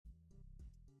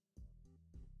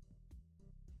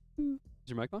Is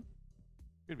your mic on?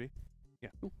 Could be. Yeah.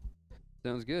 Cool.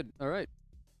 Sounds good. All right.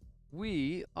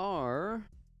 We are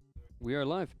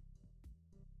live.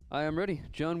 I am ready.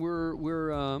 John, we're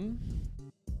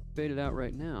faded out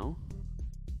right now.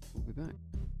 We'll be back.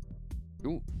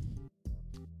 Cool.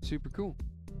 Super cool.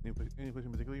 Any place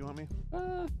in particular you want me?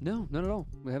 No, not at all.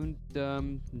 We haven't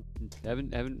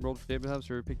rolled for table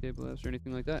house or picked table house or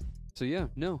anything like that. So yeah,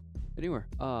 no, anywhere.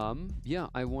 Yeah,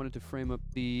 I wanted to frame up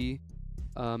the,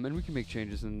 and we can make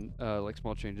changes and like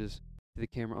small changes to the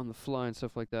camera on the fly and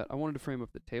stuff like that. I wanted to frame up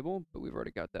the table, but we've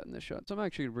already got that in this shot. So I'm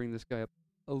actually gonna bring this guy up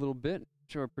a little bit,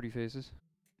 show our pretty faces.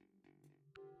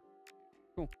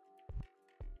 Cool.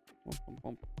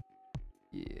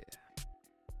 Yeah.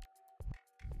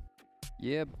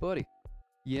 Yeah, buddy.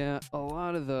 Yeah, a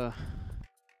lot of the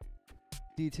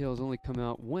details only come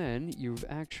out when you've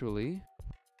actually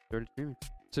started streaming.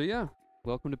 So yeah,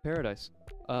 welcome to Paradise.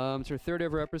 It's our third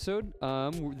ever episode.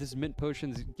 This is Mint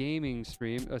Potion's gaming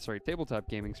stream, tabletop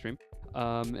gaming stream.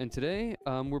 And today,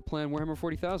 we're playing Warhammer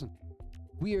 40,000.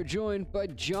 We are joined by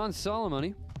John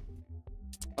Solomoni.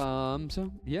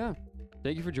 So yeah,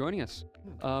 thank you for joining us.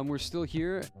 We're still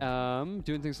here,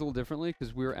 doing things a little differently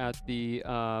because we're at the,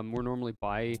 we're normally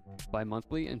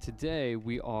bi-monthly, and today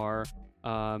we are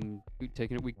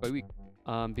taking it week by week.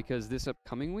 Because this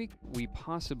upcoming week, we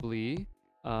possibly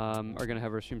are going to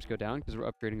have our streams go down because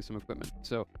we're upgrading some equipment.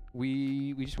 So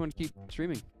we just want to keep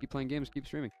streaming, keep playing games, keep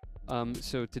streaming.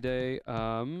 So today,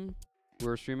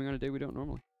 we're streaming on a day we don't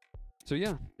normally. So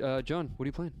yeah, John, what are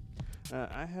you playing?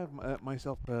 I have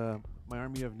myself my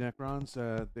army of Necrons.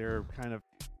 They're kind of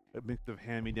a mix of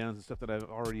hand-me-downs and stuff that I've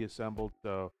already assembled.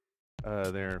 So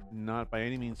they're not by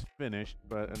any means finished,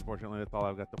 but unfortunately that's all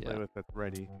I've got to play with that's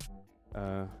ready.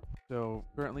 So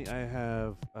currently I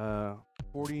have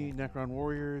 40 Necron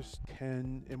warriors,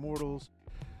 10 immortals,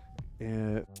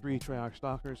 3 Triox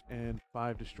stalkers, and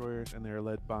 5 destroyers, and they're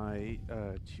led by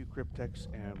 2 cryptex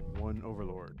and 1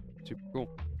 overlord. Super cool.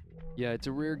 Yeah, it's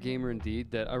a rare gamer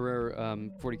indeed, a rare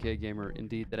 40k gamer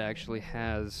indeed that actually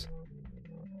has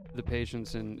the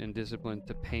patience and discipline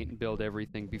to paint and build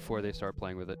everything before they start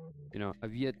playing with it. You know,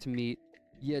 I've yet to meet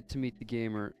the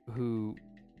gamer who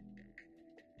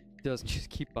doesn't just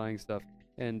keep buying stuff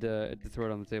and to throw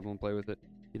it on the table and play with it.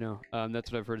 You know, that's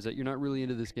what I've heard, is that you're not really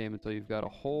into this game until you've got a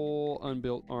whole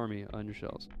unbuilt army on your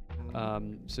shelves.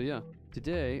 So yeah,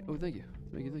 today, oh thank you.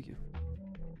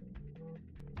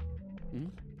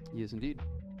 Yes, indeed.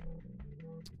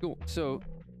 Cool. So,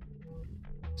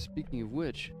 speaking of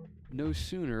which, no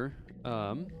sooner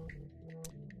do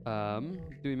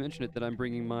we mention it that I'm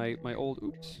bringing my old.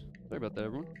 Oops. Sorry about that,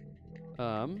 everyone.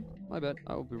 My bad.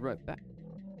 I will be right back.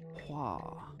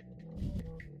 Wah.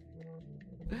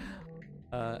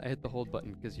 I hit the hold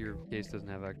button because your case doesn't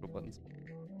have actual buttons.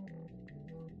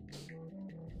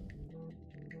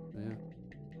 Yeah.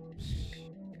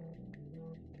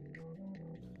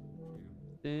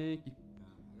 Thank you.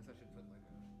 I guess I should put like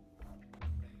a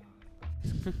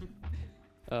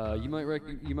thing on it.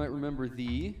 You might remember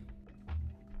the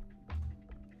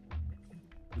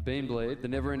Baneblade, the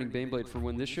never-ending Baneblade, from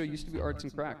when this show used to be Arts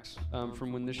and Cracks.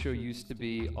 From when this show used to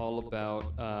be all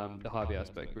about the hobby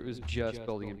aspect, where it was just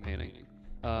building and painting.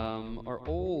 Our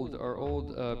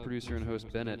old producer and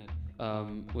host Bennett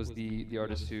was the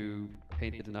artist who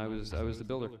painted, and I was the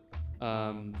builder.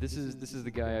 This is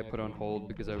the guy I put on hold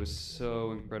because I was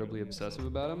so incredibly obsessive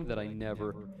about him that I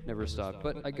never stopped.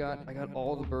 But I got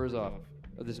all the burrs off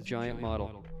of this giant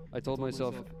model. I told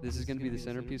myself, this is going to be the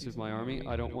centerpiece of my army.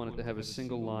 I don't want it to have a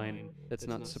single line that's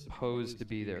not supposed to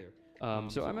be there.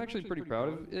 So I'm actually pretty proud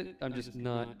of it. I'm just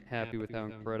not happy with how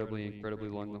incredibly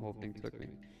long the whole thing took me.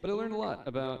 But I learned a lot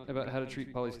about how to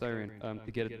treat polystyrene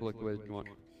to get it to look the way that you want.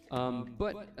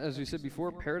 But as we said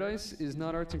before, Paradise is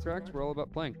not Arts and Cracks. We're all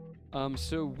about playing.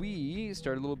 So we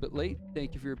started a little bit late.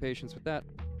 Thank you for your patience with that.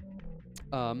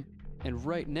 And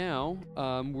right now,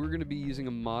 we're going to be using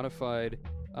a modified.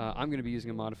 I'm going to be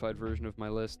using a modified version of my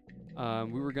list.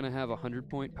 We were going to have a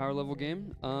 100-point power level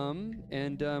game,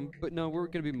 but no, we're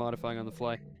going to be modifying on the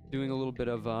fly, doing a little bit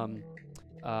of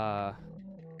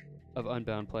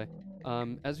unbound play.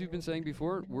 As we've been saying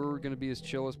before, we're going to be as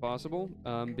chill as possible,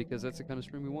 because that's the kind of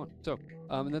stream we want. So,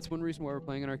 and that's one reason why we're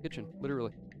playing in our kitchen,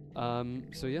 literally.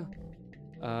 So yeah.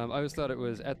 I always thought it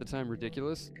was, at the time,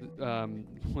 ridiculous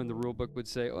when the rule book would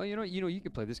say, "Oh, you know, you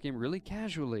could play this game really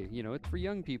casually. You know, it's for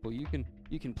young people. You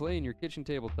can play in your kitchen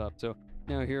tabletop." So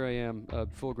now here I am, a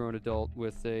full-grown adult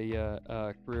with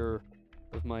a career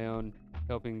of my own,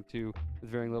 helping to,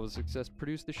 with varying levels of success,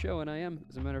 produce the show, and I am,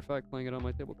 as a matter of fact, playing it on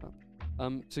my tabletop.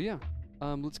 So yeah,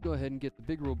 let's go ahead and get the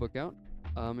big rule book out,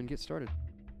 and get started.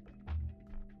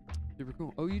 Super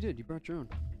cool. Oh, you did. You brought your own.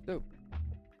 Dope.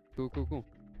 Cool.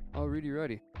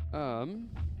 Alrighty.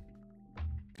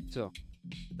 So,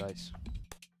 dice.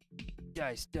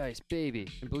 Dice, baby.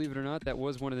 And believe it or not, that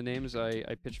was one of the names I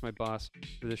pitched my boss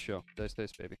for this show. Dice,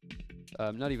 baby.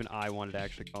 Not even I wanted to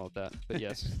actually call it that, but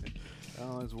yes.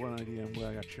 Oh, that's one idea. I'm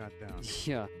glad I got shot down.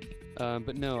 Yeah.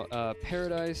 But no,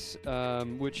 Paradise,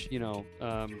 which, you know,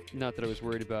 not that I was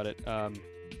worried about it.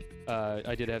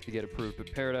 I did have to get approved,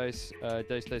 but Paradise,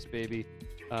 Dice, baby.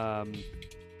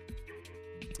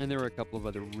 And there were a couple of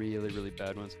other really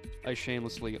bad ones. I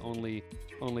shamelessly only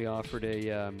offered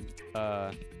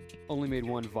only made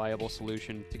one viable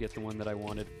solution to get the one that I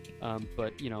wanted.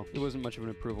 But, you know, it wasn't much of an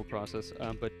approval process.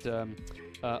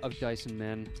 Of Dice and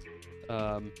Men,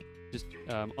 just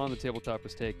on the tabletop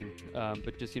was taken.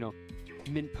 But just, you know,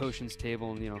 mint potions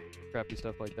table and, you know, crappy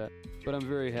stuff like that. But I'm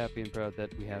very happy and proud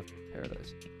that we have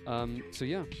Paradise. So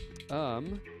yeah.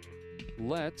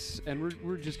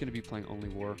 We're just going to be playing only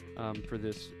War for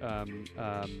this,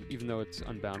 even though it's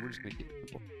unbound. We're just going to keep it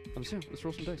simple. So yeah, let's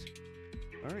roll some dice.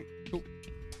 All right. Cool.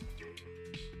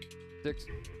 6.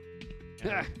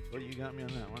 Yeah. Well, you got me on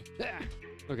that one.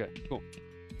 Okay, cool.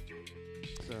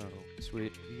 So,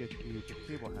 Sweet. you get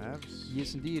table halves.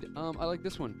 Yes, indeed. I like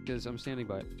this one because I'm standing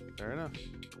by it. Fair enough.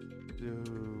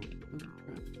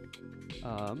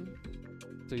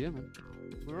 So yeah, man.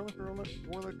 We're rolling for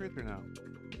Warlord Traitor now.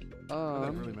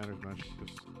 That really matters much.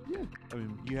 Yeah. I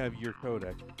mean, you have your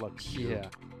codex.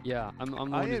 Yeah. I'm the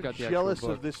one I who's am got the jealous actual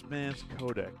book. of this man's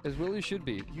codex. As well you should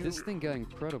be. This thing got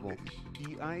incredible.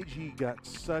 The IG got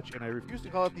such, and I refuse to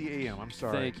call it the AM. I'm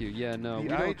sorry. Thank you. Yeah, no, The we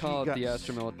don't IG call it got the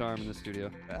Astra Militarum in the studio.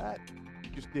 That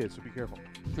just did, so be careful.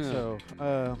 Huh. So,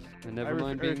 And never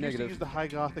mind being I refuse negative. to use the high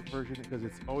Gothic version because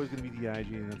it's always going to be the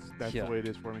IG, and that's Yeah. the way it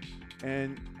is for me.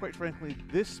 And quite frankly,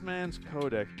 this man's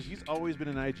codex, because he's always been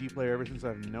an IG player ever since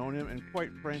I've known him, and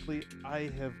quite frankly,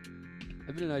 I've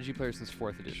been an IG player since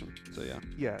 4th edition, so yeah.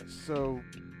 Yeah, so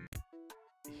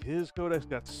his codex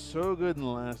got so good in the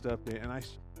last update, and I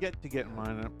get to get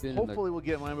mine. Been in Hopefully, we'll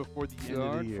get mine before the end of the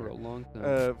Yard year. for a long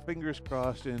time. Fingers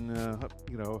crossed, and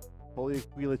you know, holy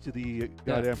Aquila to the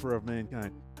God Yeah. Emperor of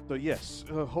mankind. So yes,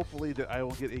 hopefully that I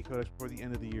will get a codex before the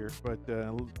end of the year. But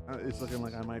it's looking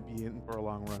like I might be in for a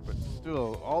long run. But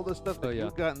still, all the stuff that yeah.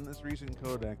 you've gotten this recent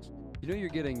codex. You know, you're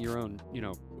getting your own, you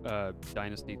know,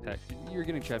 dynasty tech. You're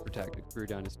getting chapter tactics for your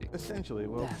dynasty. Essentially,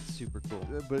 well, That's super cool.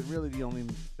 but really the only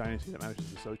dynasty that matters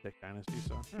is the Sotek dynasty.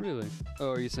 So Really?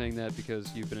 Oh, are you saying that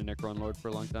because you've been a Necron Lord for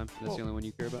a long time? That's Well, the only one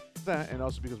you care about? that, and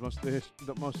also because most of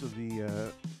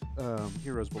the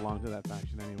heroes belong to that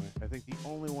faction anyway. I think the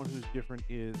only one who's different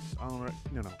is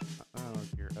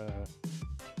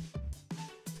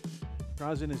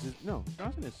Trazin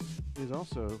is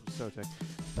also Sotek.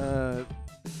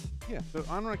 Yeah, so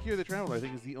Anrakir the Traveler, I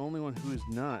think, is the only one who is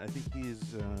not. I think he is.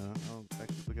 I'll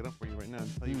actually look it up for you right now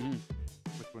and tell you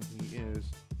which one he is.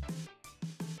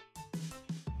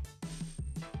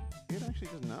 It actually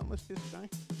does not list his faction.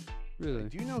 Really?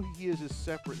 Do you know he is a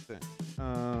separate thing?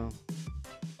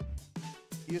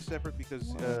 He is separate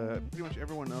because pretty much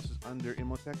everyone else is under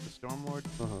Imhotep, the Stormlord.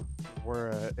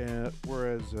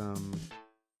 Whereas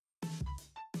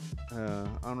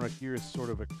Anrakir is sort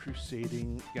of a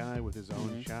crusading guy with his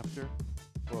own chapter.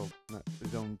 Well, not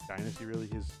his own dynasty, really.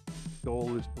 His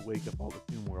goal is to wake up all the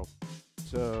Tomb World.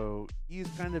 So he's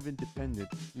kind of independent.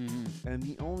 And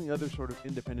the only other sort of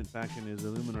independent faction is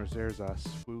Illuminor Zerzas,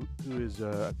 who is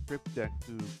a cryptech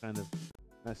who kind of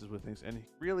messes with things. And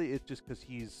really, it's just because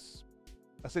he's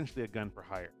essentially a gun for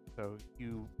hire. So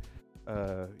you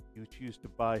choose to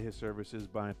buy his services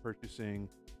by purchasing,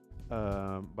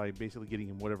 by basically getting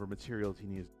him whatever materials he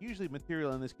needs. Usually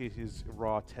material in this case is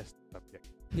raw test subject.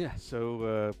 Yeah.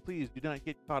 So please do not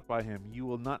get caught by him. You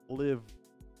will not live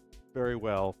very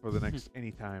well for the next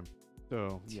any time.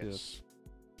 So yes.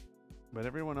 But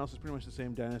everyone else is pretty much the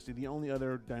same dynasty. The only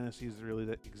other dynasties really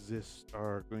that exist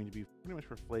are going to be pretty much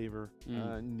for flavor.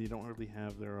 And they don't really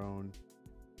have their own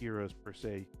heroes per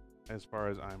se, as far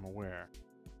as I'm aware.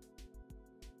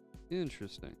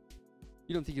 Interesting.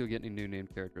 You don't think you'll get any new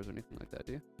named characters or anything like that,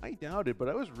 do you? I doubt it, but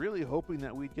I was really hoping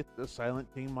that we'd get the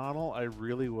Silent King model. I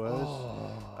really was.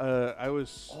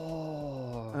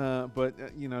 But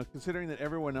you know, considering that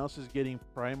everyone else is getting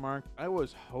Primarch, I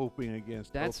was hoping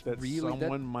against hope that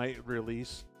someone might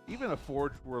release even a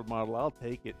Forged World model. I'll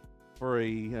take it for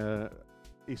a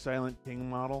Silent King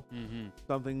model,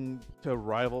 something to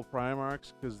rival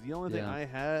Primarchs. Because the only thing I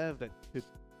have that could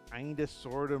kind of,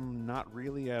 sort of, not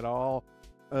really at all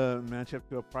match up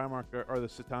to a Primarch are the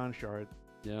Satan Shards.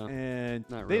 Yeah. And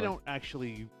they don't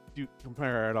actually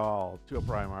compare at all to a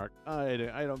Primarch. I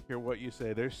don't care what you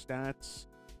say. Their stats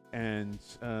and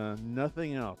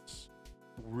nothing else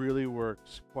really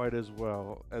works quite as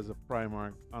well as a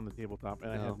Primarch on the tabletop,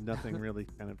 and I have nothing really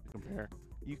kind of to compare.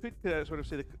 You could sort of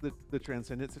say the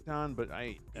Transcendent Satan, but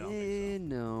I don't think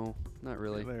No, not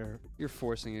really. so. There. You're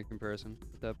forcing a comparison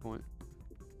at that point.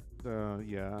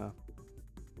 Yeah.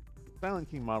 Silent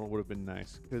King model would have been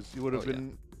nice, because it would have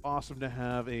been awesome to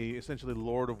have a essentially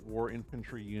Lord of War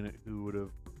infantry unit who would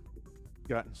have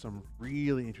gotten some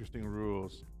really interesting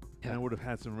rules. Yeah. And would have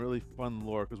had some really fun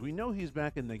lore, because we know he's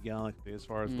back in the galaxy as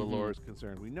far as the lore is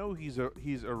concerned. We know he's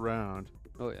around.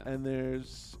 Oh yeah. And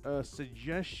there's a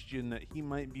suggestion that he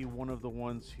might be one of the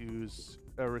ones who's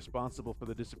responsible for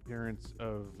the disappearance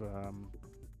of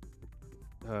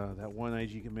that one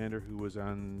IG commander who was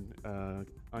on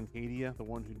Cadia, the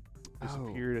one who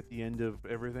disappeared at the end of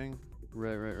everything.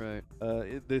 Right.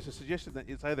 There's a suggestion that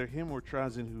it's either him or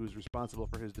Trazyn who is responsible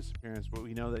for his disappearance, but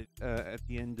we know that at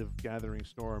the end of Gathering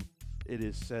Storm, it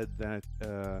is said that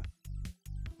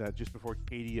that just before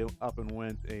Cadia up and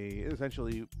went,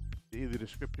 essentially the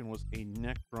description was a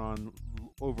Necron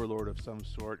overlord of some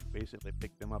sort basically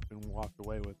picked him up and walked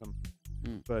away with him.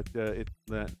 But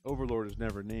that overlord is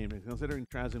never named, and considering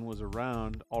Trazyn was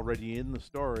around already in the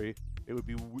story,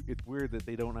 it's weird that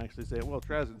they don't actually say, well,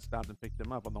 Trazyn stopped and picked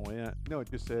him up on the way out. No, it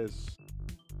just says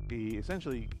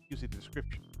essentially you see the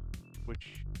description,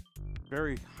 which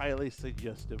very highly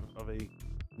suggestive of a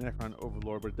Necron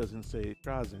overlord, but it doesn't say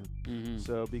Trazyn.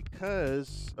 So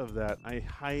because of that, I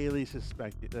highly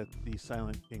suspect that the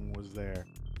Silent King was there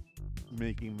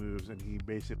making moves, and he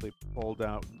basically pulled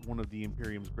out one of the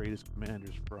Imperium's greatest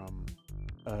commanders from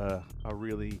a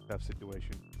really tough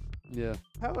situation. Yeah.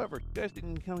 However, you guys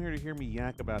didn't come here to hear me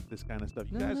yak about this kind of stuff.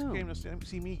 You guys came to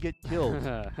see me get killed.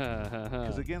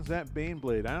 Because against that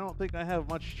Baneblade, I don't think I have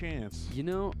much chance. You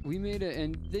know, we made it,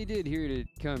 and they did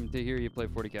come to hear you play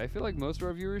 40K. I feel like most of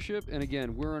our viewership, and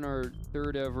again, we're on our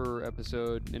 3rd ever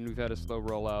episode, and we've had a slow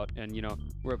rollout, and you know,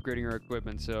 we're upgrading our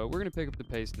equipment, so we're gonna pick up the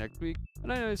pace next week.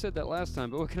 And I know I said that last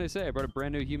time, but what can I say? I brought a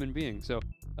brand new human being, so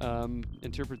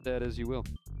interpret that as you will.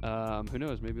 Who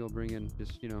knows? Maybe I'll bring in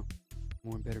just, you know,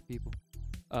 more and better people.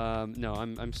 No,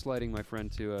 I'm sliding my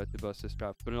friend to bust this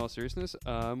drop. But in all seriousness,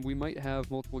 we might have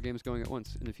multiple games going at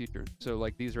once in the future. So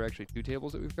like these are actually 2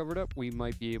 tables that we've covered up. We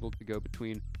might be able to go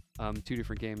between 2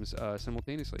 different games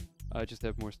simultaneously. Just to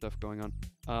have more stuff going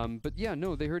on. But yeah,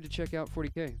 no, they heard to check out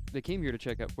 40K. They came here to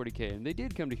check out 40K, and they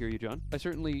did come to hear you, John. I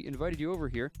certainly invited you over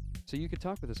here so you could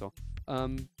talk with us all.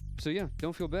 So yeah,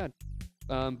 don't feel bad.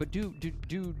 But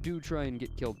do try and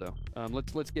get killed though.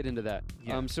 Let's get into that.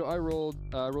 Yeah. So I rolled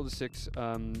a 6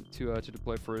 to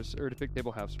deploy first, or to pick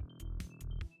table halves.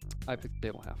 I picked the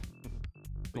table half.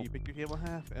 So you picked your table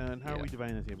half, and how are we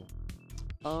dividing the table?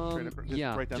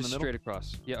 Yeah, right down just the middle? straight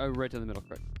across. Yeah, right down the middle,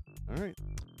 correct. All right.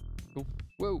 Cool.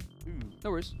 Whoa. Ooh.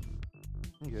 No worries.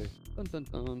 Okay. Dun dun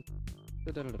dun.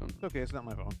 Dun dun dun dun. It's okay. It's not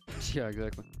my phone. Yeah,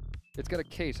 exactly. It's got a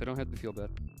case. I don't have to feel bad.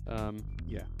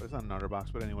 Yeah, but it's not an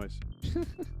OtterBox. But anyways.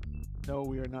 No,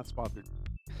 we are not sponsored.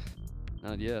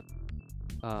 Not yet.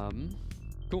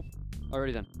 Cool.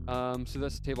 Alrighty then. So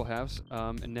that's the table halves.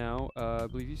 And now, I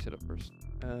believe you set up first.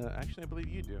 Actually, I believe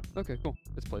you do. Okay, cool.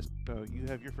 It's placed. So you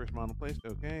have your first model placed.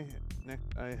 Okay. Next,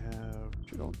 I have.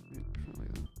 Should all do it differently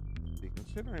though.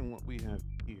 Considering what we have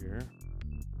here,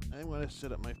 I'm going to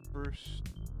set up my first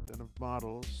set of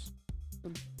models.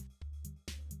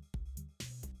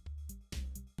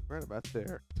 Right about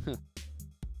there.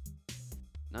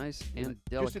 Nice and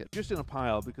delicate. Just in a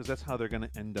pile, because that's how they're going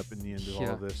to end up in the end of all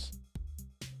of this.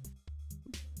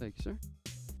 Thank you, sir.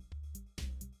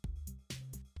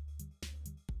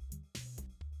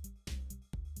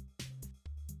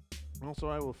 Also,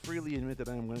 I will freely admit that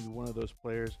I am going to be one of those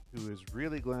players who is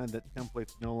really glad that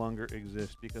templates no longer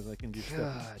exist, because I can do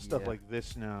stuff like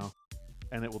this now,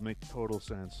 and it will make total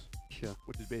sense. Yeah.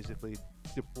 Which is basically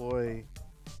deploy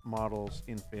models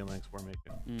in phalanx formation.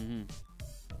 Mm-hmm.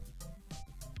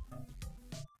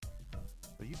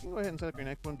 So you can go ahead and set up your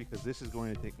next one, because this is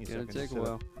going to take me a second to set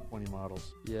up 20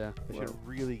 models. Yeah. I should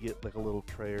really get like a little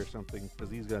tray or something, because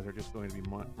these guys are just going to be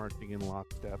marching in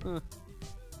lockstep.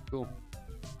 Cool.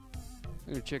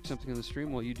 I'm going to check something on the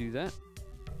stream while you do that.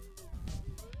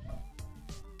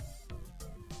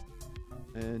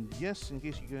 And yes, in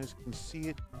case you guys can see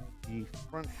it, the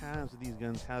front halves of these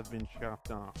guns have been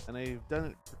chopped off. And I've done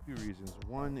it for 2 reasons.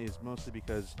 One is mostly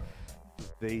because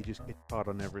they just get caught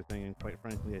on everything, and quite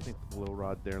frankly, I think the blow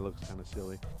rod there looks kind of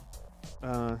silly.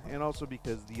 And also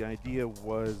because the idea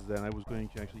was that I was going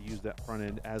to actually use that front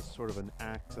end as sort of an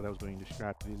axe that I was going to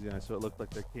strap to these guys, so it looked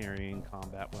like they're carrying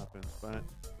combat weapons. But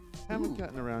haven't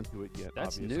gotten around to it yet.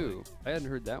 That's obviously. new. I hadn't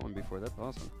heard that one before. That's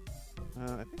awesome.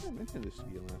 I think I mentioned this to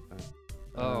you last time.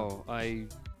 Oh, I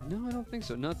No, I don't think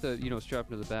so. Not the strapped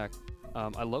to the back.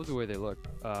 I love the way they look.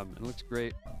 It looks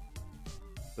great.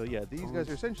 So yeah, these guys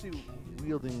are essentially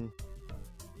wielding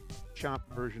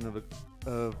chopped version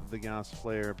of the Gauss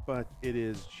Flare, but it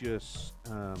is just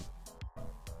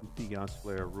the Gauss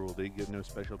Flare rule. They get no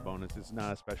special bonus. It's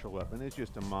not a special weapon. It's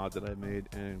just a mod that I made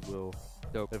and will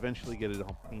eventually get it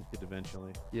all painted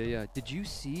eventually. Yeah, yeah. Did you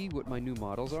see what my new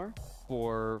models are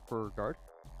for guard?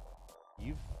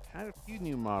 You've had a few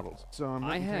new models, so I'm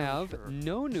not I entirely have sure.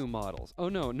 no new models. Oh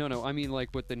no. I mean like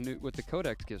what the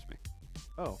codex gives me.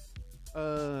 Oh,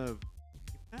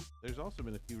 there's also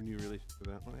been a few new releases for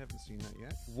that one. I haven't seen that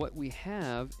yet. What we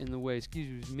have in the way,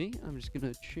 excuse me, I'm just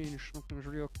gonna change something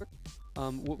real quick.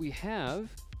 What we have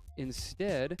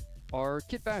instead are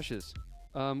kit bashes,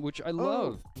 which I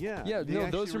love. Yeah. Yeah, they no,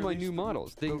 those actually are my released new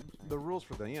models. the rules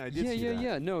for that. Yeah, I did Yeah, see that.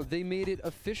 yeah. No, they made it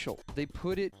official. They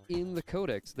put it in the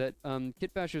codex that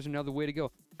kit bashers are now the way to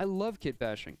go. I love kit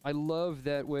bashing. I love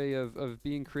that way of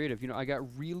being creative. I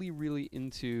got really, really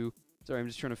into. Sorry, I'm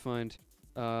just trying to find.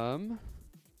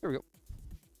 There we go.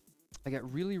 I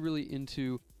got really, really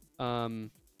into. I'm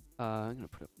gonna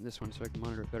put up this one so I can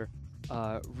monitor it better.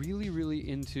 Really, really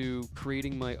into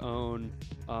creating my own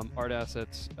art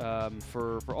assets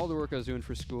for all the work I was doing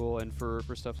for school and for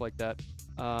stuff like that.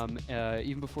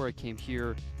 Even before I came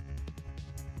here,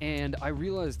 and I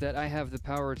realized that I have the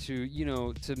power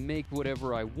to make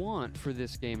whatever I want for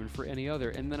this game and for any other.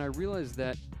 And then I realized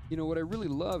that what I really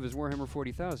love is Warhammer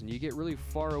 40,000. You get really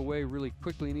far away really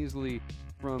quickly and easily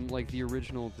from like the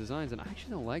original designs, and I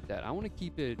actually don't like that. I want to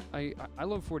keep it. I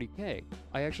love 40K.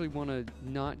 I actually want to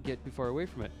not get too far away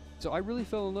from it. So I really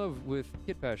fell in love with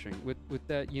kit bashing. With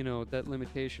that, that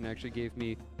limitation actually gave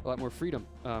me a lot more freedom,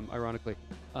 ironically,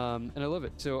 and I love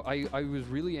it. So I was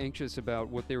really anxious about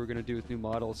what they were going to do with new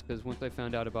models, because once I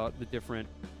found out about the different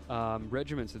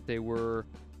regiments that they were,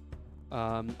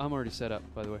 I'm already set up,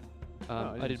 by the way.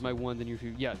 I did my one, then you,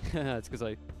 yeah, it's because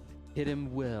I hit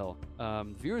him well.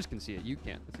 Viewers can see it. You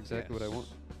can't. That's exactly what I want.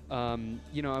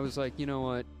 I was like, you know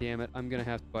what? Damn it. I'm going to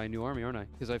have to buy a new army, aren't I?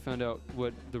 Because I found out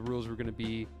what the rules were going to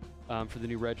be for the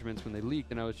new regiments when they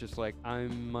leaked, and I was just like, I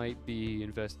might be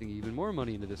investing even more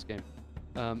money into this game.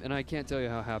 And I can't tell you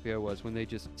how happy I was when they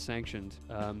just sanctioned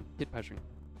kit bashing.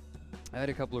 I had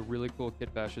a couple of really cool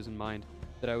kit bashes in mind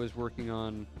that I was working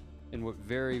on in what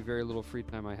very, very little free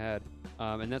time I had.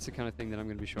 And that's the kind of thing that I'm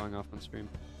going to be showing off on stream.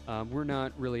 We're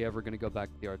not really ever going to go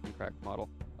back to the arts and crafts model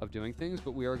of doing things,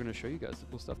 but we are going to show you guys the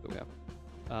cool stuff that we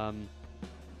have.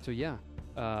 So yeah,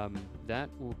 that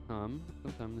will come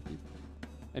sometime in the future.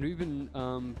 And we've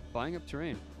been buying up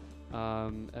terrain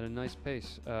at a nice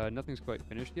pace. Nothing's quite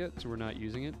finished yet, so we're not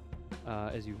using it,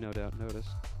 as you've no doubt noticed.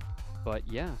 But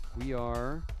yeah, we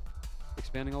are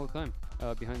expanding all the time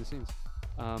behind the scenes.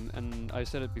 And I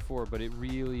said it before, but it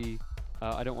really,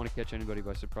 I don't want to catch anybody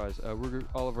by surprise.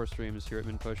 All of our streams here at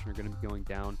Minpush are going to be going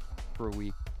down for a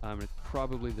week. It's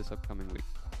probably this upcoming week.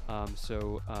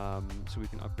 So we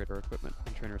can upgrade our equipment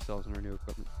and train ourselves in our new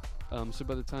equipment. So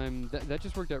by the time, that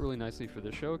just worked out really nicely for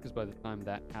this show, because by the time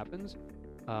that happens,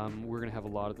 we're going to have a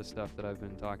lot of the stuff that I've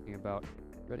been talking about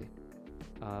ready.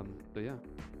 So yeah.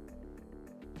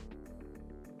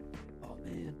 Oh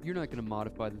man, you're not going to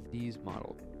modify these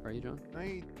models, are you, John?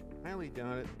 I highly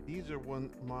doubt it. These are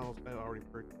models I already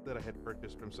that I had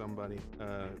purchased from somebody.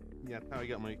 Yeah,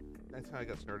 that's how I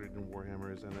got started in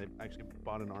Warhammers, and I actually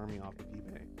bought an army off of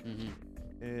eBay.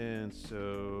 Mm-hmm. And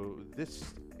so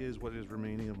this is what is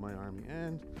remaining of my army,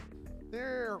 and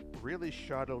they're really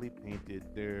shoddily painted.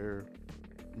 They're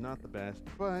not the best,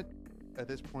 but at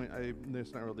this point,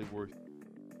 it's not really worth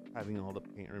having all the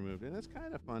paint removed. And it's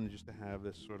kind of fun just to have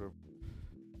this sort of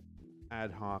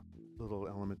ad hoc little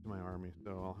element to my army.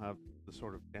 So I'll have the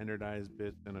sort of standardized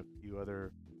bits and a few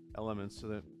other elements so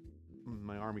that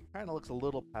my army kind of looks a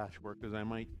little patchwork, because I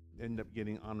might end up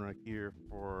getting Anra here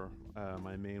for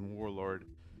my main warlord,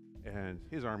 and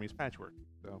his army's patchwork.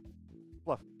 So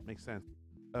fluff makes sense.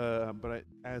 But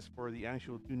as for the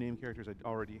actual two name characters I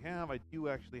already have, I do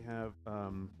actually have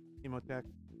Imhotep.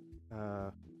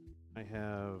 I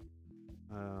have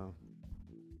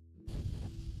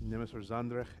Nemesis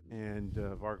Zandrech and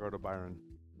Vargard Byron.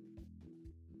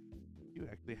 You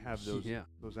actually have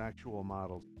those actual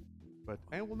models, but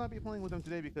I will not be playing with them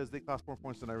today because they cost more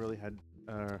points than I really had,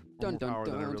 more power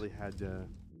than I really had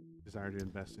desire to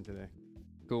invest in today.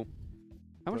 Cool.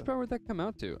 How much power would that come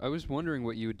out to? I was wondering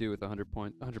what you would do with 100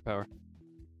 power.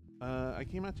 I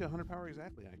came out to 100 power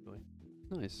exactly, actually.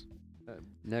 Nice.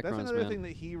 That's Necrons, another man. thing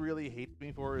that he really hates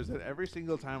me for, is that every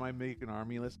single time I make an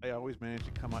army list, I always manage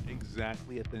to come out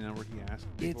exactly at the number he asked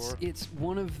me for. It's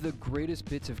one of the greatest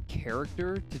bits of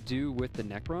character to do with the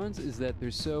Necrons is that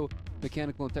they're so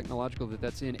mechanical and technological that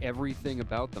that's in everything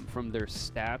about them, from their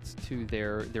stats to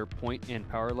their point and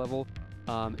power level.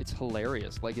 It's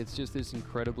hilarious. Like, it's just this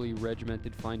incredibly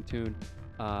regimented, fine-tuned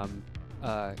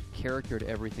character to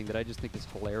everything that I just think is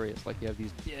hilarious. Like, you have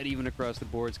these dead even across the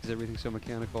boards because everything's so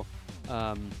mechanical.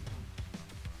 Well,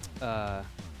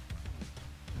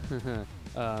 the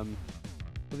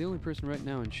only person right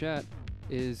now in chat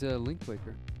is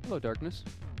Linkwaker. Hello, Darkness.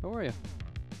 How are you?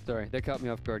 Sorry, that caught me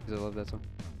off guard because I love that song.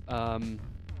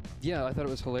 Yeah, I thought it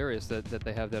was hilarious that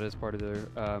they have that as part of their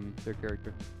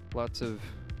character. Lots of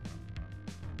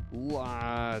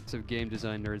game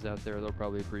design nerds out there, they'll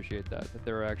probably appreciate that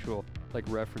there are actual like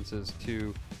references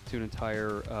to an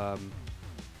entire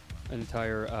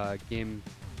game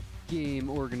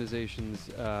organization's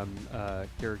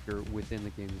character within the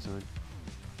game design.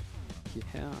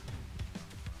 Yeah.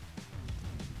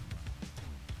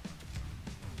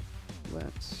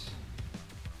 Let's.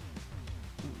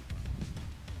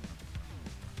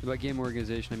 By game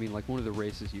organization, I mean like one of the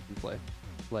races you can play,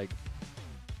 like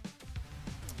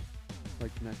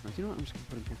Necrons. You know what? I'm just gonna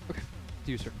put him here. Okay.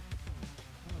 To you, sir.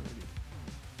 Alrighty.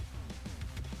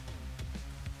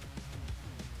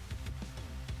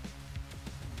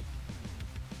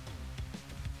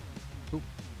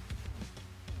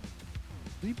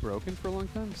 Is he broken for a long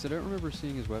time? Because I don't remember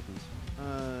seeing his weapons.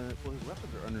 Well, his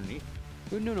weapons are underneath.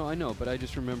 No, I know, but I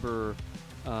just remember.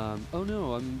 Oh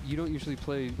no, you don't usually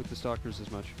play with the stalkers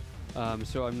as much,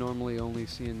 so I'm normally only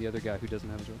seeing the other guy who doesn't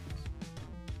have his weapons.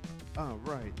 Oh,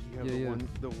 right. You have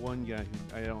the one guy who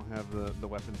I don't have the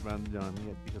weapons mounted on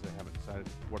yet because I haven't decided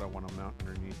what I want to mount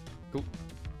underneath. Cool.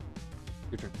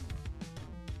 Your turn.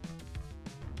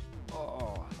 Oh, I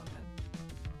love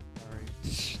that. Sorry.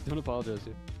 Don't apologize,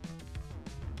 dude.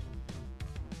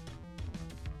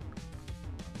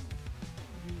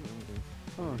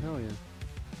 Oh, hell yeah.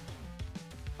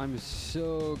 I'm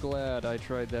so glad I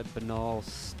tried that banal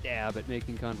stab at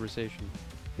making conversation,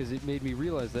 because it made me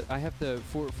realize that I have to,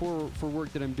 for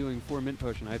work that I'm doing for Mint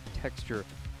Potion, I have to texture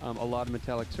a lot of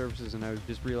metallic surfaces, and I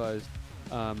just realized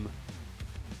I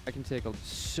can take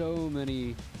so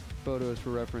many photos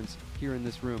for reference here in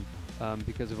this room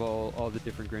because of all the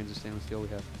different grains of stainless steel we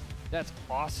have. That's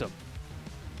awesome.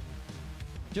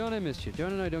 John, I missed you.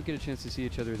 John and I don't get a chance to see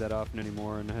each other that often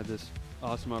anymore, and I had this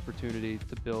awesome opportunity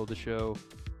to build a show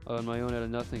on my own out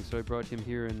of nothing, so I brought him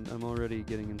here, and I'm already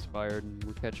getting inspired, and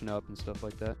we're catching up and stuff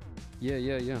like that. Yeah.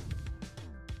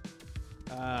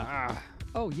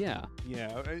 Oh, yeah.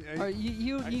 Yeah.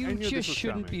 You just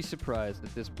shouldn't be surprised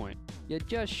at this point. You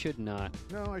just should not.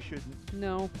 No, I shouldn't.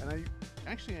 No. And I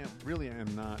actually am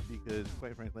not, because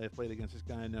quite frankly, I've played against this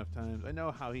guy enough times. I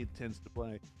know how he tends to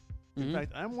play. In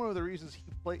fact, I'm one of the reasons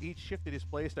he shifted his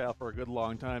playstyle for a good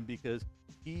long time, because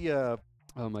he oh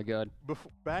my god.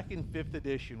 Back in 5th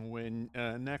edition, when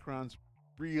Necrons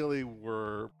really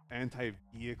were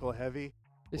anti-vehicle heavy.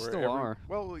 They still are.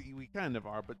 Well, we kind of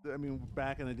are, but I mean,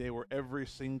 back in the day where every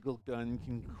single gun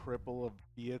can cripple a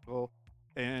vehicle,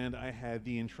 and I had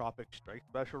the Entropic Strike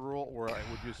special rule where I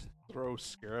would just throw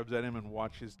scarabs at him and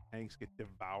watch his tanks get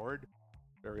devoured,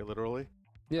 very literally.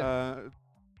 Yeah.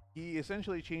 He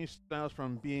essentially changed styles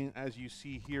from being, as you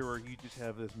see here, where you just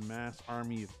have this mass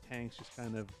army of tanks just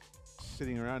kind of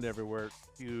sitting around everywhere,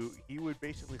 to he would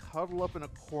basically huddle up in a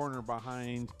corner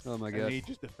behind an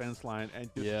Aegis defense line and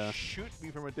just shoot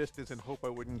me from a distance and hope I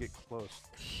wouldn't get close.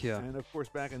 Yeah. And of course,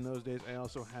 back in those days, I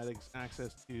also had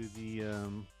access to the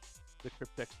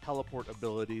Cryptex teleport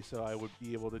ability, so I would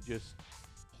be able to just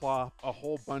plop a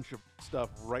whole bunch of stuff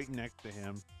right next to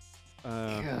him.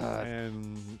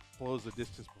 And close the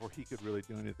distance before he could really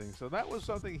do anything. So that was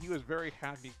something he was very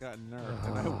happy got nerfed,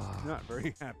 and I was not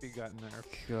very happy got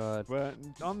nerfed. God. But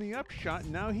on the upshot,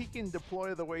 now he can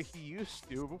deploy the way he used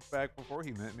to back before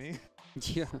he met me.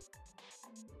 Yeah.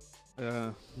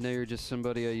 Now you're just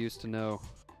somebody I used to know.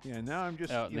 Yeah, now I'm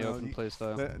just out in the open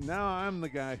playstyle. Now I'm the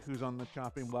guy who's on the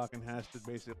chopping block and has to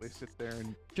basically sit there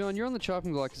and... John, you're on the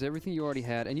chopping block because everything you already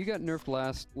had, and you got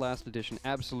nerfed last edition,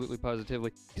 absolutely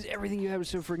positively, because everything you had was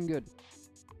so freaking good.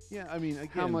 Yeah, I mean, again...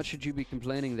 How much should you be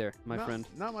complaining there, my friend?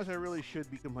 Not much I really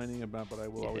should be complaining about, but I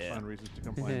will always find reasons to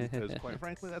complain, because quite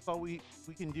frankly, that's all we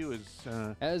can do is...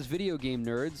 as video game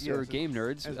nerds, or game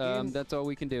nerds, that's all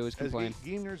we can do is complain. As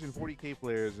game nerds and 40k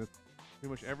players, pretty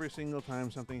much every single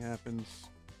time something happens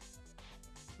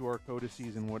to our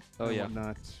codices and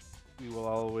whatnot, we will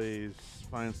always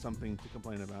find something to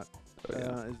complain about.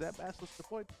 Is that Basilisk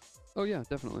deployed? Oh yeah,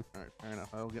 definitely. Alright, fair enough.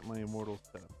 I'll get my immortals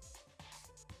set up.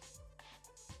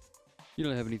 You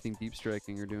don't have anything deep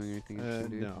striking or doing anything interesting,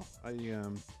 do you? No, I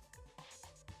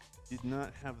did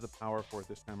not have the power for it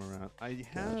this time around. I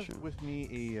have Gotcha. with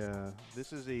me a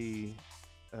this is a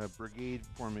brigade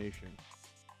formation,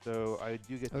 so I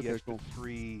do get the Okay, extra cool.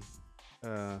 three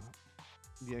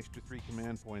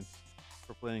command points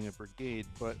for playing a brigade.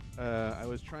 But I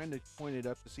was trying to point it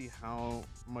up to see how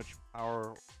much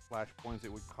power flash points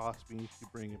it would cost me to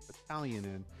bring a battalion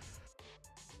in.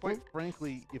 Quite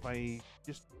frankly, if I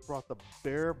just brought the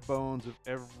bare bones of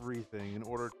everything in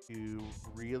order to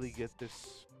really get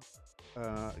this,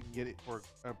 get it for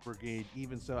a brigade,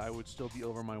 even so, I would still be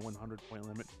over my 100-point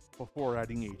limit before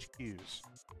adding HQs.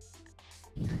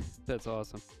 That's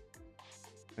awesome.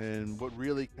 And what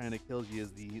really kind of kills you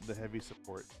is the heavy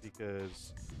support,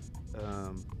 because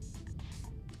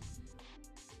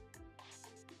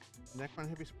Necron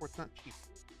heavy support's not cheap.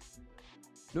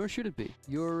 Nor should it be.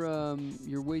 You're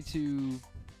way too.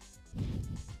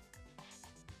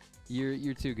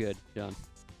 You're too good, John.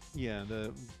 Yeah,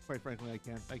 quite frankly, I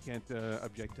can't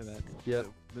object to that. Yep.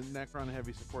 The Necron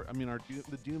heavy support. I mean,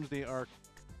 the Doomsday arc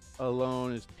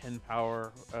alone is 10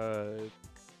 power, an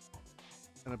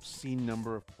obscene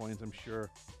number of points, I'm sure.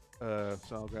 So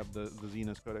I'll grab the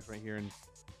Xenos Codex right here and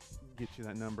get you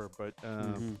that number. But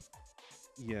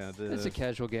yeah, It's a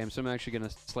casual game, so I'm actually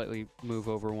gonna slightly move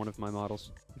over one of my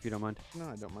models, if you don't mind. no,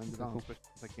 I don't mind at all, especially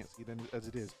since I can't see it as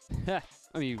it is.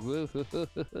 I mean, whoa,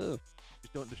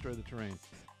 Just don't destroy the terrain.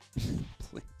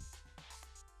 please.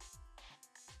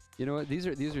 You know what? These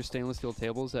are stainless steel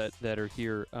tables that are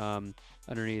here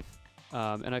underneath.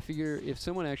 And I figure if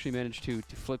someone actually managed to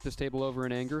flip this table over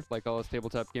in anger, like all us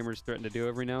tabletop gamers threaten to do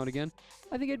every now and again,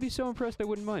 I think I'd be so impressed I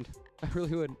wouldn't mind. I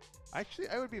really would. Actually,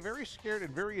 I would be very scared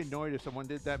and very annoyed if someone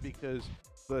did that, because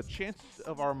the chances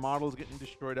of our models getting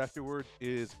destroyed afterward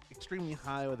is extremely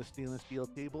high with a stainless steel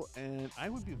table, and I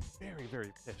would be very,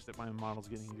 very pissed at my models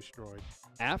getting destroyed.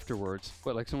 Afterwards,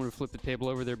 but like someone would flip the table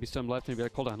over, there'd be some left, and be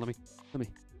like, hold on, let me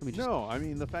just. No, I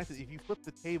mean the fact that if you flip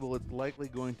the table, it's likely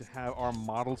going to have our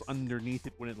models underneath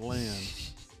it when it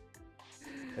lands.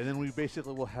 And then we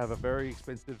basically will have a very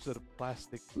expensive set of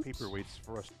plastic paperweights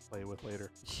for us to play with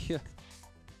later. Yeah.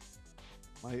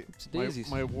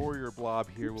 My warrior blob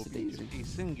here will be just a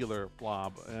singular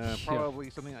blob, probably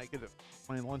something I could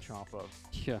find lunch off of.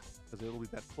 Yeah. Because it'll be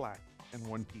that flat in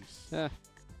one piece. Yeah.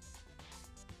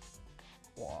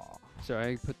 Wow.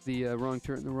 Sorry, I put the wrong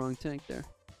turret in the wrong tank there.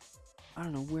 I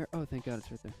don't know where. Oh, thank God, it's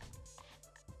right there.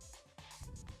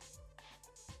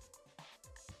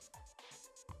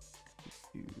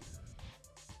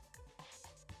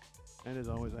 And as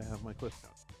always, I have my cliff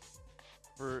notes.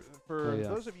 For Oh, yeah.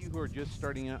 those of you who are just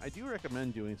starting out, I do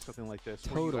recommend doing something like this.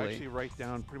 Where Totally. you actually write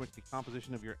down pretty much the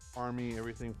composition of your army,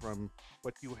 everything from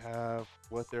what you have,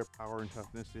 what their power and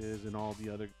toughness is, and all the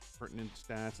other pertinent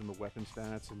stats and the weapon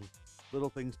stats and little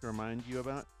things to remind you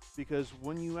about. Because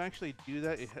when you actually do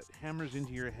that, it hammers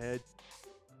into your head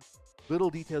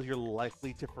little details you're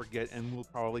likely to forget and will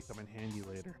probably come in handy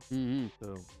later. Mm-hmm.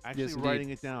 So actually Yes, writing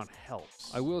it down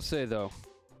helps. I will say, though,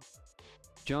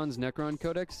 John's Necron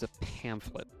Codex is a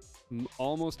pamphlet.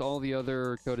 Almost all the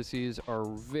other codices are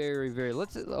very, very...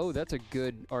 Oh, that's a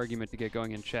good argument to get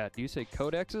going in chat. Do you say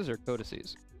codexes or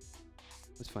codices?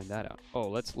 Let's find that out. Oh,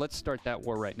 let's start that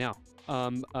war right now. I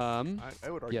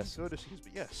would argue yes. codices,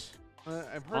 but yes.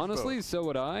 I've heard Honestly, both. so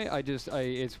would I.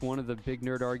 It's one of the big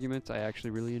nerd arguments I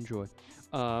actually really enjoy.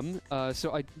 I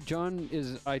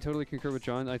totally concur with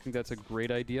John. I think that's a great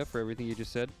idea for everything you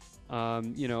just said.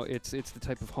 You know, it's the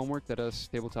type of homework that us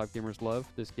tabletop gamers love.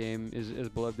 This game is as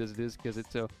beloved as it is because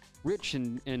it's so rich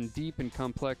and deep and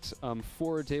complex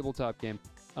for a tabletop game.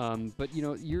 But you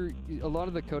know, a lot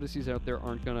of the codices out there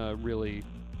aren't gonna really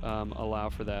allow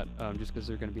for that just because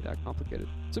they're going to be that complicated.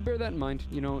 So bear that in mind.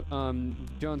 You know,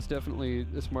 John's definitely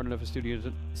a smart enough,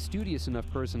 studious enough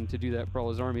person to do that for all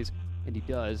his armies, and he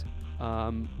does.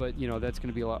 But you know, that's going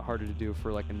to be a lot harder to do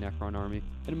for like a Necron army,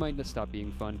 and it might not stop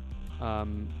being fun.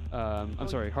 I'm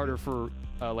sorry, harder for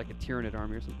like a Tyranid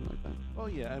army or something like that. Well,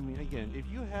 yeah, I mean, again, if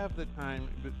you have the time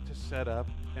to set up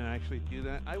and actually do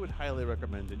that, I would highly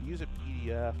recommend it. Use a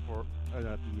PDF or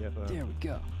not PDF. There we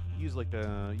go. Use like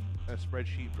a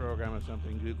spreadsheet program or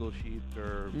something, Google Sheets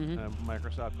or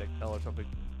Microsoft Excel or something.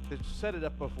 Just set it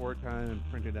up before time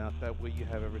and print it out. That way you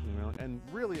have everything around. And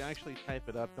really actually type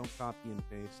it up. Don't copy and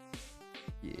paste.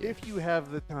 Yeah. If you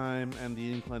have the time and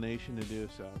the inclination to do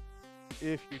so.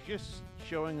 If you're just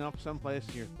showing up someplace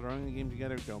and you're throwing a game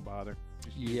together, don't bother.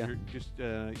 Just use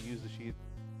the sheet.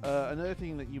 Another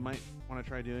thing that you might want to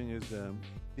try doing is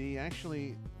they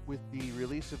actually, with the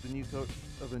release of the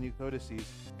new codices,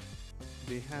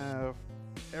 they have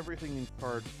everything in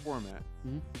card format.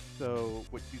 Mhm. So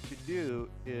what you could do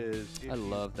is, I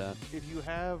love that. if you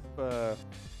have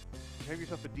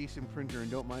yourself a decent printer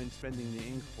and don't mind spending the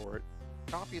ink for it,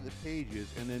 copy the pages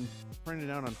and then print it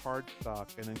out on cardstock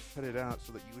and then cut it out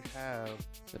so that you have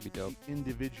That'd be dope.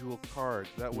 individual cards.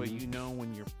 That way Mhm. you know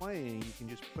when you're playing, you can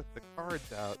just put the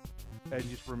cards out and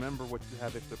just remember what you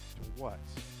have equipped to what,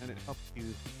 and it helps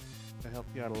you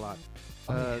out a lot.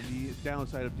 The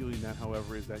downside of doing that,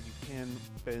 however, is that you can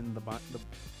bend the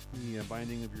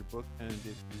binding of your book, and if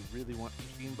you really want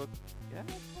pristine book, yeah,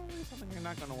 that's probably something you're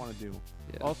not going to want to do.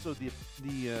 Yeah. Also, the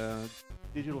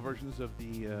digital versions of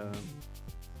the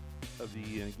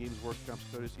Games Workshop's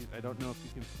codices, I don't know if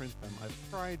you can print them. I've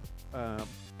tried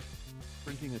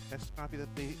printing a test copy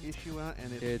that they issue out,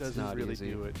 and it It's doesn't not really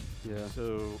easy. do it. Yeah.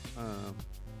 So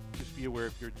just be aware,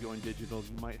 if you're going digital,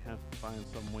 you might have to find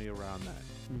some way around that.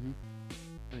 Mhm.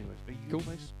 Anyways, are you Cool.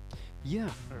 place? Yeah.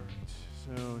 Alright,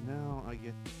 so now I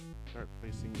get to start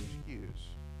placing these cues.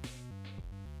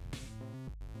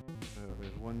 So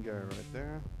there's one guy right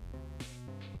there.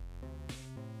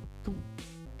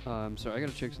 I'm sorry, I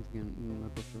gotta check something in my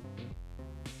book real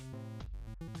quick.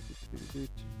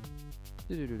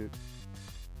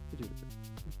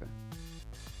 Okay.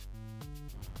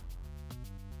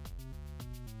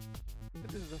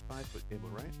 This is a 5-foot table,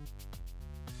 right?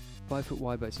 5 foot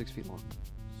wide by 6 feet long.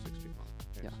 6 feet long.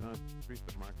 Okay, Yeah. so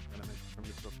 3-foot mark. I'm gonna measure from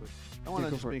this real quick. I want go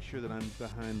to just for it. make sure that I'm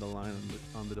behind the line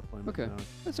on the deployment Okay. zone.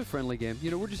 That's a friendly game.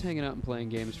 You know, we're just hanging out and playing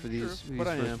games for these, Sure, these but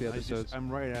I first am. few episodes. I'm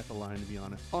right at the line, to be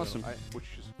honest. so Awesome. which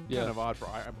is Yeah. kind of odd for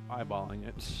eyeballing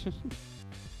it.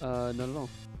 Not at all.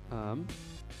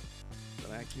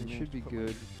 But I actually It managed should to be put my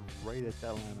good. troops right at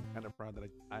that line. I'm kind of proud that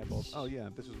I eyeballed. Oh yeah,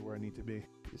 this is where I need to be.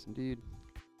 Yes, indeed.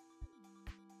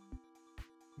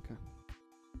 Okay.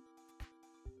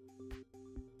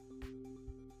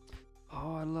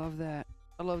 Oh, I love that.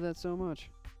 I love that so much.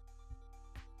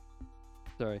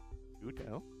 Sorry. Do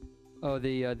tell. Oh,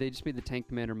 they just made the tank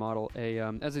commander model.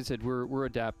 As I said, we're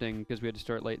adapting because we had to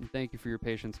start late, and thank you for your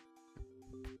patience.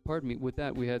 Pardon me. With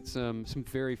that, we had some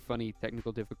very funny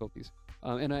technical difficulties,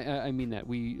 and I mean that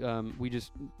we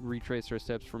just retraced our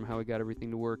steps from how we got everything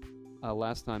to work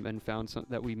last time and found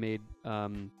that we made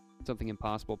something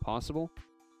impossible possible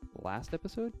last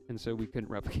episode, and so we couldn't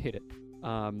replicate it.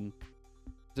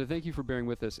 So thank you for bearing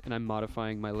with us, and I'm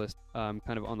modifying my list kind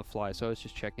of on the fly. So I was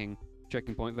just checking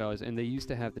point values, and they used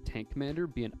to have the tank commander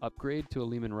be an upgrade to a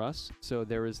Lehman Russ, so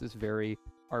there was this very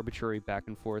arbitrary back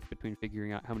and forth between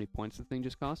figuring out how many points the thing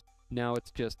just cost. Now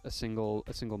it's just a single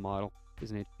model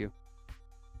is an HQ.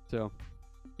 So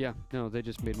yeah, no, they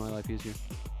just made my life easier,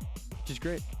 which is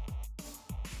great.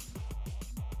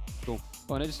 Cool.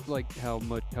 Oh, and I just like how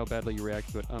badly you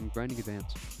react to it. Grinding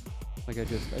advance. Like I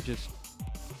just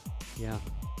yeah.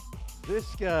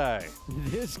 This guy.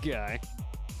 This guy.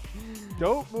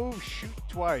 Don't move. Shoot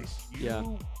twice. Yeah.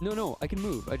 No, I can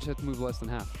move. I just have to move less than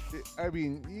half. I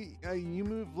mean, you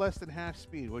move less than half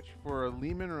speed, which for a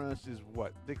Lehman Russ is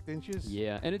what, 6 inches?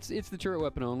 Yeah, and it's the turret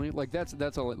weapon only. Like that's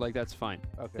all. Like that's fine.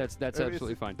 Okay. That's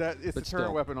absolutely fine. It's But the turret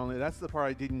still. weapon only. That's the part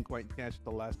I didn't quite catch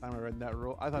the last time I read that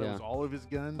rule. I thought it Yeah. was all of his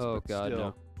guns. Oh but God, still.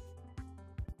 no.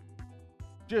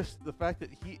 Just the fact that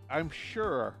I'm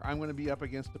sure I'm going to be up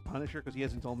against the Punisher because he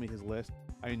hasn't told me his list.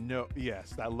 I know,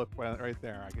 yes, that look right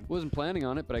there. I can. Wasn't planning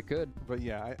on it, but I could. But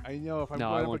yeah, I know if I'm No,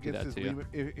 I going up won't do against that his to you.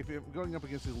 Lehman, if I'm going up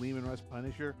against his Lehman Russ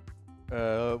Punisher,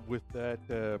 with that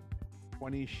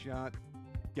 20-shot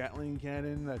Gatling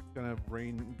cannon that's gonna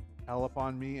rain hell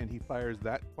upon me, and he fires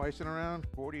that twice in a round,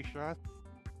 40 shots.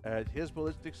 His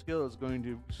ballistic skill is going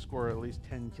to score at least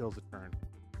 10 kills a turn.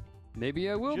 Maybe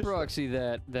I will Just the- proxy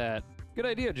that. Good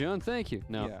idea, John. Thank you.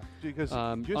 No. Yeah, because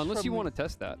just Unless you from want to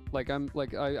test that.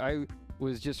 I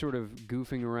was just sort of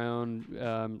goofing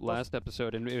around last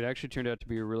episode, and it actually turned out to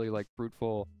be a really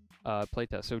fruitful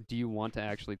playtest. So do you want to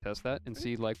actually test that and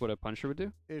see what a Punisher would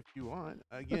do? if you want,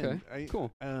 again, Okay, cool.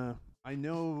 I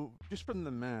know just from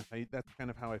the math, that's kind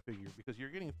of how I figure, because you're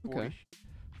getting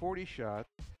 40 shots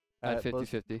At both-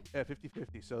 50-50. at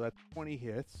 50-50, so that's 20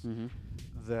 hits. Mm-hmm.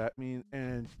 That mean,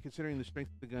 and considering the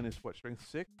strength of the gun is what, strength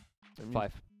 6? That means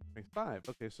 5. Strength 5.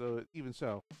 Okay, so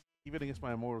even against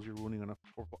my immortals, you're wounding on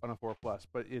a 4+,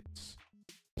 but it's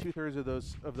 2/3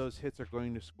 of those hits are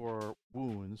going to score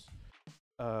wounds,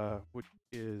 which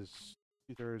is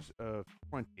 2/3 of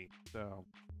 20. So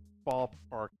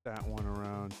ballpark that one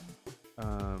around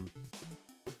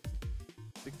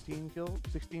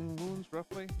 16 wounds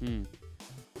roughly. Mm.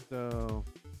 So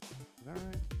is that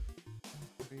right?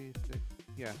 3, 6.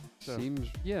 Yeah. So Seems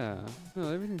no,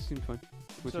 everything seems fine.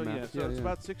 With so your yeah, math. so it's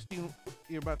about 16,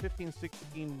 about 15,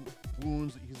 16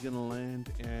 wounds that he's gonna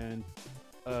land, and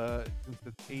Since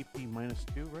it's AP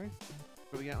 -2, right?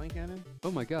 For the Gatling cannon?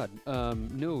 Oh my god.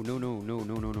 No.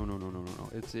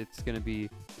 It's gonna be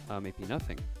AP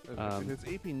nothing. If it's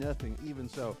AP nothing, even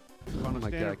so, Oh on a my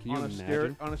standard, god, can you on a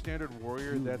imagine? on a standard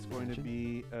warrior, Can you that's going to imagine?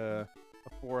 be a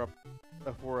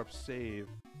 4-up save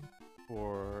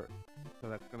for. So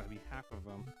that's going to be half of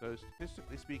them. So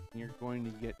statistically speaking, you're going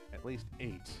to get at least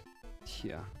 8,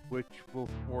 Yeah. which will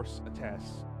force a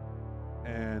test.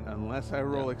 And unless I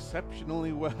roll Yeah.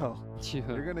 exceptionally well, Yeah.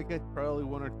 you're going to get probably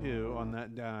 1 or 2 on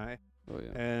that die. Oh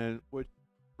yeah. And which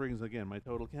brings again my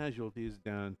total casualties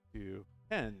down to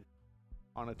 10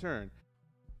 on a turn.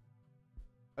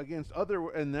 Against other,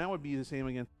 and that would be the same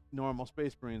against normal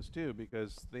Space Marines too,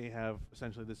 because they have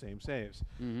essentially the same saves.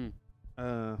 Mm-hmm.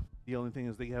 The only thing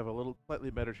is they have a little slightly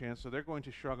better chance, so they're going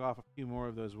to shrug off a few more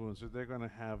of those wounds. So they're going to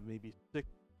have maybe 6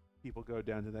 people go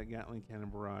down to that Gatling cannon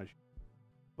barrage.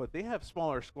 But they have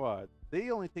smaller squads. They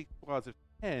only take squads of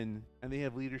 10, and they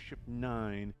have leadership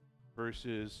 9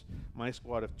 versus my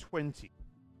squad of 20.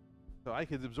 So I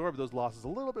could absorb those losses a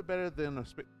little bit better than a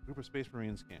group of Space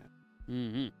Marines can.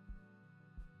 Mm-hmm.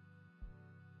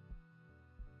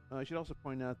 I should also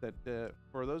point out that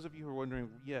for those of you who are wondering,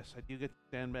 yes, I do get to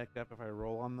stand back up if I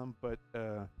roll on them, but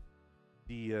for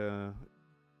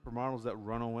models that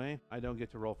run away, I don't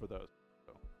get to roll for those.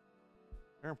 So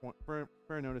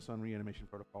fair notice on reanimation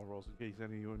protocol rolls in case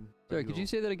anyone. Sorry, could you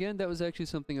say that again? That was actually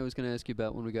something I was going to ask you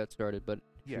about when we got started, but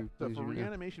Yeah. sure, So please for do now.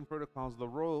 reanimation protocols, the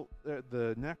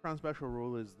Necron special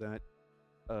rule is that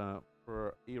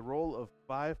for a roll of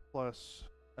 5+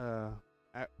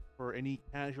 for any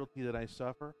casualty that I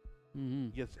suffer,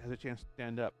 Mm-hmm. has a chance to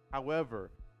stand up.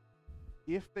 However,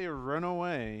 if they run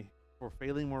away for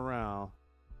failing morale,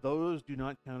 those do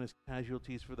not count as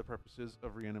casualties for the purposes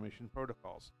of reanimation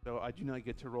protocols. So I do not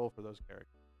get to roll for those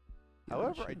characters.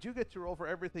 However, I do get to roll for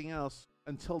everything else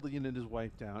until the unit is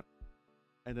wiped out,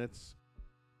 and it's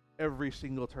every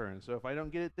single turn. So if I don't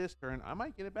get it this turn, I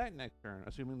might get it back next turn,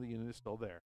 assuming the unit is still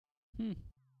there. Hmm.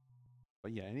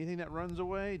 But yeah, anything that runs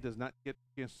away does not get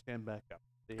a chance to stand back up.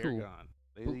 They are Cool. gone.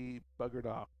 They buggered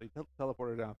off. They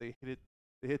teleported out. They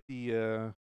hit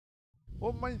the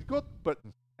oh my god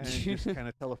button and just kind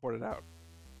of teleported out.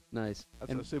 Nice. That's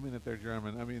And assuming that they're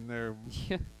German. I mean, they're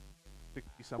yeah.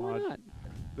 60 some Why odd.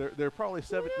 not? They're probably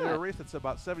they're a not? race that's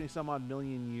about 70 some odd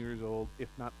million years old, if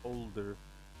not older.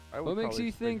 I would What makes probably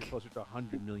you bring it think- closer to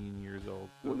 100 million years old?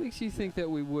 What So, makes you think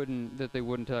that they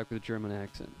wouldn't talk with a German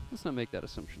accent? Let's not make that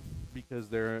assumption. because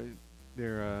their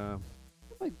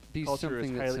It might be culture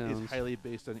something is that sounds. highly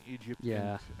based on Egypt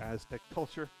Yeah. and Aztec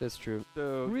culture. That's true.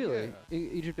 So Really? yeah.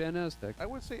 Egypt and Aztec. I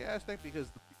would say Aztec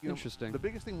because Interesting. the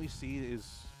biggest thing we see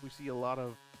a lot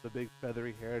of the big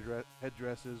feathery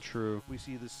headdresses. True. We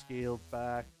see the scaled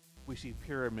back. We see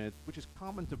pyramids, which is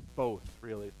common to both,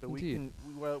 really. So Indeed.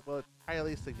 well, it's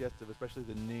highly suggestive, especially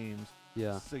the names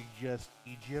Yeah. suggest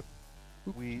Egypt.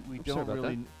 Oop, We I'm sorry don't about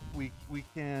really we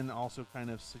can also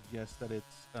kind of suggest that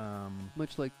it's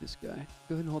Much like this guy.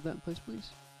 Go ahead and hold that in place,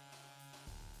 please.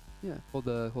 Yeah. Hold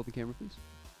the camera, please.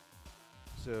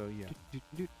 so yeah.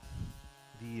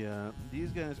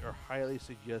 These guys are highly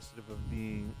suggestive of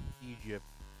being Egypt,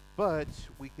 but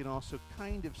we can also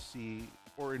kind of see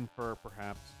or infer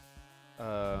perhaps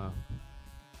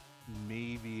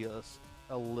maybe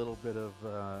a little bit of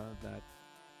that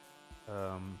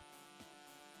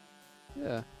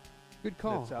Yeah. Good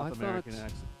call. that South I American thought.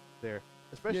 accent there.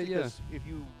 Especially yeah. because if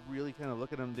you really kind of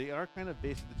look at them, they are kind of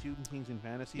based on the Tomb Kings in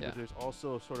fantasy, Yeah. but there's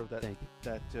also sort of that Thank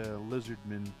you.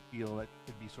 lizardman feel that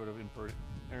could be sort of inferred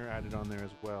or added on there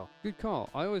as well. Good call.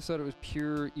 I always thought it was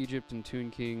pure Egypt and Toon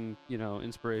King,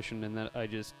 inspiration, and that I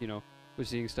just, was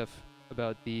seeing stuff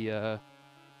about the, I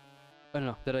don't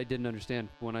know, that I didn't understand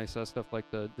when I saw stuff like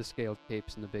the scaled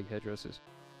capes and the big headdresses.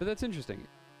 But that's interesting.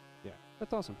 Yeah.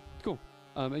 That's awesome. Cool.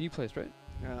 And you placed, right?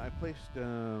 I placed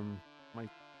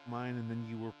mine, and then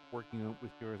you were working out with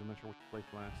yours. I'm not sure which you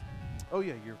placed last. Oh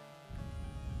yeah, you're.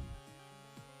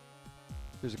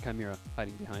 There's a chimera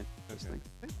hiding behind this Okay. thing.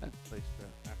 I think I placed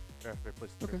after I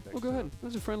placed the Okay, first deck, well, go so- ahead. That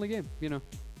was a friendly game,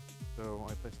 So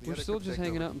I placed the We're other still crypt just deck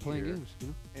hanging over out and playing here, games,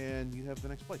 and you have the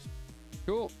next place.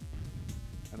 Cool.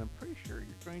 And I'm pretty sure you're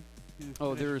going to.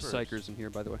 Oh, there are finish first. psychers in here,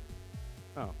 by the way.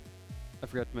 Oh, I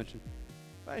forgot to mention.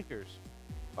 psychers,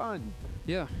 fun.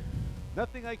 Yeah.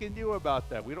 Nothing I can do about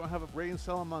that. We don't have a brain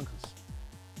cell among us.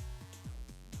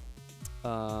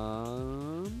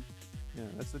 Yeah,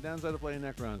 that's the downside of playing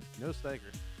Necrons. No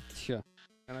psychers, Yeah.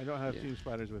 and I don't have Yeah. Team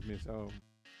Spiders with me, so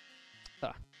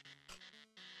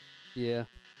Yeah.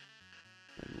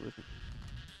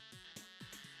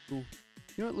 Cool.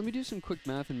 You know what? Let me do some quick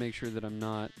math and make sure that I'm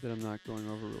not going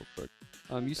over real quick.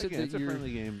 You said Again, that it's a you're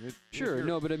friendly game. sure.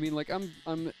 No, but I mean, like,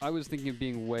 I was thinking of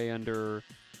being way under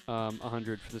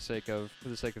 100 for the sake of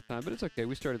time. But it's okay.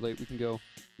 We started late. We can go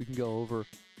over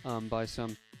by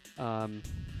some. Yeah,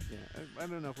 I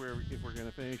don't know if we're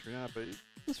gonna finish or not, but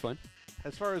That's fine.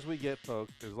 as far as we get,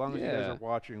 folks, as long as you guys Yeah. are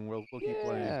watching, we'll keep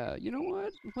playing. Yeah. You know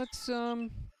what? Let's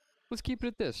keep it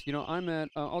at this. You know, I'm at.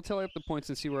 I'll tally up the points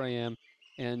and see where I am,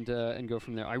 and go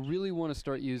from there. I really want to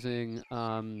start using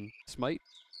Smite.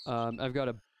 I've got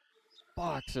a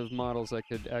box of models that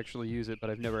could actually use it, but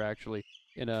I've never actually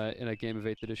in a game of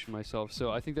 8th edition myself.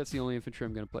 So I think that's the only infantry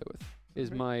I'm going to play with.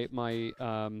 Is my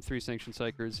 3 sanctioned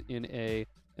psychers in a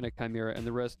chimera, and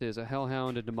the rest is a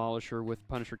hellhound, a demolisher with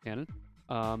Punisher cannon,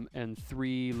 and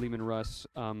 3 Leman Russ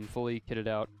fully kitted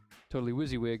out, totally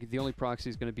WYSIWYG. The only proxy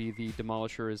is going to be the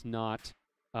demolisher is not.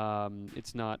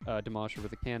 It's not a demolisher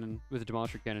with a cannon, with a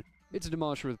demolisher cannon. It's a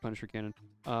demolisher with a Punisher cannon.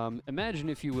 Imagine,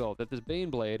 if you will, that this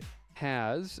Baneblade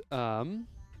has the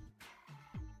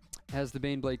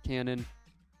Baneblade cannon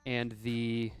and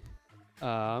the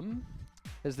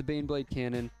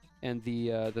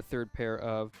the third pair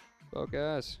of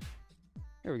focus.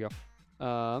 Here we go.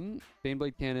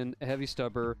 Baneblade cannon, a heavy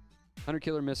stubber, 100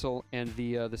 killer missile, and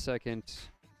the second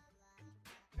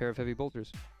pair of heavy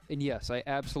bolters. And yes, I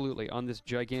absolutely, on this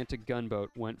gigantic gunboat,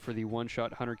 went for the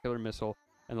one-shot 100 killer missile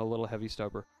and the little heavy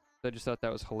stubber. I just thought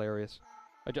that was hilarious.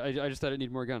 I just thought it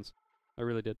needed more guns. I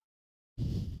really did.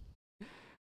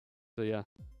 So yeah.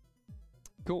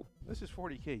 Cool. This is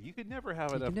 40K. You could never have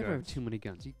You enough can never have guns. too many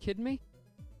guns. You kidding me?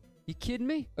 You kidding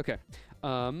me? Okay.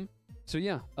 So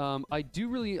yeah, I'm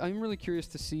really curious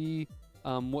to see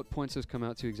what points those come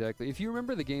out to exactly. If you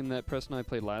remember the game that Press and I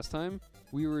played last time,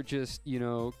 we were just, you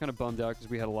know, kind of bummed out because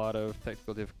we had a lot of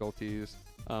technical difficulties.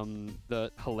 The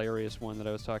hilarious one that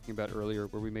I was talking about earlier,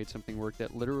 where we made something work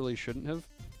that literally shouldn't have.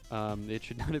 It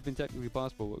should not have been technically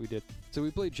possible what we did. So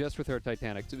we played just with our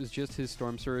Titanics. It was just his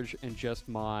Storm Surge and just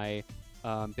my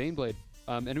Baneblade.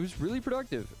 And it was really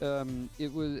productive.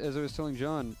 It was, as I was telling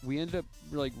John, we ended up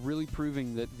like really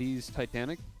proving that these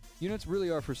Titanic units really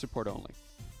are for support only.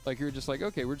 Like, you're just like,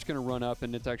 okay, we're just going to run up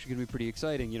and it's actually going to be pretty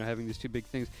exciting, you know, having these 2 big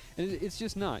things. And it's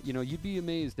just not. You know, you'd be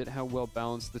amazed at how well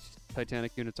balanced the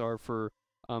Titanic units are for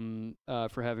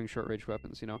having short-range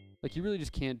weapons, you know? Like, you really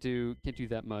just can't do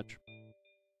that much.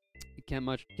 You can't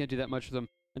do that much with them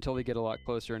until they get a lot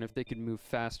closer. And if they could move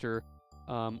faster,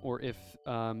 or if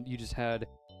you just had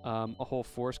a whole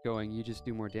force going, you just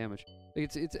do more damage.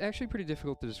 It's actually pretty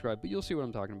difficult to describe, but you'll see what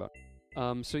I'm talking about.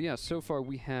 So yeah, so far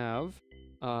we have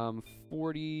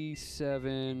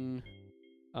 47,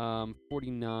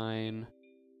 49.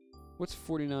 What's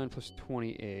 49 plus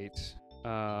 28?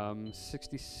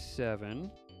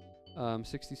 67.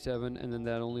 67, and then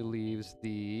that only leaves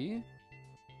the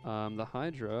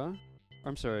Hydra.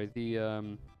 I'm sorry, the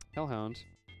Hellhounds.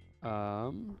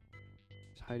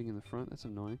 It's hiding in the front. That's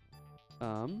annoying.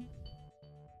 Oh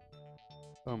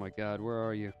my God, where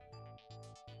are you?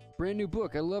 Brand new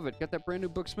book. I love it. Got that brand new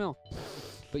book smell.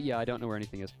 But yeah, I don't know where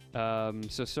anything is.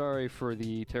 So sorry for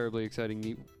the terribly exciting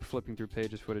neat flipping through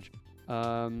pages footage.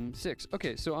 6.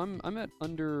 Okay, so I'm at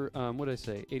under what did I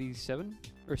say? 87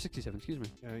 or 67? Excuse me.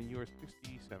 You are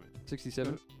 67.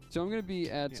 67. So I'm gonna be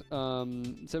at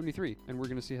 73, and we're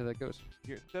gonna see how that goes.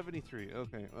 You're at 73.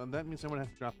 Okay, well, that means someone has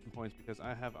to drop some points because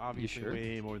I have obviously sure?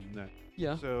 way more than that.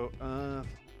 Yeah. So let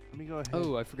me go ahead.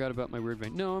 Oh, I forgot about my weird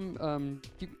vein. No, I'm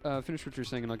finish what you're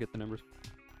saying, and I'll get the numbers.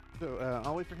 So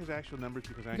I'll wait for his actual numbers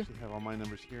because I actually have all my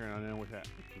numbers here and I know what to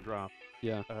drop.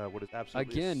 Yeah. What is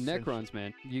absolutely Again, essential. Necrons,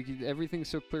 man. Everything's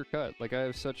so clear cut. Like, I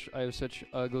have such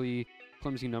ugly,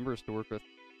 clumsy numbers to work with.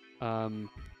 God,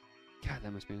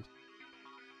 that must be nice.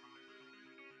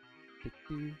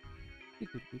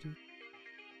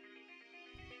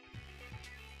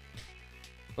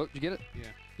 Oh, did you get it? Yeah.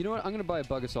 You know what? I'm gonna buy a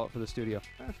bug assault for the studio.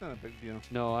 That's not a big deal.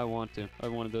 No, I want to. I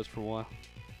wanted those for a while.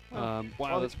 Well,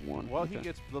 wow, that's one. While Okay. he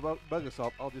gets the bug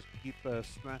assault, I'll just keep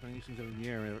smacking these things in the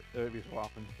air every so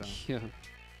often. So Yeah.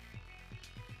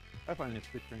 I find it's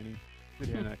good training, good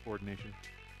hand-eye coordination.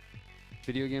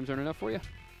 Video games aren't enough for you?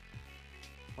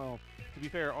 Well, to be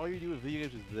fair, all you do with video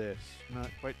games is this, not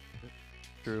quite.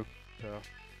 True. So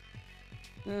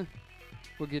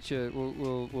We'll get you.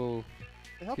 We'll.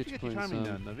 it helps Get you you get your playing timing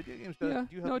some- done. The video games Yeah.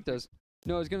 do No, help it does.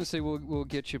 No, I was gonna say we'll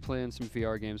get you playing some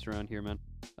VR games around here, man.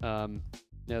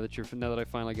 Now that I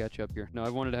finally got you up here. No, I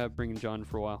wanted to bring in John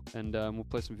for a while, and we'll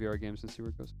play some VR games and see where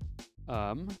it goes.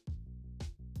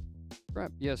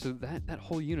 Crap. Yeah. So that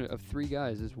whole unit of 3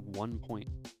 guys is 1 point.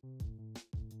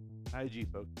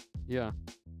 IG, folks. Yeah.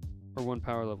 Or 1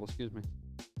 power level. Excuse me.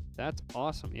 That's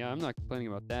awesome. Yeah, I'm not complaining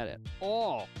about that at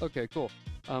all. Okay, cool.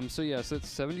 So yeah, so it's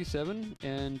 77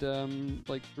 and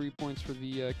like 3 points for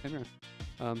the Chimera.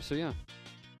 So yeah.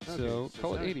 Okay, So so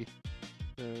call it 80.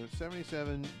 So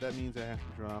 77, that means I have to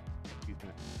drop a few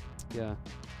things. Yeah.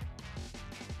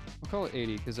 I'll call it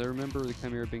 80 because I remember the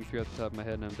Chimera being 3 off the top of my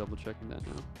head and I'm double checking that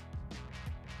now.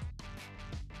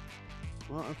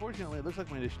 Well, unfortunately, it looks like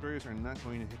my destroyers are not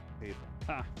going to hit the table.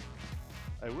 Ah.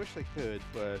 I wish they could,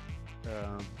 but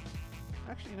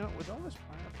actually, you know, with all this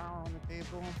firepower on the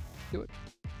table, Do it.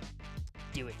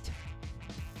 Do it.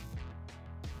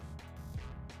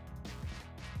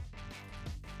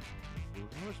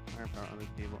 with all this firepower on the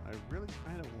table, I really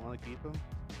kind of want to keep them,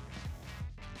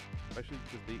 especially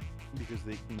because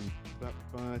they can keep up.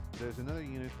 But there's another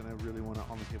unit that I really want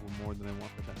on the table more than I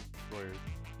want the destroyers.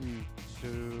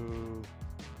 So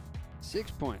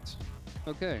 6 points.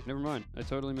 Okay, never mind. I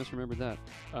totally misremembered that.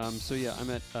 So yeah, I'm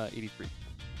at 83.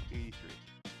 83.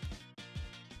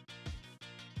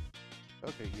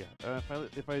 Okay, yeah.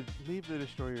 If I leave the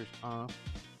destroyers off,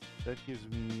 that gives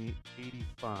me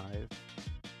 85.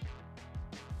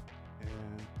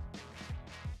 And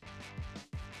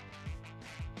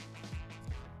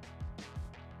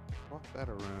swap that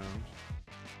around.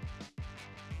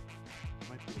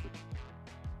 Might be able to.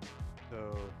 So,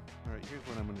 all right. Here's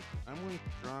what I'm going to do. I'm going to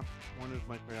drop one of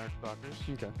my Triarch stalkers.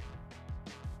 Okay.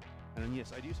 And then,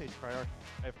 yes, I do say Triarch.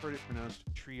 I've heard it pronounced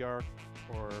Triarch,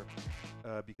 or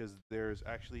because there's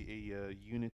actually a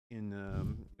unit in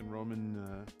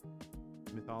Roman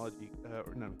mythology,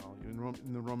 or not mythology,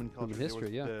 in the Roman culture.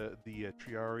 history, there was the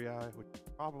Triarii, which is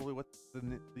probably what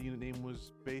the unit name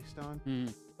was based on.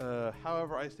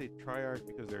 However, I say Triarch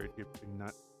because they're Egyptian,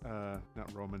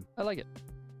 not Roman. I like it.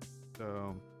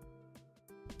 So.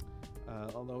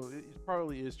 Although it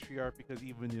probably is Triarch because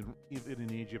even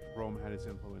in Egypt, Rome had its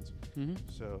influence.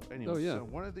 So anyway, so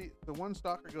the one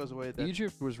stalker goes away.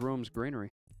 Egypt was Rome's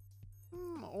granary.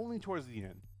 Only towards the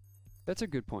end. That's a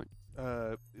good point.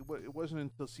 It wasn't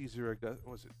until Caesar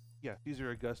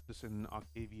Augustus and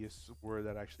Octavius where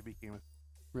that actually became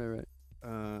Right.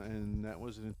 and that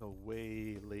wasn't until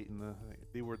way late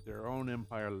they were their own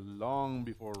empire long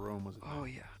before Rome was. Oh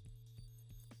yeah.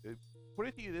 Put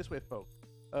it to you this way, folks.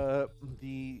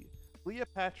 The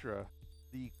Cleopatra,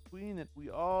 the queen that we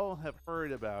all have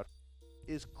heard about,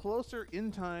 is closer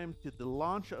in time to the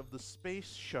launch of the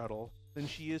space shuttle than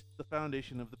she is to the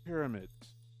foundation of the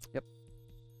pyramids. Yep.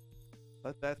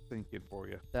 Let that sink in for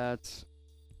you. That's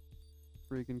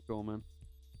freaking cool, man.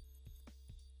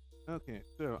 Okay,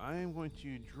 so I am going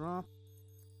to drop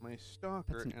my stalker,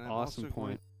 That's an and I'm awesome also going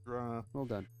point. to drop. Well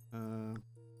done.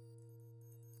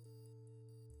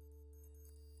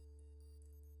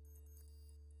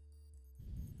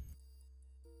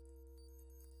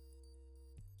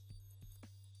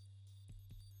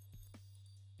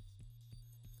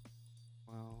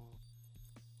 Well,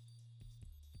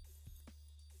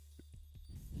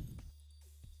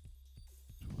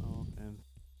 12 and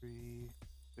 3,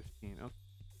 15. Okay.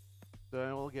 So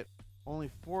I will get only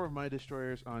 4 of my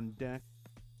destroyers on deck,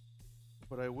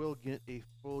 but I will get a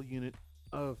full unit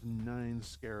of 9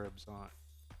 scarabs on.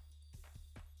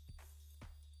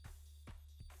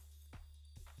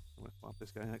 I'm gonna swap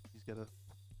this guy out. He's got a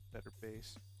better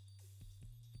base.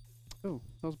 Oh,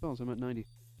 how's bells? I'm at 90.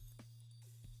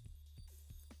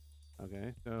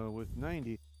 Okay, so with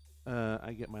 90,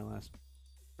 I get my last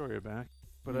destroyer back,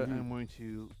 but I'm going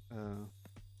to,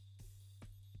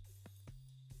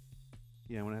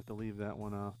 yeah, I'm going to have to leave that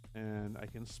one off, and I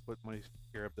can split my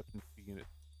scarab up into 2 units.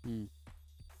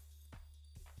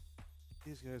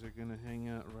 These guys are going to hang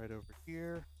out right over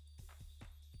here.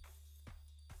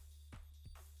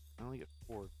 I only get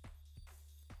 4.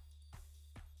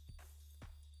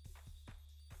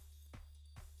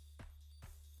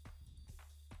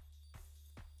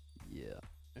 Yeah.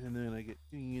 And then I get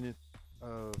 2 units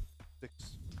of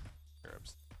 6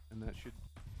 scarabs, and that should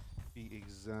be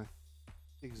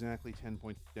exactly 10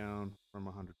 points down from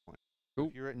 100 points. Cool.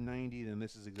 If you're at 90, then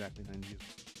this is exactly 90.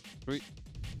 Sweet.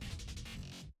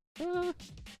 No.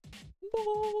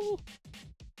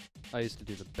 I used to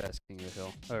do the best King of the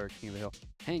Hill,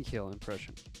 Hank Hill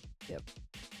impression. Yep.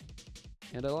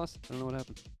 And I lost. I don't know what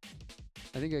happened.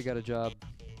 I think I got a job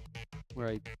where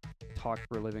I talk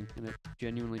for a living, and it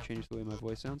genuinely changed the way my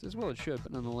voice sounds. As well it should,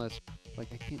 but nonetheless,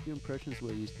 like, I can't do impressions the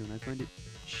way I used to, and I find it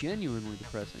genuinely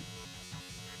depressing.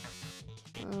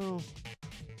 Well,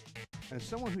 as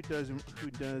someone who does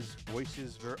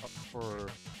voices for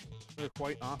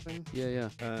quite often, Yeah.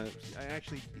 I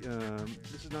actually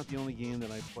this is not the only game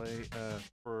that I play.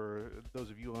 For those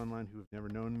of you online who have never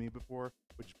known me before,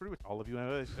 which is pretty much all of you,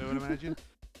 I would imagine.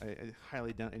 I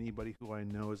highly doubt anybody who I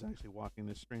know is actually watching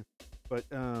this stream. But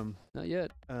Not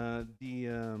yet.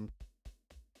 the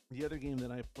other game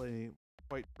that I play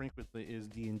quite frequently is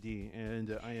D&D,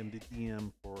 and I am the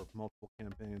DM for multiple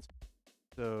campaigns.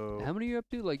 So How many are you up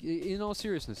to? Like, in all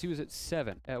seriousness, he was at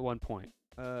 7 at one point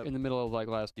in the middle of like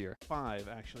last year. 5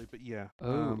 actually, but yeah.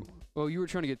 Oh, well, you were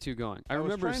trying to get 2 going. I was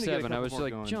remember trying to get a 7. I couple was more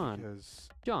like, going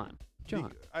John.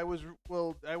 I was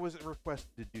requested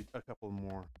to do a couple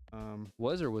more.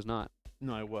 Was or was not?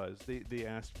 No, I was. They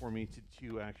asked for me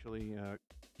to actually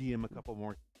DM a couple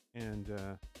more, and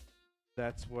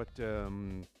that's what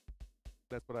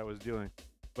I was doing.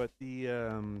 But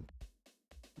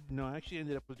no, I actually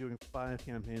ended up doing 5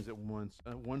 campaigns at once.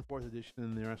 1 4th edition,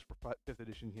 and the rest were 5th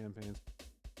edition campaigns.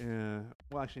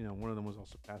 Well, actually, no. One of them was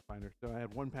also Pathfinder. So I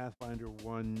had 1 Pathfinder,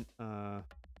 1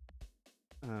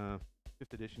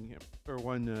 5th edition or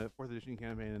 1 4th edition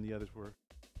campaign, and the others were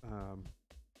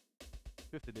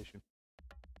 5th edition.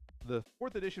 The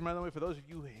 4th edition, by the way, for those of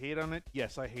you who hate on it,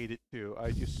 yes, I hate it too.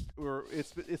 It's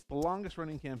the longest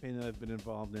running campaign that I've been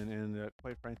involved in, and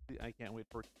quite frankly, I can't wait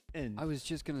for it to end. I was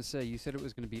just gonna say, you said it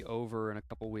was gonna be over in a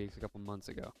couple weeks, a couple months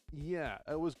ago. Yeah,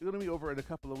 it was going to be over in a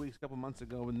couple of weeks, a couple months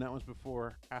ago, and that was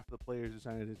before half the players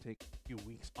decided to take a few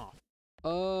weeks off.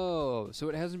 Oh, so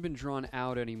it hasn't been drawn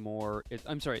out anymore.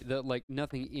 I'm sorry,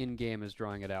 nothing in game is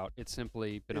drawing it out. It's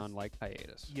simply been on like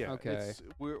hiatus. Yeah. Okay.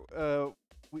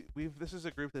 This is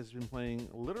a group that's been playing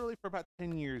literally for about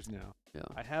 10 years now.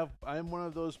 Yeah. I'm one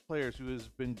of those players who has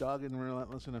been dogged and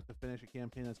relentless enough to finish a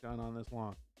campaign that's gone on this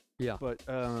long. Yeah. But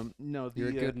no, You're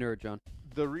a good nerd, John.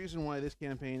 The reason why this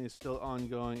campaign is still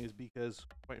ongoing is because,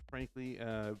 quite frankly,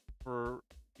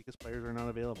 because players are not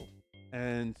available.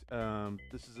 And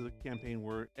this is a campaign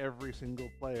where every single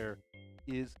player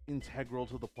is integral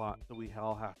to the plot, so we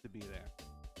all have to be there.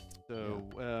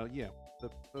 So yeah,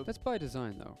 that's by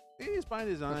design, though. It is by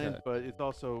design, Okay. but it's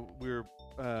also we're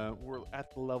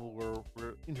at the level where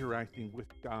we're interacting with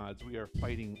gods. We are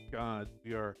fighting gods.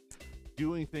 We are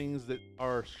doing things that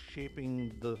are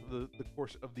shaping the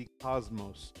course of the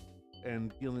cosmos,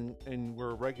 and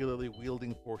we're regularly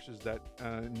wielding forces that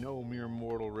no mere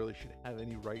mortal really should have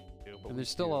any right to. But And they're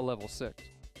still all level 6.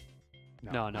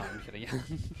 No, I'm kidding.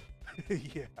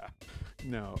 Yeah.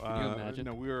 No. Can you imagine?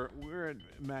 No, we're at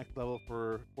max level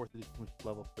for 4th edition, which is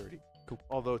level 30. Cool.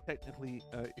 Although technically,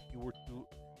 if you were to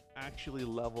actually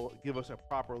give us a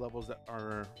proper levels that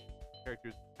our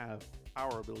characters have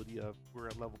power ability of, we're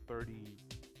at level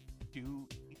 32.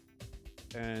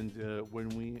 And when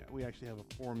we actually have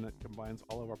a form that combines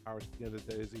all of our powers together,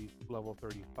 that is a level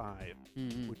 35,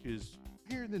 which is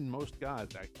higher than most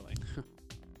gods, actually.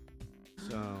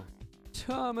 So.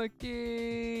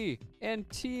 Tamaki and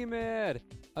T-Mad.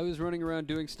 I was running around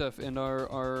doing stuff, and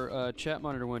our chat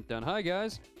monitor went down. Hi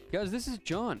guys, this is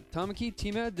John. Tamaki,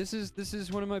 T-Mad. This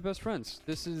is one of my best friends.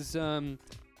 This is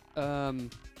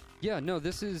yeah, no,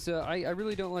 this is I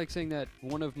really don't like saying that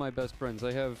one of my best friends.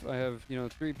 I have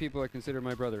 3 people I consider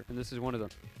my brother, and this is one of them.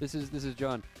 This is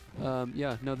John.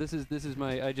 Yeah, no, this is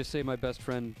my, I just say my best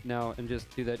friend now and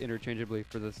just do that interchangeably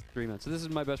for the 3 minutes. So this is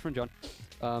my best friend John.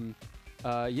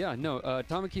 Yeah, no,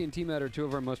 Tamaki and T-Mad are 2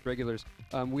 of our most regulars.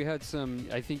 We had some,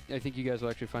 I think you guys will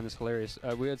actually find this hilarious.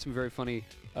 We had some very funny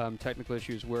technical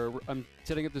issues where I'm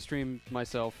setting up the stream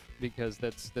myself, because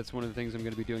that's one of the things I'm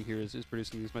going to be doing here is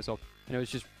producing these myself. And I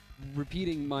was just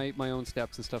repeating my own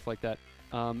steps and stuff like that.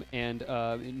 And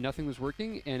nothing was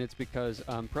working, and it's because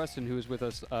Preston, who was with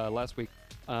us last week,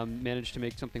 managed to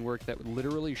make something work that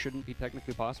literally shouldn't be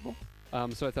technically possible.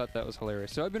 So I thought that was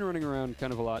hilarious. So I've been running around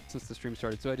kind of a lot since the stream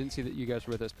started, so I didn't see that you guys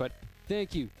were with us. But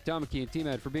thank you, Tamaki and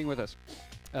T-Mad, for being with us.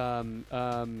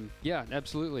 Yeah,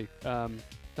 absolutely.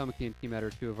 Tamaki and T-Mad are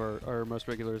 2 of our most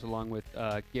regulars, along with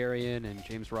Garion and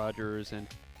James Rogers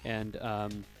and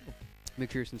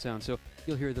McPherson Sound. So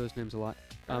you'll hear those names a lot.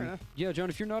 Yeah, John,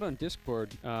 if you're not on Discord,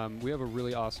 we have a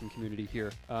really awesome community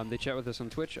here. They chat with us on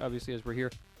Twitch, obviously, as we're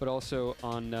here, but also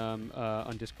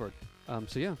on Discord.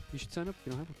 So yeah, you should sign up if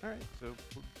you don't have one. All right, so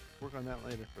we'll work on that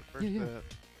later. But first,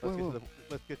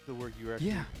 let's get to the word you're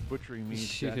actually butchering me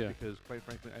to death, because quite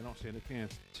frankly, I don't stand a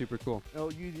chance. Super cool. Oh,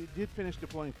 you did finish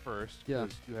deploying first. Yeah.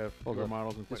 Because you have your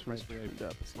models, and quite frankly, I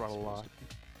brought a lot.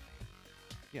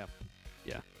 Yeah.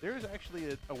 Yeah. There is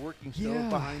actually a working stove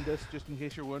behind us, just in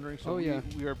case you're wondering. So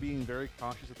we are being very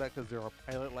cautious of that, because there are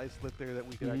pilot lights lit there that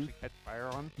we could actually catch fire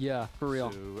on. Yeah, for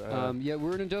real. So, yeah,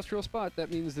 we're an industrial spot.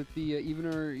 That means that the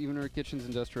even our kitchen's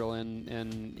industrial,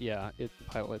 and yeah, the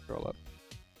pilot lights are all up,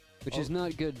 which is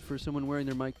not good for someone wearing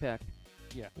their mic pack.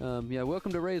 Yeah. Yeah.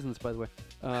 Welcome to Raisins, by the way.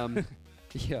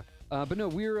 Yeah. But no,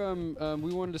 we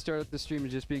wanted to start out this stream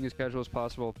just being as casual as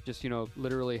possible, just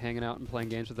literally hanging out and playing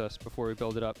games with us before we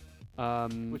build it up.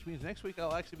 Which means next week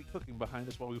I'll actually be cooking behind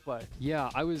us while we play. Yeah,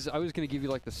 I was gonna give you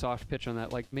like the soft pitch on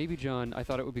that. Like maybe John, I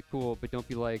thought it would be cool, but don't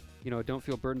be like, don't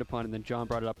feel burdened upon. And then John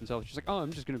brought it up himself. She's like, oh,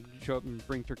 I'm just gonna show up and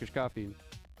bring Turkish coffee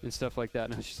and stuff like that.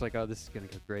 And I was just like, oh, this is gonna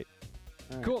go great.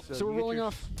 Right, cool. So we're rolling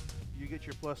off. You get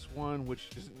your +1, which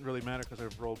doesn't really matter because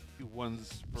I've rolled 2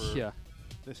 1s for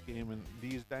this game, and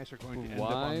these dice are going to end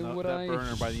up on that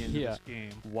burner by the end of this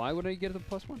game. Why would I get the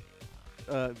 +1?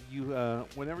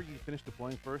 Whenever you finish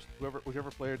deploying first, whichever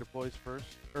player deploys first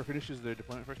or finishes their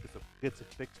deployment first gets a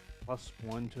fixed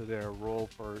 +1 to their roll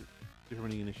for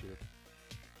determining initiative.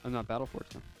 I'm not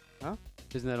Battleforged though. Huh?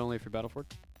 Isn't that only for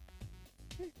Battleforged?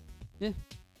 Yeah.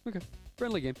 Okay.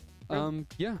 Friendly game.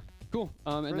 Yeah. Cool.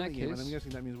 In that case, and I'm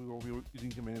guessing that means we won't be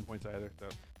using command points either. So.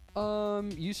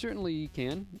 You certainly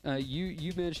can.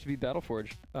 You managed to be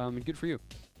Battleforged. Good for you.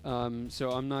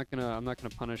 So I'm not gonna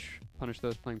punish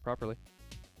those playing properly.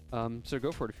 So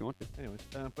go for it if you want to. Anyways,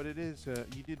 but it is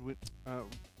you did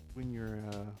win your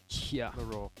the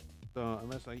roll. So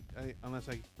unless I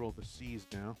roll the C's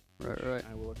now, right.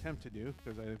 I will attempt to do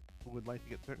because I would like to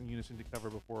get certain units into cover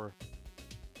before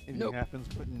anything happens.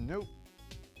 But nope.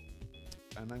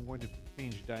 And I'm going to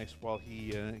change dice while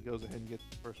he goes ahead and gets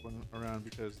the first one around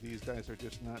because these dice are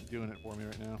just not doing it for me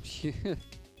right now.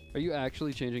 Are you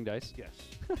actually changing dice? Yes.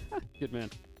 Good man.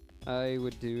 I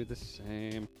would do the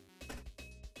same.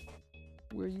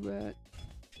 Where you at?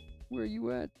 Where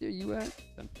you at? There you at?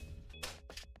 Done.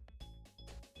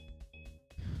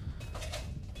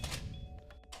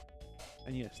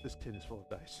 And yes, this tin is full of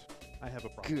dice. I have a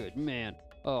problem. Good man.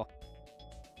 Oh.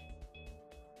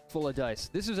 Full of dice.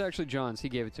 This is actually John's. He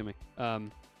gave it to me.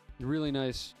 Really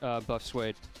nice buff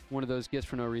suede. One of those gifts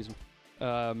for no reason.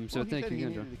 So thank you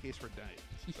again, John. The case for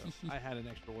dice. So I had an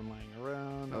extra one lying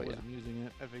around. I wasn't using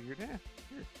it. I figured, here,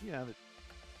 you have it.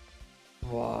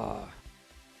 Wow.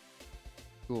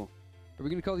 Cool. Are we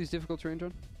going to call these difficult terrain,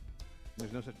 John?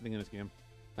 There's no such thing in this game.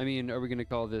 I mean, are we going to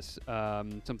call this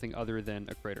something other than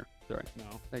a crater? Sorry.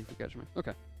 No. Thank you for catching me.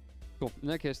 Okay. Cool. In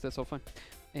that case, that's all fine.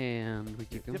 And we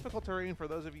keep going. Difficult terrain, for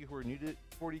those of you who are new to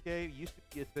 40K, used to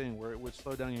be a thing where it would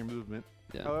slow down your movement.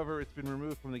 Yeah. However, it's been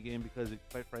removed from the game because it,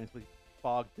 quite frankly,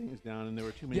 bogged things down, and there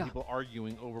were too many people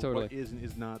arguing over what is and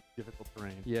is not difficult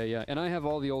terrain. Yeah. And I have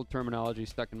all the old terminology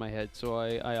stuck in my head, so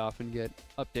I often get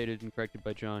updated and corrected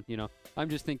by John. I'm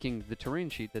just thinking the terrain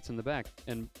sheet that's in the back,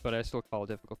 but I still call it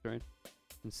difficult terrain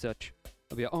and such.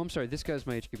 I'm sorry. This guy's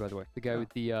my HQ, by the way. The guy with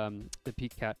the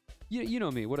peak cap. You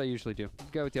know me. What I usually do. The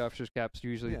guy with the officer's caps.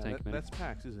 Usually the tank commander. That's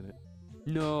Pax, isn't it?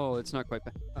 No, it's not quite.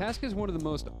 Pasca is one of the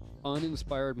most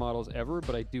uninspired models ever,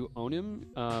 but I do own him.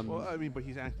 Well, I mean, but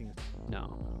he's acting as...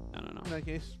 No. In that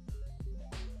case?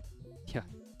 Yeah.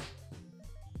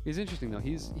 He's interesting, though.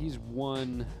 He's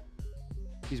one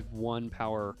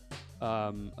power...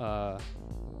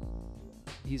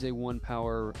 he's a 1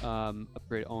 power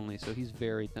upgrade only, so he's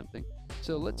very tempting.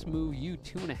 So let's move you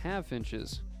 2.5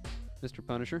 inches, Mr.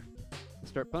 Punisher. Let's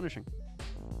start punishing.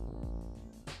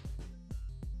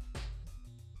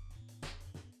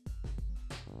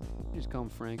 You just call him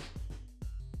Frank.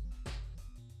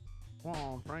 Come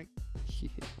on, Frank. Yeah.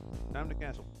 Time to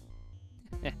castle.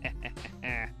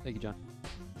 Thank you, John.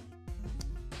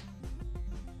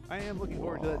 I am looking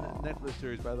forward to that Netflix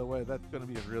series, by the way. That's going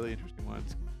to be a really interesting one.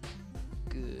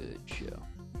 Good show.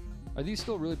 Are these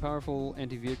still really powerful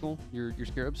anti-vehicle? Your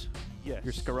Scarabs? Yes.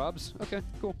 Your Scarabs? Okay,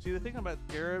 cool. See, the thing about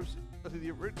Scarabs,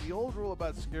 the old rule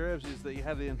about Scarabs is that you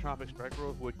have the entropic strike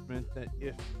rule, which meant that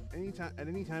if at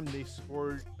any time they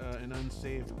scored an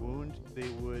unsaved wound, they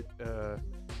would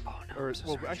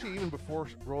actually even before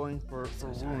rolling for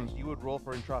wounds, you would roll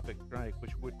for entropic strike,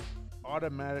 which would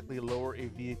automatically lower a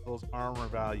vehicle's armor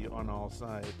value on all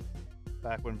sides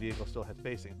back when vehicles still had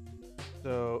facing.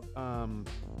 So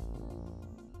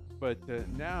but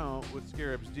now what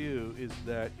Scarabs do is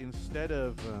that instead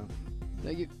of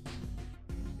thank you.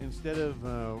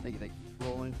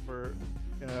 Rolling for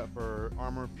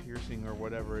armor piercing or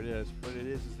whatever it is, what it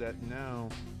is that now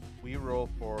we roll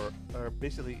for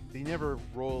basically they never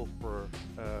roll for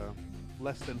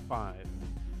less than 5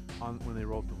 when they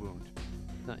roll to wound.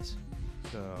 Nice.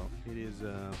 So it is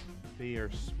they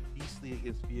are beastly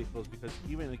against vehicles because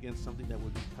even against something that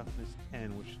would be toughness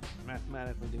 10, which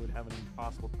mathematically they would have an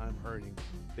impossible time hurting,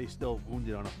 they still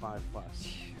wounded on a 5+.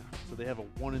 Yeah. So they have a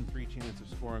 1 in 3 chance of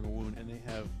scoring a wound, and they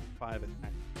have 5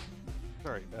 attack.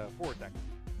 Sorry, 4 attack.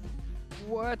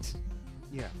 What?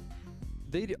 Yeah.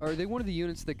 Are they one of the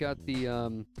units that got the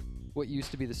what used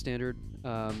to be the standard?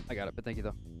 I got it, but thank you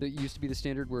though. That used to be the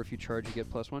standard where if you charge you get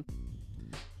 +1.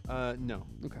 No.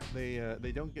 Okay.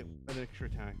 They don't get an extra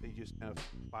attack. They just have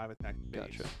 5 attack base.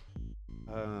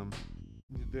 Gotcha.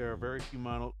 There are very few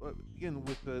models. Again,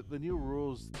 with the new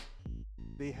rules,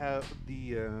 they have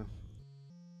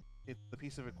it's the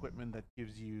piece of equipment that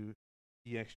gives you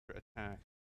the extra attack,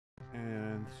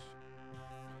 and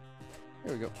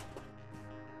There we go.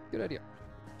 Good idea.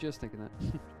 Just thinking that.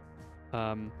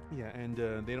 yeah, and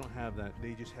they don't have that.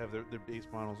 They just have their base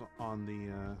models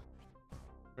on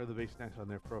or the base attacks on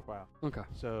their profile. Okay.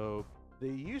 So they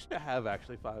used to have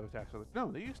actually 5 attacks.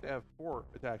 No, they used to have 4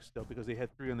 attacks still because they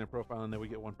had 3 on their profile and they would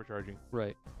get 1 for charging.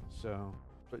 Right. So,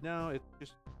 but now it's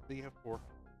just they have 4.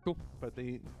 Cool. But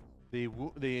they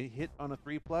hit on a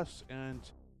 3+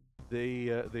 and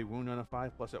they wound on a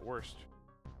 5+ at worst.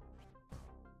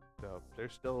 So they're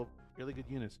still really good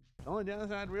units. The only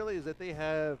downside really is that they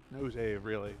have no save.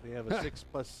 Really, they have a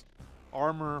 6+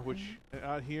 armor, which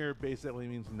out here basically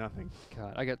means nothing.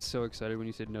 God, I got so excited when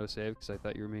you said no save because I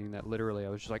thought you were meaning that literally. I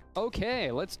was just like,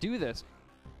 okay, let's do this.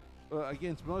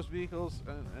 Against most vehicles,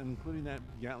 including that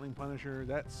Gatling Punisher,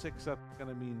 that 6 up is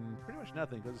going to mean pretty much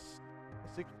nothing because a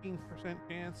 16%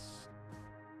 chance.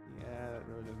 Yeah, that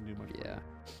really doesn't do much. Yeah.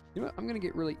 You know what? I'm gonna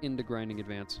get really into grinding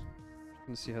advance. I'm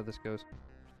gonna see how this goes.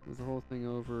 Move the whole thing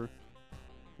over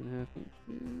 2.5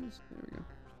 inches. There we go.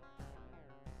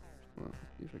 Well,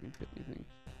 let's see if I can hit anything.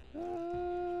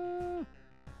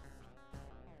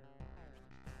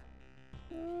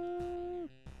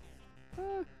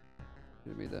 Should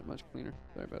have made that much cleaner.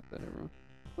 Sorry about that, everyone.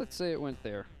 Let's say it went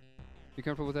there. You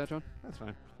comfortable with that, John? That's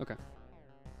fine. Okay.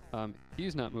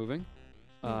 He's not moving.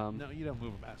 No, you don't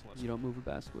move a basilisk. You don't move a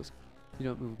basilisk. You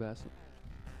don't move a basilisk.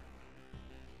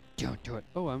 Don't do it.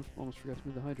 Oh, I almost forgot to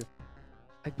move the Hydra.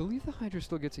 I believe the Hydra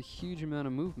still gets a huge amount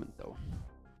of movement, though.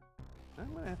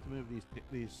 I'm gonna have to move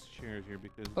these chairs here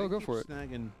because Oh, they go keep for it.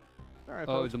 snagging. Sorry,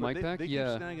 Oh, folks, the but mic pack? They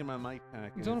Yeah. keep snagging my mic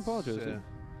pack. and Don't it's, apologize, It's yeah.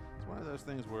 one of those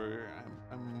things where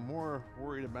I'm more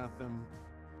worried about them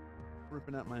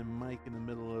ripping out my mic in the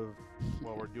middle of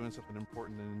while we're doing something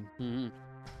important than. Mm-hmm.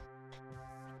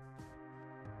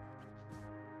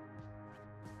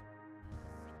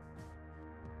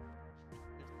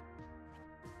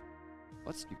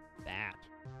 Let's do that.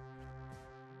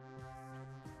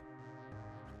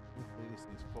 Hopefully these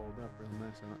things fold up real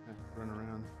nice. I don't have to run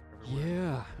around everywhere.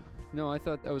 Yeah. No, I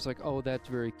thought I was like, oh, that's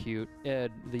very cute.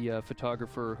 Ed, the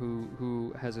photographer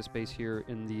who has a space here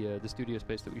in the studio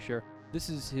space that we share. This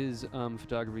is his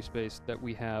photography space that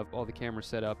we have all the cameras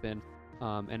set up in,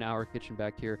 and our kitchen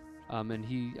back here.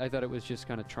 And I thought it was just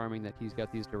kind of charming that he's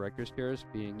got these director's chairs,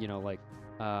 being like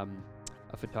a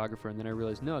photographer. And then I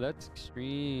realized, no, that's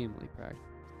extremely practical.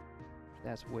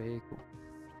 That's way cool.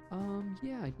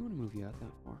 Yeah, I do want to move you out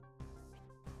that far.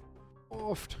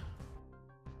 Oft.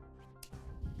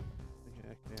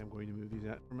 Actually, I'm going to move these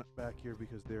out from back here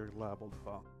because they're liable to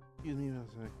fall. Excuse me,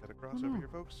 as I cut across Oh, over no. here,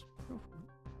 folks.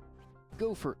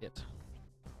 Go for it.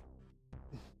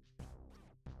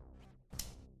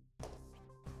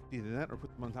 Either that or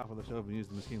put them on top of the stove and use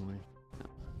the machine line. No.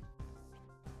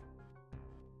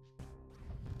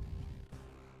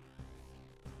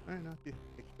 Alright, not the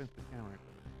expensive camera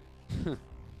equipment.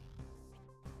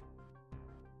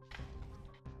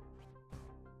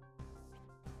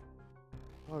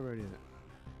 Already in it.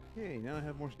 Okay, now I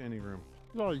have more standing room.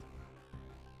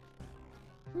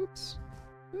 Oops.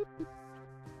 Oop, oop.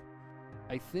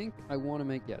 I think I want to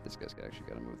make... Yeah, this guy's actually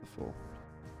got to move the full...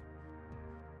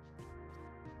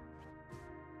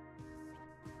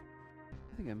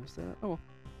 I think I messed that up. Oh,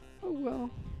 oh well.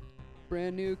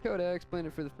 Brand new codex, playing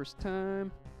it for the first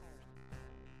time.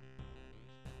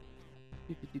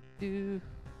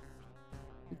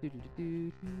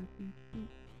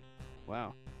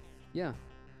 Wow. Yeah.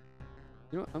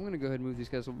 You know what? I'm gonna go ahead and move these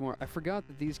guys a little more. I forgot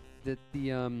that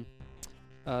the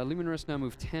Lehman Russ now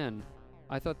move 10.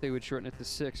 I thought they would shorten it to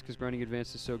 6 because grinding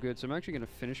advance is so good. So I'm actually gonna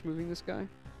finish moving this guy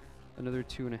another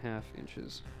 2.5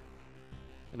 inches,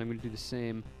 and I'm gonna do the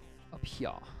same up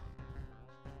here.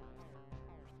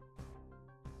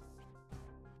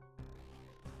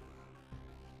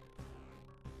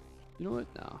 You know what?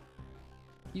 No.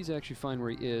 He's actually fine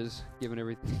where he is, given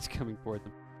everything that's coming for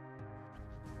them.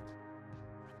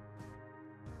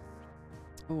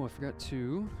 Oh, I forgot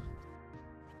to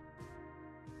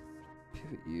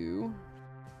pivot you.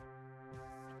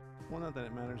 Well, not that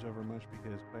it matters over much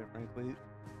because, quite frankly,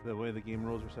 the way the game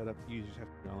rules are set up, you just have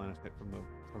to draw a line of sight from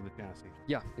the chassis.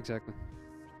 Yeah, exactly.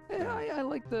 Yeah. I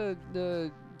like the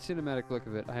cinematic look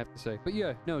of it, I have to say. But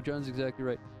yeah, no, John's exactly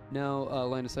right. Now,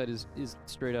 line of sight is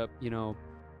straight up,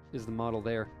 is the model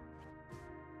there.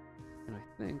 And I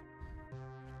think...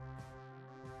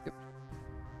 Yep.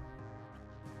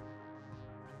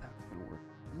 That's gonna work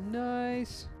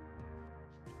Nice.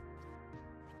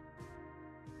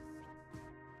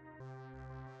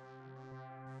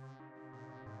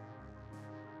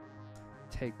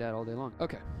 Take that all day long.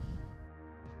 Okay.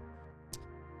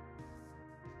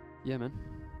 Yeah, man.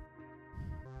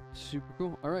 Super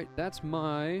cool. All right, that's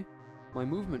my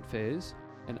movement phase,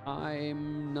 and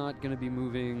I'm not gonna be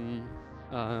moving.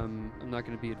 I'm not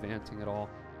gonna be advancing at all.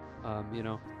 You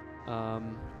know.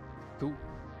 Cool.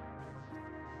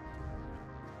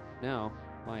 Now,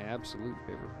 my absolute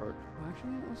favorite part. Well,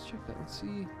 actually, let's check that. Let's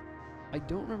see. I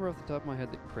don't remember off the top of my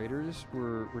head that craters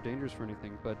were dangerous for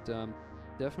anything, but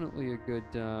definitely a good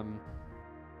thing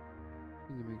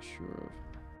to make sure of.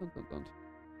 Dun, dun, dun.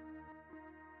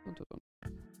 Dun, dun, dun.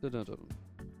 Dun, dun, dun.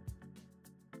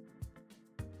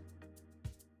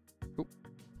 Cool.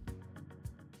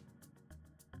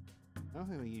 I don't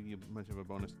think they give you much of a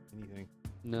bonus to anything.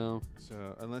 No.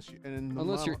 So unless you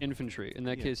unless you're infantry. In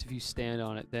that case, if you stand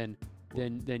on it, then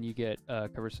you get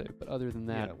cover save. But other than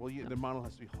that, yeah. Well, the model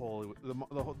has to be wholly.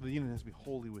 The unit has to be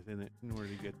wholly within it in order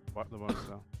to get the bonus.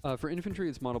 So. For infantry,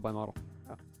 it's model by model.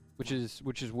 Oh. Which is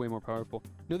way more powerful.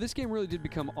 No, this game really did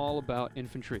become all about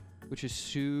infantry, which is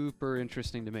super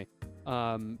interesting to me.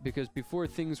 Because before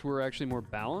things were actually more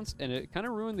balanced, and it kind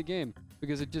of ruined the game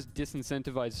because it just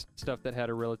disincentivized stuff that had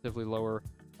a relatively lower,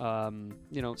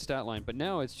 stat line. But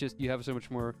now it's just you have so much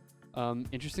more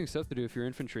interesting stuff to do if you're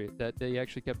infantry that they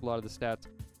actually kept a lot of the stats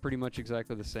pretty much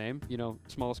exactly the same. You know,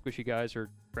 small squishy guys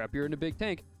are crappier in a big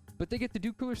tank, but they get to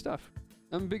do cooler stuff.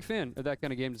 I'm a big fan of that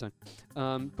kind of game design.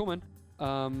 Cool, man.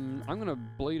 I'm gonna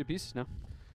blow you to pieces now.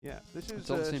 Yeah, this is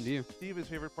all the same to you. Steve's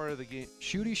favorite part of the game.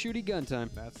 Shooty gun time.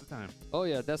 That's the time. Oh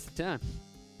yeah, that's the time.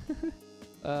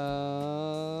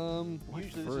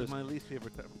 Usually this is my least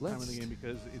favorite time of the game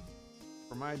because it's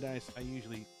for my dice. I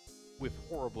usually whiff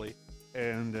horribly,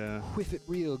 and whiff it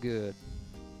real good.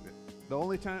 The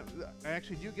only time I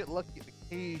actually do get lucky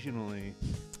occasionally.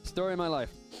 Story of my life.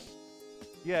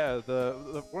 Yeah,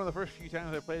 the one of the first few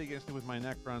times I played against it with my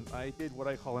Necrons, I did what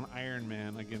I call an Iron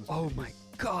Man against. Oh my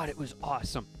god, it was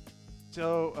awesome.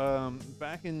 So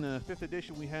back in 5th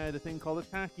edition, we had a thing called a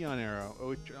Tachyon arrow,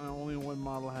 which only one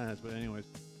model has. But anyways,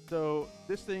 so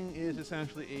this thing is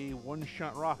essentially a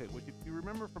one-shot rocket. Which, if you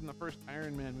remember from the first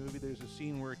Iron Man movie, there's a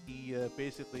scene where he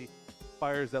basically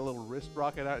fires that little wrist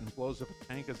rocket out and blows up a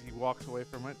tank as he walks away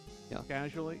from it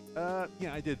casually.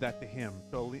 Yeah, I did that to him.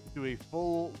 So do a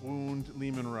full wound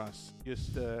Lehman Russ.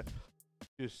 Just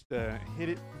hit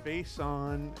it face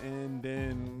on and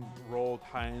then rolled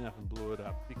high enough and blew it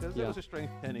up because it was a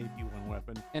strength 10 AP1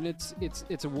 weapon. And it's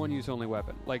a one-use only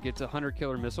weapon. Like it's a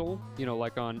 100-killer missile, you know,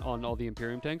 like on all the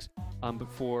Imperium tanks,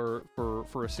 but for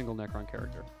a single Necron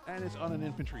character. And it's on an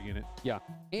infantry unit. Yeah,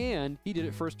 and he did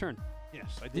it first turn.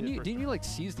 Yes, I did. Didn't you like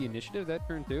seize the initiative that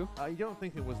turn too? I don't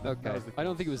think it was. Okay. That was the I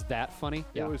don't think it was that funny.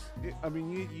 It was. I mean,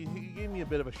 you gave me a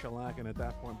bit of a shellacking at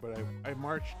that point, but I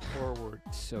marched forward.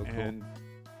 So cool. And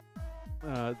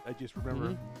I just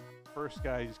remember first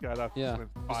guy just got up. Yeah. Just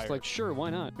went fire. Just like sure, why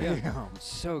not? Yeah.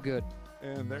 So good.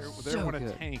 And there so went a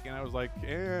good. tank, and I was like,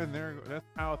 and there. That's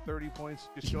how 30 points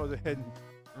just goes ahead and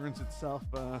earns itself.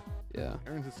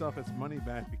 Earns itself its money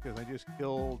back because I just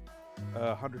killed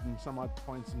 100 and some odd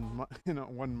points in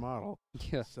one model.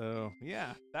 Yeah. So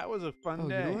yeah, that was a fun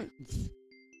day. You know what?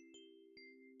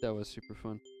 That was super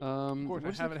fun. Of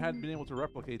course, I haven't been able to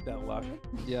replicate that luck.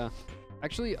 Yeah.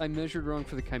 Actually, I measured wrong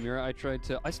for the Chimera. I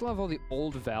still have all the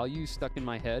old values stuck in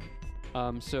my head.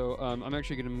 So I'm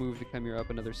actually going to move the Chimera up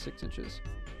another 6 inches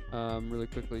really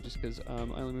quickly just because I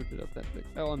only moved it up that big.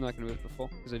 Oh, I'm not going to move it to full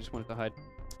because I just want it to hide.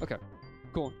 Okay.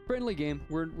 Cool. Friendly game.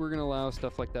 We're going to allow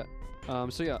stuff like that.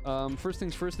 So yeah, first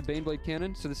things first, the Baneblade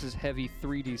Cannon. So this is heavy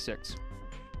 3d6.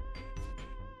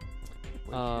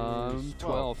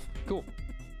 12. Cool.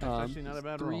 That's actually not a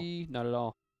bad roll. 3, not at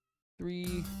all.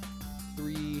 3,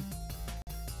 3,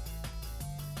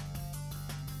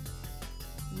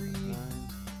 3. 9.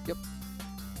 Yep.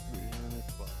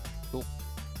 12. Cool.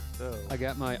 So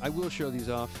I will show these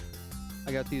off.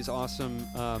 I got these awesome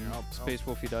Space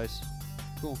Wolfy dice.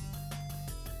 Cool.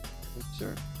 Good,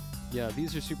 sir. Yeah,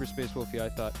 these are super Space Wolfy, I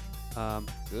thought.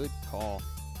 Good call.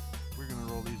 We're going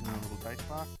to roll these in a little dice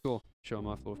box. Cool. Show them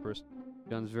off a little first.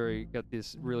 John's got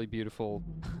this really beautiful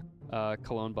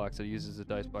cologne box that he uses as a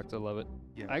dice box. I love it.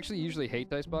 Yeah. I actually usually hate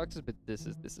dice boxes, but this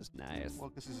is nice.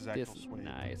 Well, this is actual suede.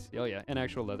 Nice. Oh yeah, and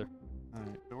actual leather. All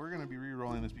right, so we're going to be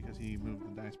re-rolling this because he moved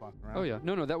the dice box around. Oh yeah.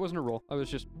 No, that wasn't a roll. I was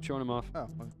just showing him off. Oh,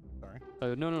 well, sorry.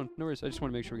 No worries. I just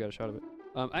want to make sure we got a shot of it.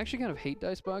 I actually kind of hate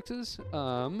dice boxes,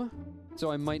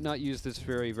 so I might not use this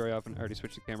very, very often. I already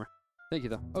switched the camera. Thank you,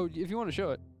 though. Oh, if you want to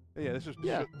show it. Yeah, this is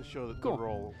to show the Cool.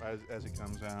 roll as it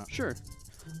comes out. Sure.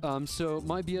 So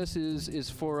my BS is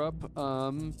 4 up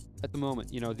at the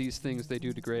moment. You know, these things, they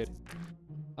do degrade.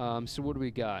 So what do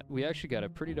we got? We actually got a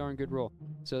pretty darn good roll.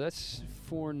 So that's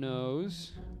 4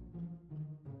 no's.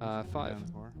 5. Down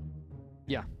 4.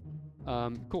 Yeah.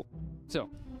 Cool. So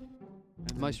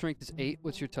And my then- strength is 8.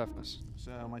 What's your toughness?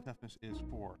 So my toughness is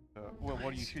 4. Well, what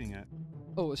are you Nice. shooting at?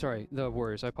 Oh, sorry. The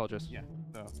warriors. I apologize. Yeah.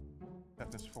 So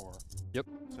toughness 4. Yep.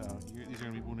 So these are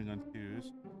gonna be wounding on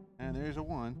 2s. And there's a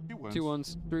 1. 2 1s. 2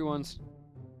 1s, 3 1s.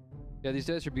 Yeah, these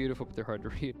dice are beautiful, but they're hard to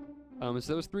read. It's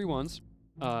those 3 1s.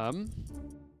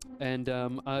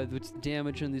 What's the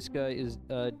damage on this guy is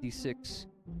d6.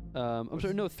 I'm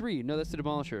sorry, no, 3. No, that's the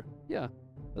demolisher. Yeah,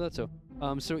 I thought so.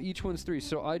 So each one's 3.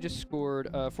 So I just scored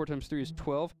 4 times 3 is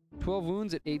 12. 12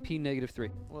 wounds at AP -3.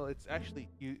 Well, it's actually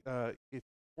it's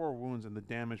 4 wounds, and the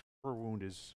damage per wound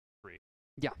is 3.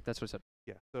 Yeah, that's what I said.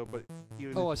 Yeah. So, but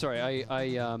even Oh, sorry. I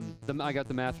got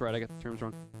the math right. I got the terms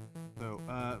wrong. so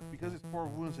because it's 4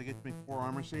 wounds, I get to make 4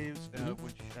 armor saves.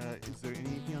 Which is there any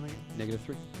AP on the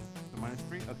 -3. so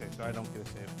 -3? Okay, so I don't get a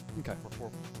save. Okay. For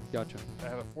 4. Gotcha. I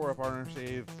have a 4 up armor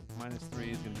save. -3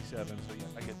 is gonna be 7. So yeah,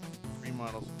 I get 3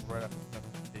 models right after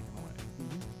that's taken away.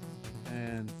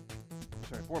 And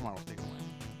sorry, 4 models taken away.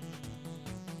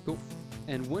 Cool.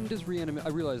 And when does reanimate? I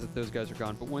realize that those guys are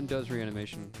gone, but when does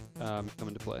reanimation come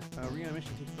into play?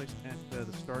 Reanimation takes place at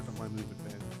the start of my movement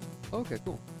phase. Okay,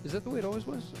 cool. Is that the way it always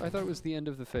was? I thought it was the end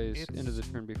of the phase, end of the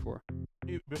turn before.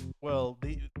 Well,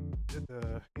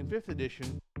 in 5th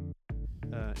edition,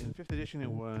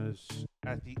 it was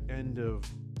at the end of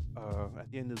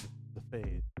the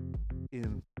phase.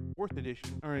 In 4th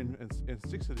edition, or in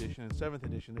 6th edition and 7th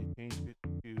edition, they changed it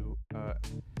to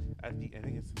I think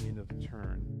it's the end of the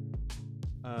turn.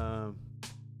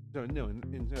 So no, in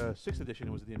 6th edition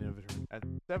it was at the end of the turn. At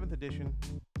 7th edition,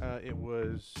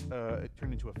 it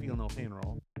turned into a feel no pain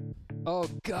roll. Oh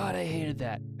God, I hated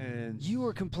that. And You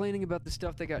were complaining about the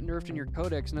stuff that got nerfed in your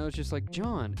codex, and I was just like,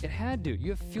 John, it had to. You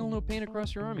have feel no pain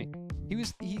across your army.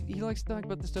 He likes to talk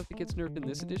about the stuff that gets nerfed in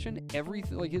this edition.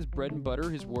 Everything, like his bread and butter,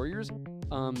 his warriors,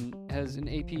 has an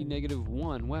AP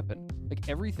 -1 weapon. Like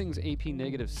everything's AP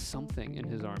negative something in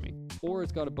his army, or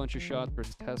it's got a bunch of shots for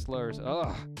its Tesla.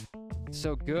 Or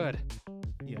so good.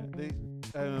 yeah,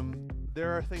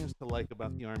 there are things to like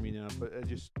about the army now, but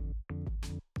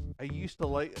I used to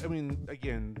like. I mean,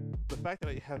 again, the fact that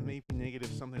I have an AP negative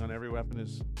something on every weapon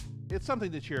it's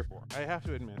something to cheer for. I have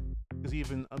to admit, because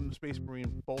even Space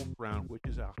Marine bolt round, which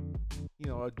is a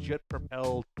jet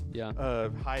propelled, Yeah.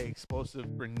 high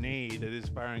explosive grenade that is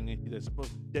firing at you that's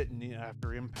supposed to detonate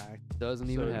after impact. Doesn't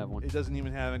So even have one. It doesn't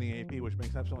even have any AP, which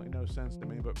makes absolutely no sense to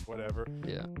me. But whatever.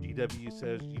 Yeah. GW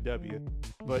says GW,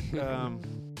 but I'm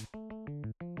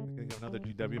gonna give another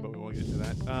GW, but we won't get to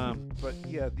that. But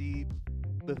yeah, the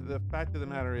fact of the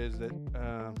matter is that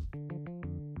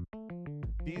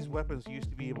these weapons used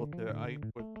to be able to. I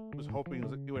was hoping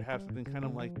that it would have something kind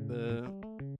of like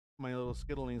my little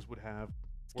skittlings would have.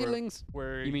 Skittlings.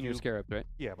 Where You mean your scarabs, right?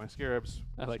 Yeah, my scarabs.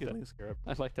 I like that. skittling scarab.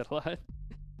 I like that a lot.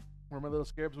 Where my little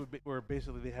scarabs where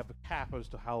basically they have a cap as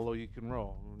to how low you can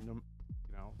roll.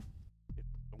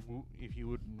 If you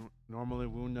would normally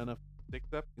wound on a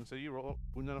 6 up, consider you roll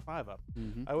wound on a 5 up.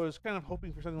 Mm-hmm. I was kind of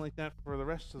hoping for something like that for the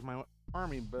rest of my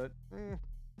army, but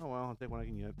oh well, I'll take what I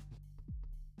can get.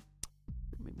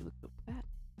 Made me look so fat.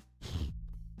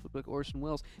 Look like Orson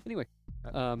Welles. Anyway.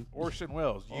 Orson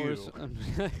Welles, you.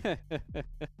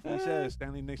 He He says,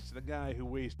 standing next to the guy who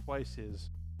weighs twice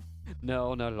his.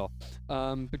 No, not at all.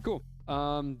 But cool.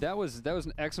 That was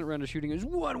an excellent round of shooting. It was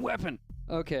 1 weapon.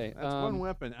 Okay. That's 1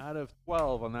 weapon out of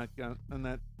 12 on that gun.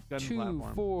 2,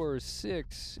 platform. 4,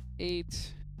 6,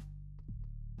 8.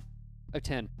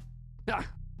 10.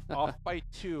 Ah! Off by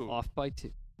 2. Off by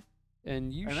 2.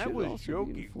 And you And should that was also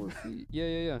be in joking. 4 feet.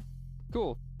 Yeah.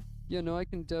 Cool. Yeah, no, I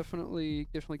can definitely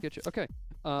get you. Okay.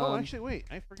 Oh, actually, wait,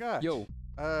 I forgot. Yo.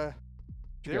 They're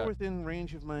got? within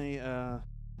range of my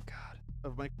God.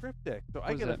 of my crypt deck, so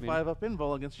I does get a that mean? 5 up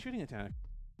invul against shooting attack.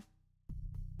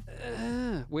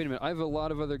 Wait a minute. I have a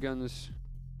lot of other guns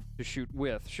to shoot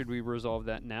with. Should we resolve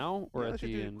that now or Yeah, at let's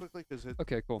just the do it end? quickly because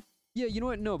Okay, cool. Yeah, you know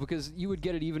what? No, because you would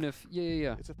get it even if.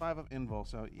 Yeah. it's a 5 up invul,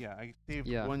 so yeah, I saved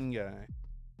Yeah. 1 guy.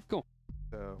 Cool.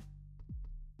 So,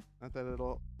 not that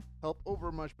it'll help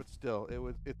over much, but still,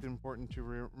 it's important to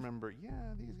remember.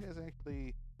 Yeah, these guys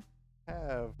actually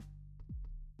have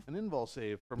an invul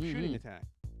save from shooting Mhm. attack,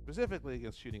 specifically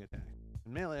against shooting attack.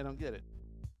 In melee, I don't get it.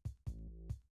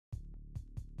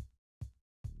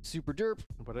 Super derp.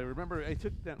 But I remember I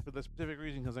took that for the specific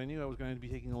reason because I knew I was going to be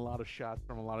taking a lot of shots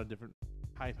from a lot of different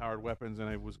high-powered weapons, and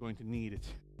I was going to need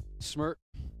it. Smart.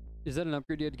 Is that an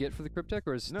upgrade you had to get for the cryptech,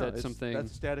 or is No, that something?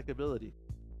 that's static ability.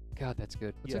 God, that's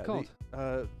good. What's Yeah, it called?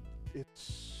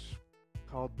 It's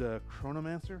called the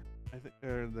Chronomancer, I think,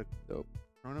 or the Dope.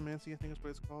 Chronomancy, I think is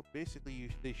what it's called. Basically,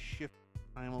 they shift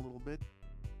time a little bit.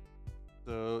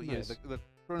 So Nice. yeah, the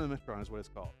Chronometron is what it's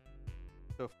called.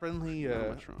 So friendly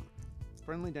Chronometron.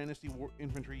 friendly Dynasty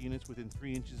infantry units within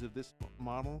 3 inches of this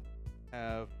model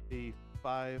have a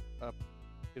 5-up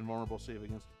invulnerable save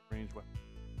against ranged weapons.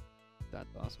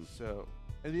 That's awesome. So,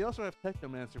 and they also have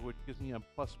Technomancer, which gives me a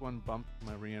 +1 bump to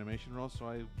my reanimation roll, so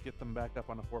I get them back up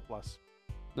on a 4+.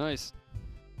 Nice.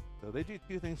 So they do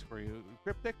 2 things for you.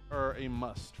 Cryptic are a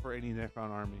must for any Necron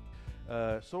army.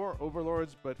 So are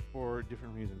Overlords, but for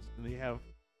different reasons. And they have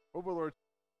Overlords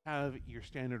have your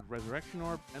standard Resurrection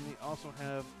Orb, and they also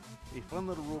have a fun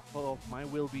little rule called My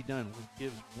Will Be Done, which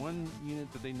gives one unit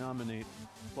that they nominate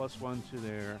 +1 to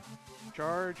their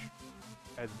charge,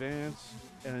 advance,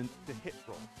 and to hit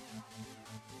roll.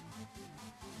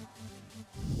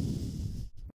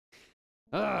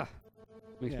 Ah!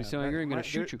 Makes me so angry, I'm going to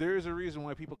shoot you. There is a reason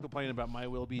why people complain about My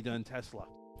Will Be Done Tesla.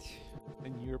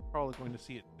 And you're probably going to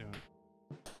see it soon.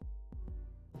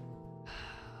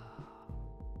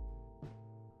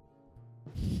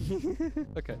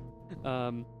 Okay.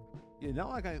 Yeah, not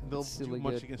like they'll do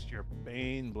much against your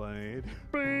Bane Blade.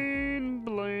 Bane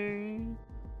Blade.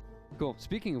 Cool.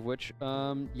 Speaking of which,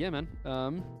 yeah, man.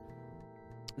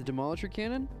 The Demolisher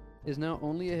Cannon is now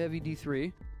only a heavy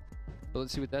D3. But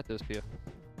let's see what that does to you.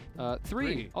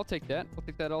 3. I'll take that. I'll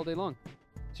take that all day long.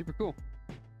 Super cool.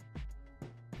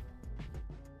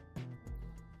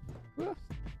 Ah.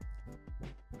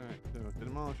 Alright, so the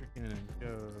Demolisher Cannon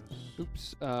goes...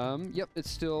 Oops. Yep, it's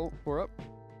still 4 up.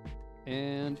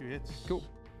 And 2 hits. cool.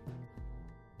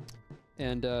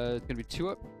 And it's gonna be 2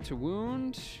 up to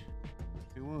wound.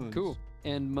 2 wounds. Cool.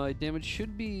 And my damage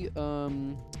should be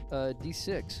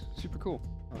D6. Super cool.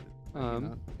 I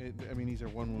mean, these are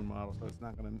 1 wound models, so it's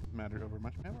not going to matter over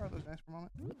much. Can I borrow those dice for a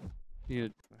moment? You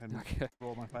Go ahead and okay.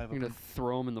 roll my 5 I'm gonna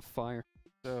throw them in the fire.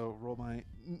 So roll my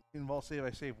invul save.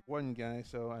 I save 1 guy,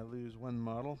 so I lose 1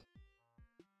 model.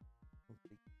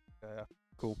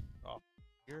 Cool. Off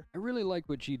here. I really like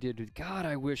what G did. God,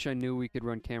 I wish I knew we could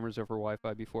run cameras over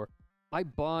Wi-Fi before. I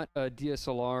bought a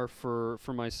DSLR for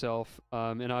myself,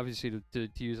 and obviously to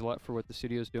use a lot for what the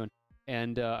studio's doing.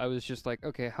 And I was just like,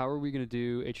 okay, how are we going to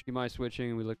do HDMI switching?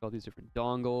 And we looked at all these different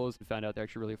dongles and found out they're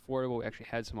actually really affordable. We actually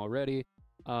had some already.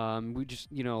 We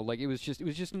just, you know, like it was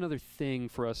just another thing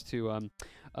for us to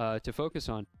focus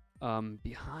on.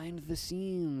 Behind the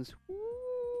scenes. Woo!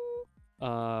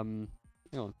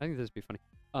 You know, I think this would be funny.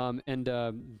 And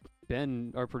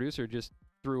Ben, our producer, just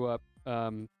threw up a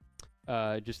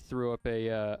And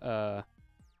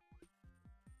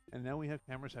now we have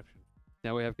camera reception.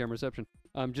 Now we have camera reception.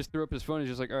 Just threw up his phone. He's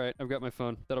just like, all right, I've got my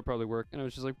phone. That'll probably work. And I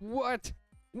was just like, what?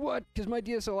 What? Because my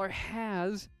DSLR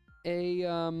has a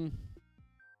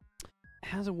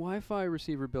Wi-Fi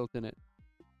receiver built in it.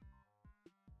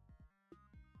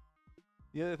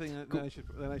 The other thing that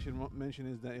I should mention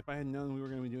is that if I had known we were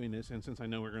going to be doing this, and since I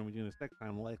know we're going to be doing this next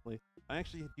time, likely, I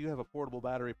actually do have a portable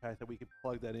battery pack that we could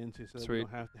plug that into, so that we don't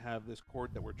have to have this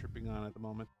cord that we're tripping on at the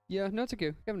moment. Yeah, no, it's okay.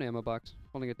 We have an ammo box.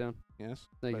 Holding it down. Yes.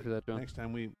 Thank you for that, John. Next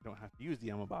time we don't have to use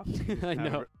the ammo box. I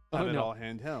know. Have it all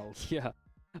handheld. Yeah.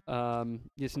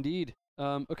 Yes, indeed.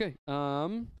 Okay.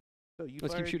 So you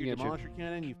let's keep fired shooting your at you. Demolisher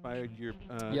Cannon. You fired your.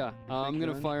 Yeah. I'm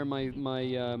gonna gun. fire my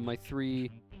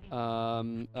 3.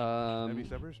 Heavy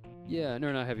stubbers. Yeah.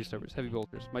 No, not heavy stubbers. Heavy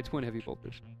bolters. My twin heavy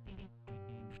bolters.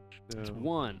 That's So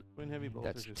 1. twin heavy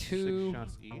bolters That's is 2. 6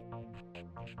 shots each.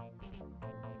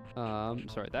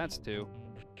 Sorry, that's 2.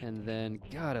 And then,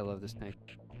 God, I love this tank.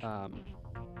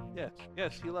 Yes,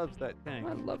 he loves that tank.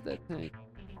 I love that tank.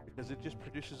 Because it just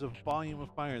produces a volume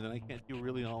of fire that I can't do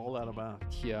really a whole lot about.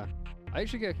 Yeah. I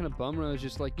actually got kind of bummed when I was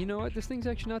just like, you know what, this thing's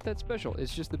actually not that special.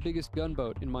 It's just the biggest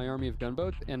gunboat in my army of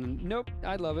gunboats, and nope,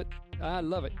 I love it. I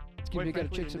love it. Excuse me, I gotta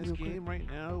check in something this real quick. game right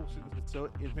now, since it's so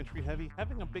infantry heavy,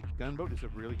 having a big gunboat is a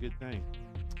really good thing.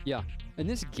 Yeah, and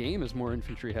this game is more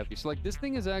infantry heavy. So like this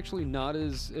thing is actually not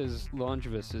as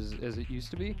longevous as it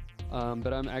used to be,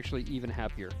 but I'm actually even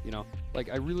happier, you know? Like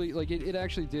I really, like it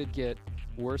actually did get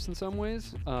worse in some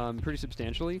ways, pretty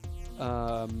substantially.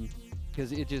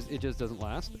 Because it just doesn't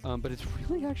last, but it's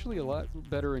really actually a lot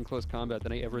better in close combat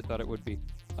than I ever thought it would be,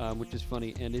 which is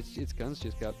funny, and its guns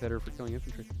just got better for killing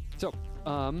infantry. So,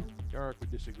 Jarek would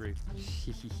disagree.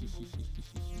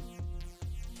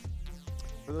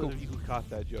 For those of you who caught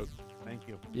that joke, thank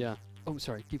you. Yeah. Oh,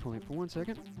 sorry. Keep holding for 1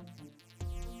 second.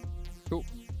 Cool.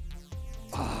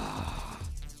 Ah.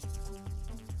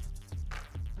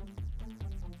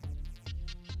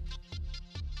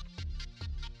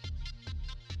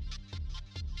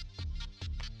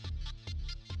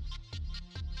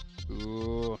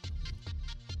 Cool.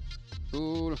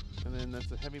 Cool. And then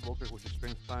that's a heavy bolter, which is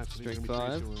strength 5. So Strength these are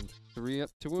gonna be 5. 3 to wound. 3 up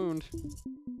to wound.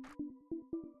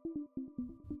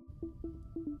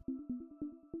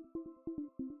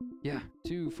 Yeah,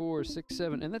 2, 4, 6,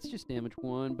 7, and that's just damage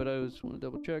 1. But I just want to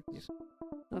double check.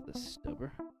 Not the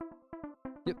stubber.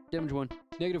 Yep, damage 1.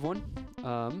 Negative 1.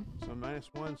 So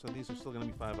 -1. So these are still gonna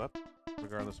be 5 up,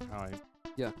 regardless of how I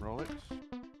roll it.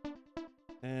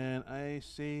 And I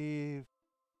save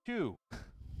 2.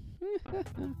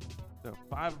 So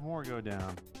 5 more go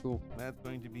down. Cool. That's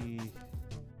going to be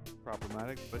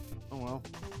problematic, but oh well.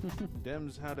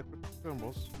 Dems how to quick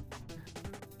stumbles.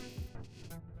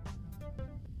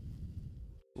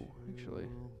 Cool, actually.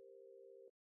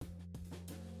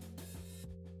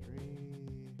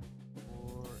 3,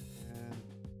 4, and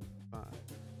 5.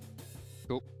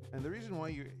 Cool. And the reason why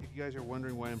if you guys are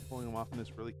wondering why I'm pulling them off in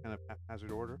this really kind of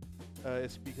haphazard order,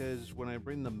 it's because when I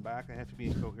bring them back, I have to be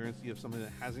in coherency of something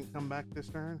that hasn't come back this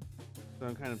turn. So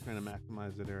I'm kind of trying to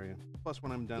maximize that area. Plus,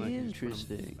 when I'm done, I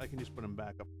can just put them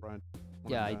back up front.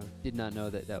 Yeah, I did not know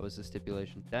that that was the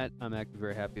stipulation. That I'm actually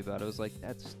very happy about. I was like,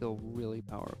 that's still really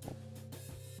powerful.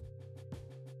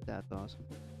 That's awesome.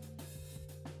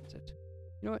 That's it.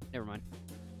 You know what? Never mind.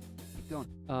 Keep going.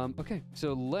 Okay,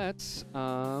 so let's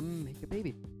make a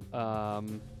baby.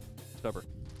 Stubber.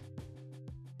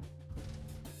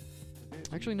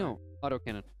 Actually, no.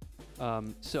 Autocannon.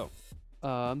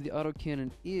 The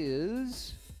autocannon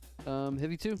is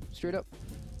heavy 2, straight up.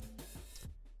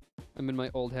 I'm in my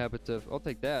old habits of, I'll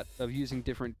take that, of using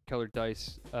different colored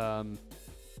dice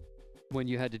when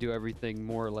you had to do everything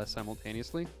more or less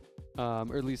simultaneously.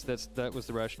 Or at least that was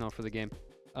the rationale for the game.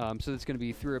 So it's going to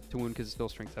be 3 up to wound because it's still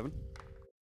strength 7.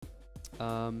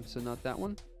 So not that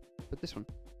one, but this one.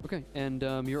 Okay, and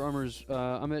your armor's,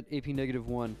 I'm at AP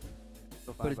 -1.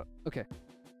 So 5 up. Okay.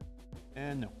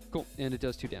 And no. Cool, and it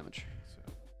does 2 damage. So.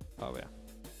 Oh yeah,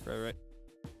 right.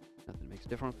 Nothing makes a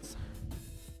difference.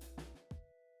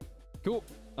 Cool.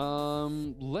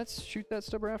 Let's shoot that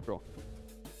stubber after all.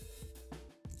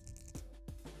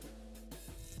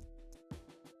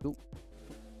 Cool.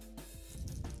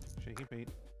 Shaky feet.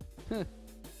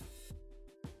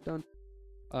 Done.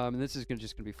 And this is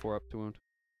just gonna be 4 up to wound.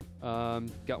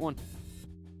 Got 1.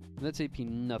 And that's AP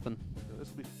nothing. So this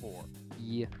will be 4.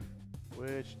 Yeah.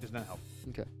 Which does not help.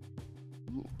 Okay.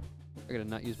 Ooh. I gotta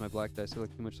not use my black dice. I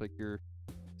look too much like your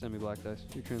semi-black dice.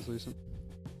 You're translucent.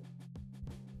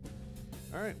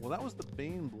 Alright, well that was the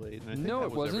Bane Blade. And I think No, that it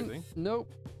was wasn't. everything. Nope.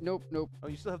 Oh,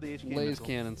 you still have the HK Lays missile.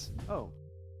 cannons. Oh.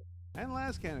 And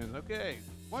las cannons. Okay.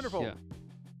 Wonderful. Yeah.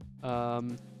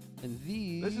 And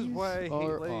these This is why I hate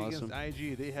are playing awesome. against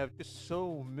IG. They have just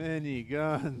so many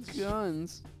guns.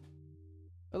 Guns.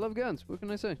 I love guns. What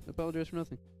can I say? I apologize for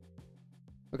nothing.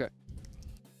 Okay.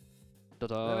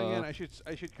 Ta-da. Then again,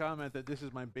 I should comment that this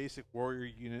is my basic warrior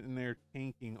unit, and they're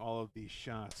tanking all of these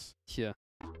shots. Yeah.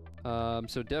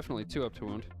 So definitely 2 up to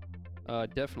wound.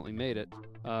 Definitely made it.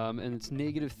 And it's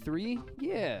 -3.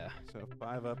 Yeah. So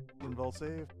 5 up invul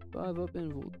save, 5 up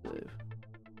invul save.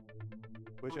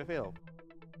 which I failed.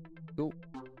 Cool.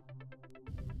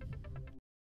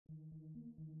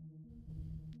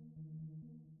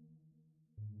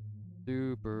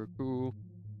 Super cool.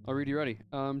 Alrighty, you ready?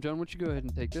 John, why don't you go ahead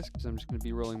and take this, because I'm just going to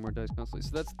be rolling more dice constantly.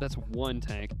 So that's 1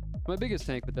 tank. My biggest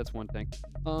tank, but that's 1 tank.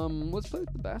 Let's play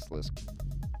with the Basilisk.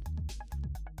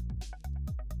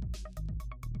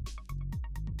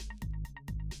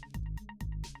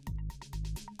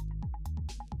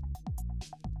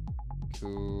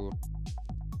 Cool.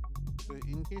 So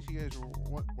in case you guys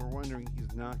were wondering,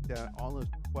 he's knocked out all of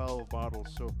 12 bottles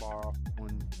so far off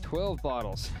one. 12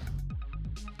 bottles.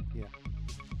 Yeah.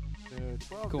 So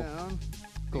 12 Cool. down.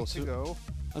 Cool. 8 to go.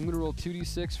 I'm going to roll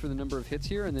 2d6 for the number of hits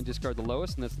here, and then discard the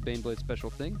lowest, and that's the Baneblade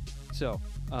special thing. So,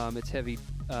 it's heavy,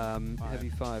 heavy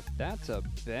 5. That's a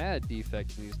bad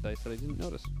defect in these dice that I didn't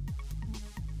notice.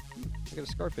 I got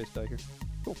a Scarface die here.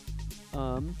 Cool.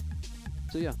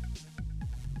 So yeah.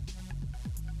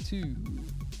 2,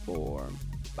 4,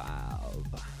 5.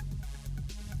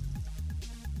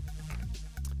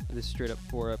 And this is straight up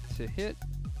 4 up to hit.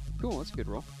 Cool, that's a good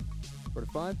roll. 4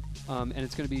 to 5. And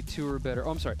it's going to be 2 or better.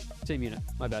 Oh, I'm sorry. Same unit.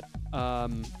 My bad.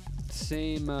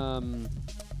 Same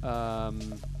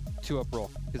 2 up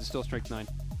roll, because it's still strength 9.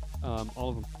 All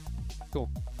of them. Cool.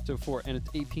 So 4. And it's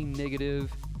AP -3.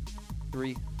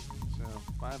 So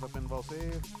 5 up invul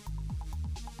save.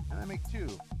 And I make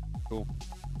 2. Cool.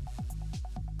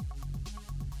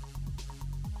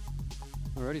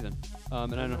 Alrighty then.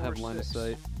 And I don't have line of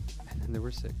sight. And there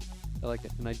were 6. I like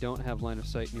it. And I don't have line of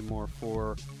sight anymore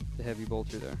for the heavy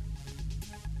bolter there.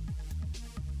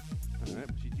 Alright,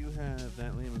 but you do have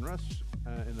that Lehman Russ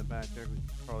in the back there, who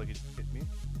probably could hit me.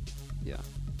 Yeah.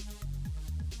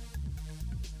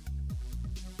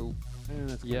 Cool. And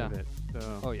that's kind Yeah. of it.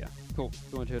 So, Oh yeah. Cool.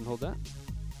 Go ahead and hold that.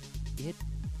 Hit.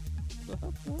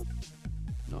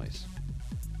 Nice.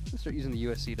 Let's start using the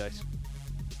USC dice.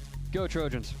 Go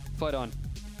Trojans. Fight on.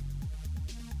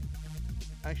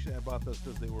 actually, I bought those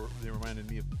because they reminded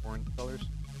me of the corn colors.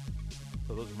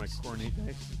 So those are my cornate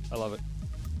dice. I love it.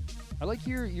 I like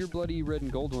your bloody red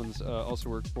and gold ones. Also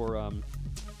work for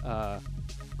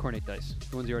cornate dice.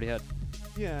 The ones you already had.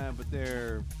 Yeah, but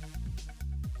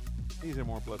these are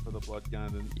more blood for the blood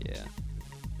god than. Yeah.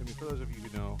 I mean, for those of you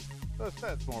who know,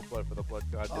 that's more blood for the blood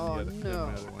god than Oh, than no.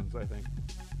 my other ones, I think.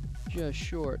 Just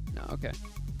short. No, okay.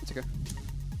 It's okay.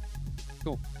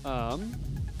 Cool. Huh,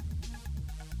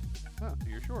 so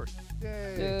you're short.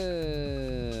 Yay!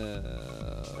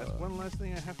 That's one less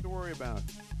thing I have to worry about.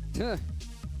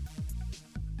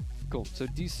 Cool. So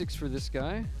D6 for this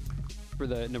guy, for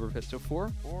the number of hits. So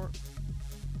 4. Four.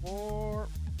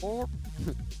 4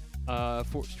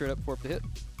 straight up 4 up to hit.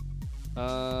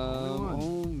 Only one.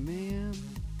 Oh man.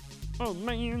 Oh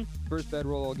man. First bad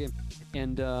roll all game.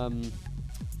 And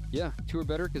yeah, 2 or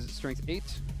better because it's strength 8.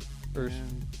 Or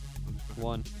And I'm just gonna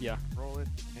 1. Yeah. roll it,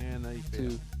 and then you fail.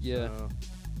 2. Yeah. So,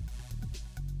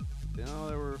 no,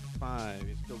 there were 5.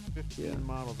 You killed 15 Yeah.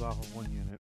 models off of 1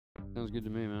 unit. Sounds good to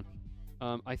me, man.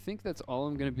 I think that's all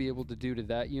I'm going to be able to do to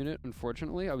that unit,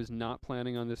 unfortunately. I was not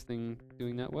planning on this thing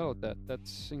doing that well at that.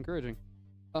 That's encouraging.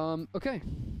 Okay.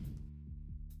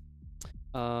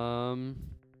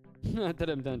 Not that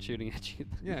I'm done shooting at you.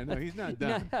 Yeah, no, he's not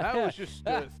done. That was just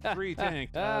 3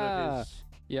 tanked out of his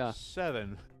Yeah.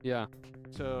 7. Yeah.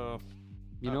 So,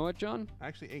 You know what, John?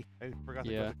 actually 8. I forgot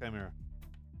to Yeah. put the Chimera.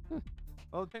 Huh.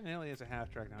 Well, technically it's a half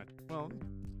track now. Well,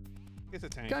 it's a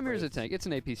tank. Chimera's but a tank. It's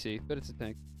an APC, but it's a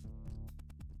tank.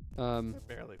 It's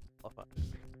barely fluff up.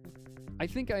 I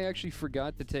think I actually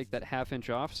forgot to take that half-inch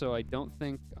off, so I don't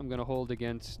think I'm going to hold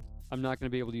against... I'm not going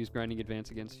to be able to use Grinding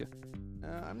Advance against you.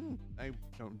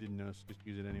 Didn't notice. Just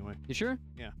use it anyway. You sure?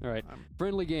 Yeah. All right. I'm-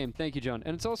 Friendly game. Thank you, John.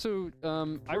 And it's also...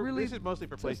 This is mostly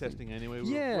for testing. playtesting anyway.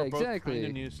 Yeah, we're both exactly. kind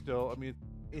of new still. I mean,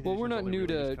 8th Well, we're edition's not only new really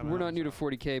just to come we're out, not new to so-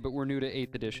 40K, but we're new to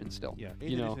 8th edition still. Yeah, 8th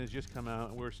you know. edition has just come out,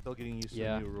 and we're still getting used to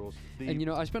Yeah. the new rules. And you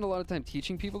know, I spend a lot of time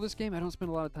teaching people this game. I don't spend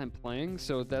a lot of time playing,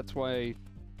 so that's why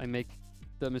I make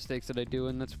the mistakes that I do,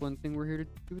 and that's one thing we're here to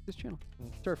do with this channel.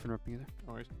 Mm. Sorry for interrupting you there.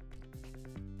 No worries.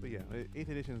 But yeah, 8th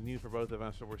edition is new for both of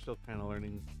us, so we're still kind of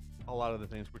learning a lot of the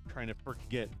things we're trying to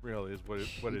forget. Really, is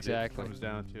what Exactly. it comes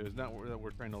down to. It's not that we're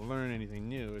trying to learn anything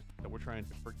new; it's that we're trying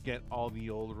to forget all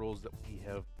the old rules that we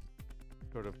have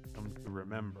sort of come to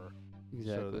remember.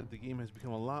 Exactly. So the game has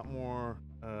become a lot more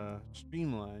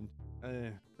streamlined.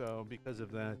 So because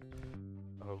of that,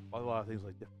 a lot of things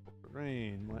like difficult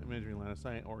terrain, measuring line of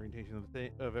sight, orientation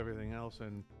of everything else,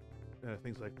 and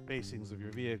things like facings of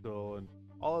your vehicle, and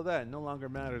all of that no longer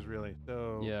matters really.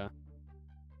 So Yeah.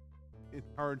 it's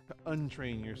hard to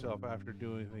untrain yourself after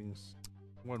doing things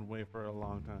one way for a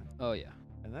long time. Oh yeah.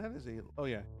 And that is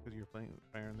because you're playing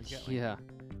fire in the Gatling. Yeah.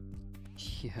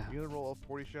 Yeah. You gonna roll all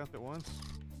 40 shots at once?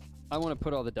 I want to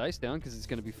put all the dice down because it's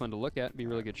going to be fun to look at. Be a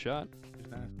really good shot.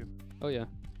 Just asking. Oh yeah.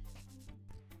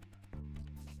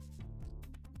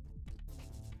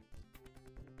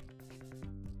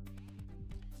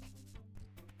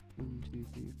 One, two,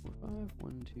 three, four, five.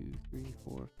 1, 2, 3,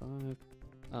 4,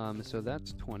 5. So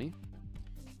that's 20.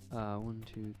 1,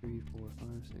 2, 3, 4, 5,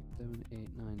 6, 7, 8,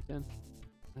 9, 10.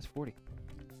 That's 40.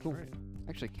 Cool. Great.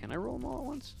 Actually, can I roll them all at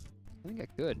once? I think I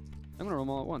could. I'm gonna roll them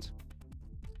all at once.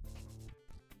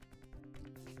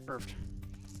 Perfect.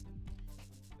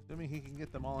 Assuming he can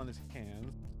get them all in his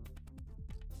hands.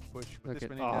 Push with this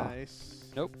Okay. many Aw.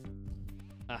 dice. Nope.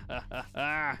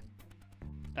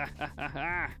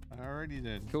 Already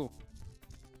did. Cool.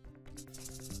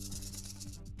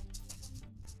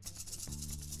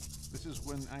 This is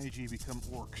when IG become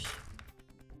orcs.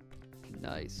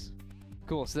 Nice.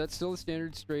 Cool. So that's still the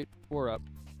standard straight 4 up.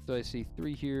 So I see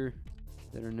 3 here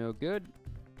that are no good.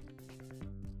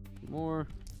 2 more.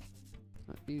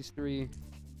 Not these 3.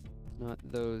 Not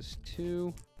those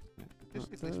 2.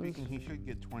 Statistically those. speaking, he should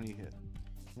get 20 hit.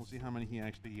 We'll see how many he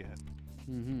actually gets.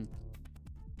 Mm-hmm.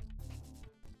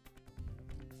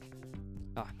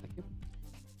 Ah, thank you.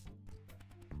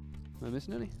 Am I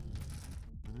missing any?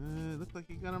 Looks like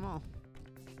you got them all.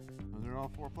 And they're all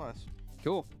 4+.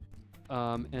 Cool.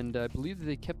 And I believe that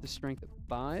they kept the strength at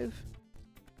 5.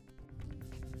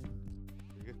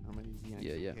 Forget how many he Yeah,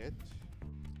 actually yeah. hit.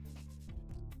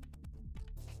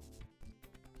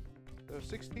 So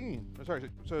 16. Oh,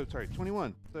 sorry,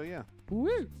 21. So yeah,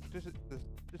 Woo!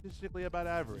 statistically about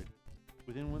average,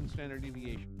 within one standard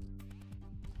deviation.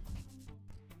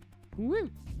 Woo!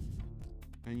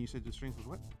 And you said the strength was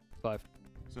what? 5.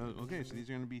 So, okay, so these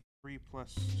are going to be 3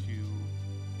 plus 2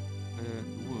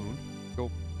 wound.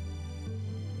 Cool.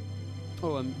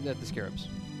 Oh, I'm at the scarabs.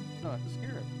 Oh, that's a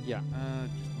scarab. Yeah.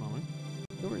 Just a moment.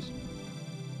 No worries.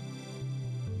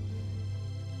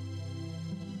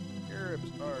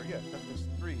 Scarabs are, yeah, toughness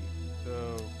 3.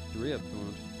 So, 3 up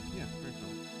wound. yeah, very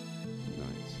cool.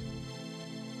 Nice.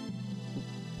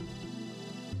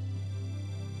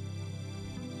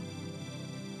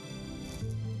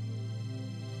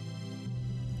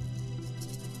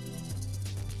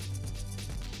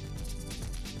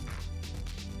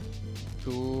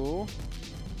 Cool.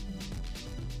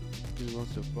 Doing well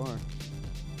so far.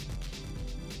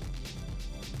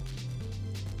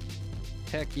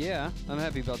 Heck yeah, I'm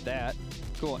happy about that.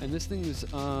 Cool, and this thing is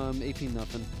AP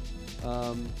nothing.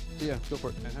 So yeah, go for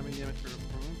it. And how many damage per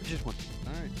wound? Just 1.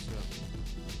 Alright, so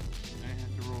I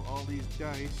have to roll all these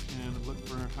dice and look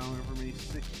for however many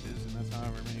sixes, and that's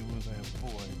however many wounds I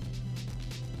avoid.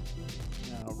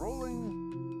 Now,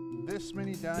 rolling this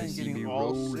many die and getting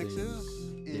all sixes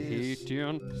is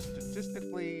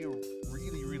statistically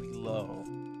really, really low. So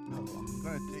I'm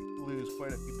going to lose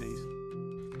quite a few days.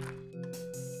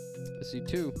 I see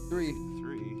 2, 3.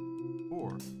 3,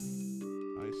 4.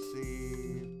 I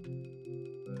see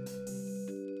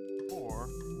 4,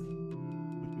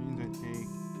 which means I take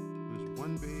lose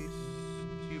 1 base,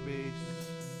 2 base,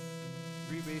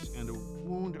 3 base, and a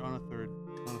wound on a fourth.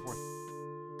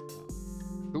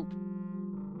 Cool.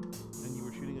 And you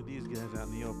were shooting at these guys out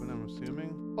in the open, I'm assuming.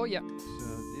 Oh yeah. So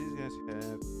these guys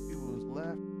have 2 wounds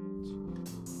left.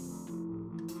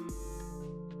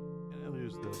 And I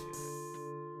lose those guys.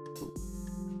 Cool.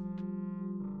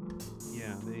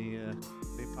 Yeah,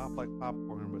 they pop like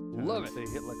popcorn, but Love it. They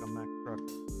hit like a Mack truck.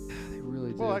 They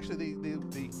really do. Well, actually, they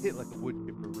hit like a wood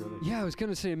chipper, really. Yeah, I was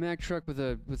gonna say a Mack truck with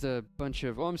a bunch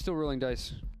of. Oh, I'm still rolling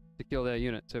dice to kill that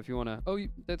unit. So if you wanna,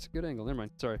 that's a good angle. Never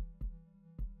mind. Sorry.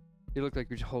 You looked like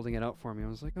you're just holding it out for me. I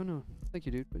was like, oh no, thank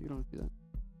you, dude, but you don't have to do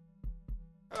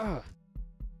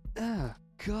that.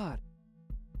 God.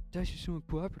 Dice are so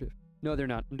uncooperative. No, they're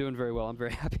not. I'm doing very well. I'm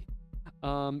very happy.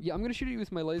 Yeah, I'm gonna shoot at you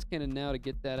with my laser cannon now to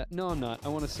get that. No, I'm not. I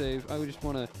want to save. I just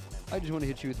want to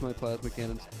hit you with my plasma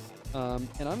cannons.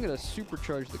 And I'm gonna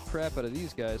supercharge the crap out of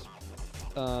these guys.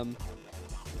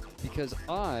 Because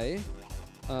I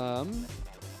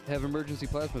have emergency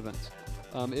plasma vents.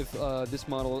 If this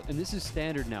model, and this is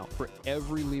standard now for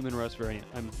every Lehman Russ variant.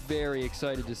 I'm very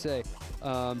excited to say.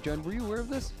 John, were you aware of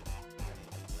this?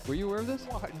 Were you aware of this?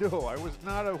 Why? No, I was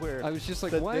not aware. I was just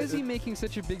like, why is he making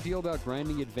such a big deal about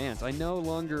grinding advance? I no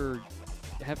longer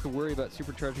have to worry about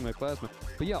supercharging my plasma.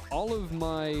 But yeah, all of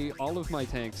my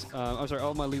tanks, I'm sorry, all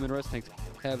of my Lehman Russ tanks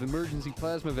have emergency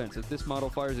plasma vents. If this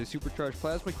model fires a supercharged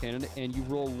plasma cannon and you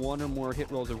roll 1 or more hit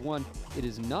rolls of 1, it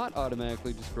is not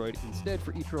automatically destroyed. Instead,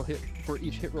 for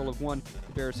each hit roll of 1,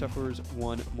 the bearer suffers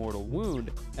 1 mortal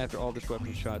wound after all this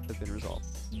weapon shots have been resolved.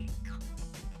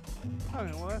 I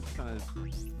mean, well, that's kind of.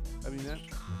 I mean, that's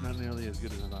not nearly as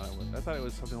good as I thought it was. I thought it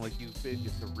was something like you basically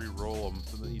have to re-roll them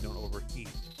so that you don't overheat.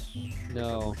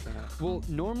 No. Well,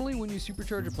 normally when you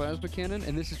supercharge a plasma cannon,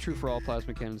 and this is true for all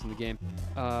plasma cannons in the game,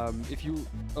 if you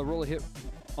roll a hit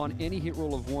on any hit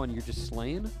roll of 1, you're just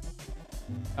slain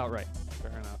outright.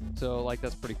 Fair enough. So, like,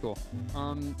 that's pretty cool.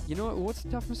 You know what? What's the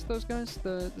toughness of those guys?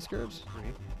 The scarabs?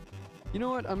 3. You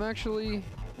know what? I'm actually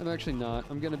not.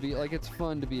 I'm gonna be like, it's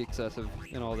fun to be excessive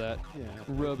and all that. Yeah.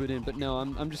 Rub it in, but no,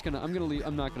 I'm gonna leave.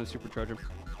 I'm not gonna supercharge them.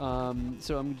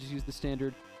 So I'm gonna just use the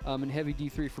standard. And heavy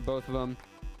D3 for both of them.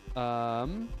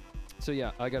 So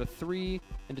yeah, I got a 3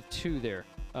 and a 2 there.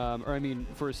 Or I mean,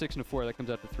 for a 6 and a 4, that comes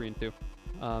out to 3 and 2.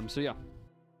 So yeah.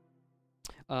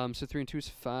 So 3 and 2 is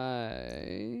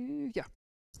 5. Yeah.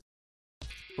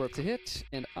 4 up to hit,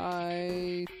 and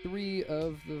 3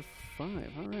 of the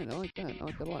 5. All right, I like that. I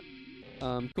like that a lot.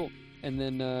 Cool. And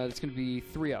then it's going to be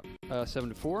 3 up. 7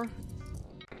 to 4.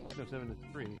 No, 7 to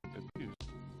 3. That's 2.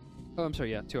 Oh, I'm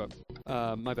sorry. Yeah, 2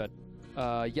 up. My bad.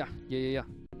 Yeah.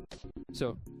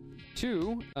 So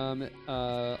 2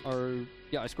 are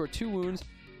I scored 2 wounds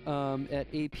at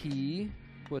AP.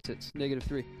 What's it?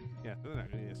 -3. Yeah, so they're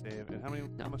not going to save. And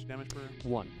how much damage per?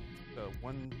 1. So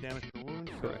 1 damage per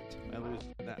wound. Correct. So I lose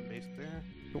that base there.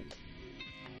 Cool.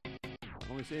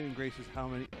 Only saving grace is how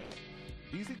many.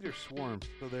 These things are swarms,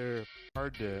 so they're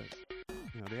hard to.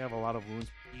 They have a lot of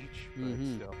wounds each, but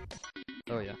still.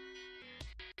 Oh yeah.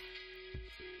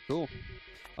 Cool.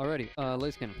 Alrighty.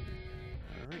 Laser cannon.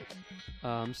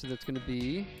 All right. So that's gonna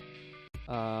be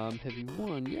heavy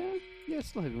 1. Yeah, it's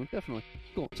still heavy 1, definitely.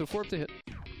 Cool. So 4 up to hit.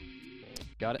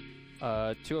 Got it.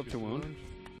 2 up to wound.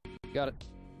 Got it.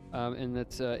 And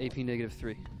that's AP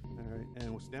 -3. All right.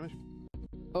 And what's the damage?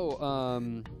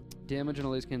 Oh, damage on a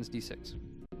laser cannon's D6.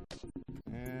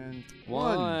 And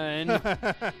One.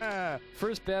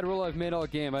 First bad roll I've made all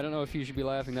game. I don't know if you should be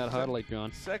laughing that heartily,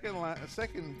 John.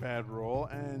 Second bad roll,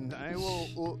 and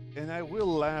I will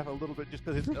laugh a little bit just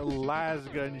because it's a las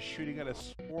gun shooting at a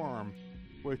swarm,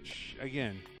 which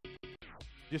again,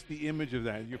 just the image of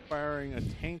that. You're firing a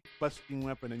tank busting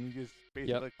weapon, and you just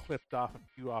basically clipped off a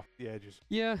few off the edges.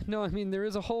 Yeah, no, I mean there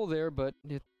is a hole there, but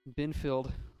it's been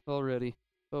filled already.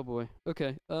 Oh boy.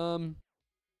 Okay.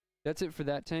 That's it for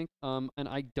that tank. And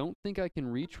I don't think I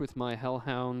can reach with my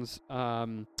Hellhounds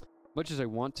much as I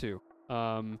want to.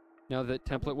 Now that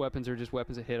template weapons are just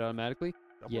weapons that hit automatically.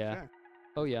 Double Yeah. check.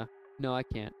 Oh yeah. No, I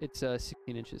can't. It's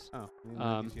 16 inches. Oh,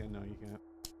 Um, yeah, no, you can't.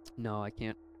 No, I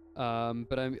can't.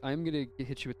 But I'm gonna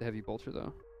hit you with the heavy bolter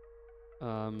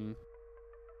though.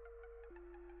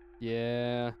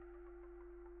 Yeah.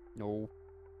 No.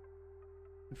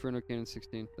 Inferno Cannon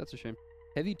 16. That's a shame.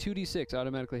 Heavy 2d6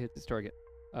 automatically hits its target.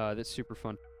 That's super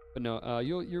fun. But no,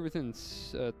 you're within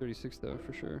 36 though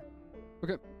for sure.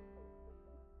 Okay.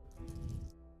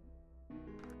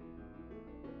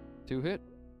 2 hit.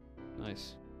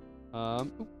 Nice.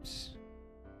 Oops.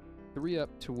 3 up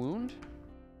to wound.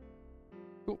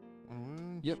 Cool.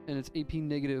 Wounds. Yep, and it's AP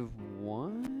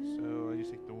 -1. So I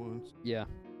just take the wounds. Yeah,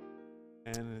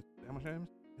 And it's, how much damage?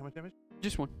 How much damage?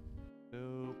 just 1.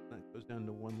 So that goes down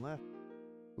to 1 left.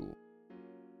 Cool.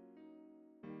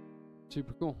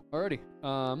 Super cool. Alrighty.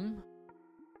 I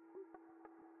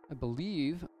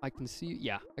believe I can see.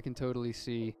 Yeah, I can totally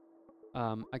see.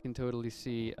 I can totally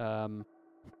see.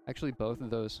 Actually, both of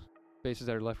those bases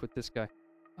that are left with this guy.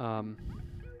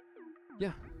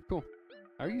 Yeah, cool.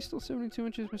 Are you still 72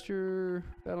 inches, Mr.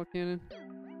 Battle Cannon?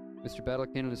 Mr. Battle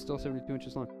Cannon is still 72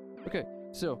 inches long. Okay,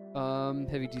 so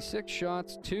heavy D6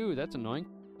 shots. 2. That's annoying.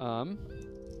 And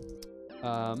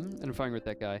I'm firing with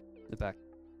that guy in the back.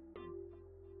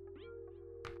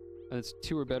 And it's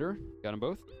 2 or better. Got them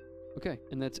both. Okay,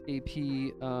 and that's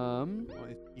AP Well,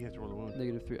 you have to roll the wound.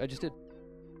 -3. I just did.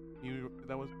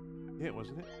 That was it,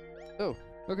 wasn't it? Oh,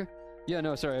 okay. Yeah,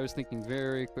 no, sorry. I was thinking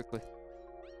very quickly.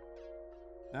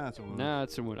 Nah, that's a wound. Nah,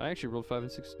 it's a wound. I actually rolled 5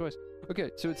 and 6 twice.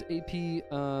 Okay, so it's AP,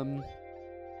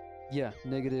 yeah,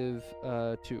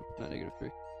 -2, not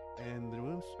 -3. And the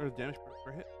wounds or the damage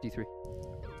per hit. D3.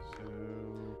 So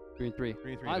 3 and 3.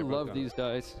 3 and 3. I they're both love gone. these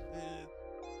dice.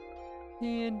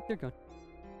 And they're gone.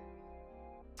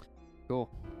 Cool.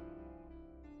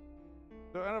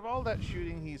 So out of all that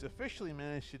shooting, he's officially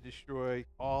managed to destroy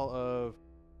all of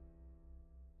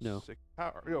No. 6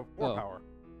 power. 4 Oh. power.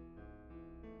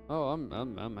 Oh,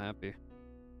 I'm happy.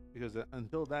 Because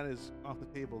until that is off the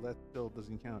table, that still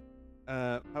doesn't count.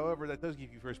 However, that does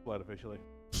give you first blood officially.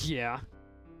 Yeah.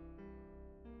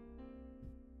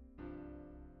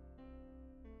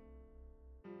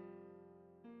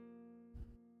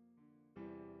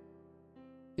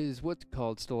 Is what's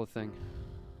called still a thing?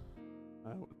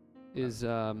 Is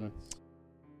that's-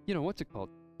 you know what's it called?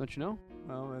 Don't you know?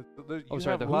 well, Oh,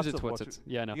 sorry, the who's it's what's it's.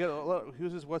 Yeah, no. You got a lot of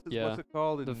who's it's what's it's, Yeah. what's it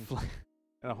called, The and, fl-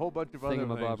 and a whole bunch of other things,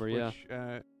 Thingamabobber, yeah. which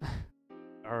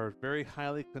are very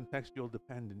highly contextual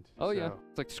dependent. Oh yeah, so-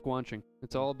 it's like squanching.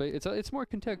 It's all it's more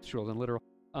contextual than literal.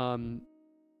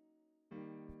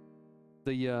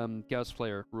 The Gauss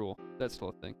flare rule, that's still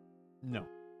a thing. No.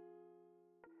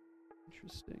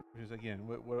 Interesting. Which is again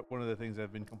one of the things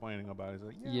I've been complaining about is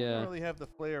like, we Yeah. don't really have the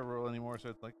flare rule anymore, so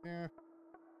it's like,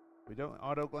 we don't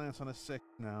auto glance on a 6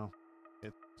 now.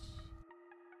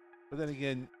 But then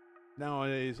again,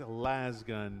 nowadays a las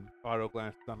gun auto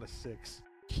glance on a 6.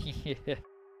 Yeah.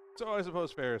 So I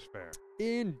suppose fair is fair.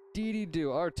 Indeedy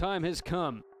do. Our time has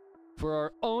come for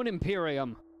our own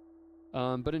Imperium.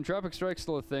 But Entropic Strike's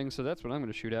still a thing, so that's what I'm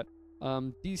going to shoot at.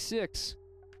 D6.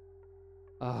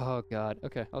 Oh, God.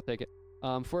 Okay, I'll take it.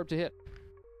 4 up to hit.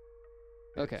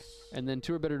 Okay. It's- And then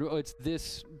 2 or better to... Oh, it's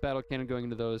this battle cannon going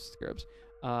into those scarabs.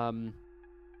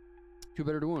 2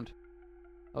 better to wound.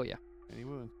 Oh, yeah. Any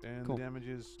wounds. And Cool. the damage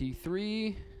is...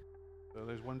 D3. So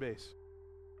there's 1 base.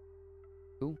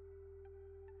 Cool.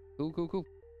 Cool.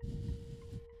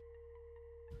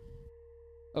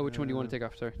 Oh, which one do you want to take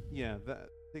off? Sorry. Yeah,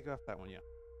 take off that one, yeah.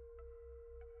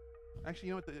 Actually,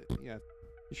 you know what? Yeah.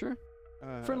 You sure?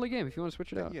 Friendly. Friendly game if you want to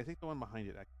switch it out. Yeah, take the one behind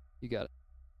it. You got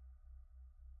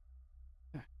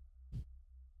it.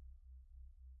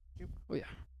 Yep. Oh, yeah.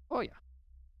 Oh, yeah.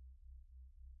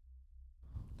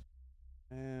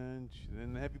 And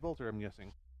then the heavy bolter, I'm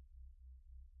guessing.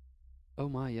 Oh,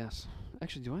 my, yes.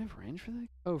 Actually, do I have range for that?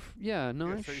 Oh, yeah, no.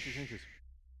 Yeah, I 36 inches.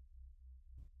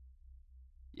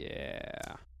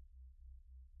 Yeah.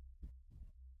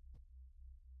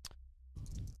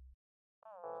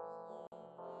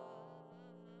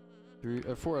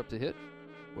 4 up to hit.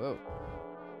 Whoa.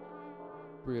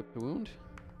 3 up to wound.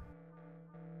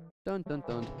 Dun dun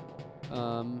dun.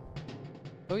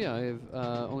 Oh yeah, I have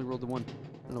only rolled the 1.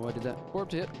 I don't know why I did that. 4 up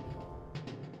to hit.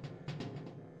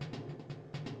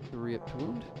 3 up to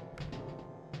wound.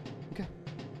 Okay.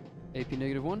 AP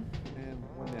 -1. And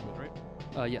 1 damage,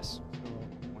 right? Yes. So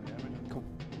 1 damage. Cool.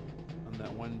 On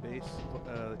that 1 base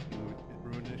that you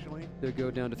ruined initially, They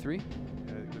go down to 3.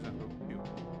 it goes down to 2.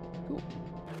 Cool.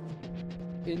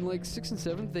 In like 6th and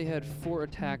 7th, they had 4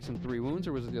 attacks and 3 wounds,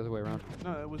 or was it the other way around?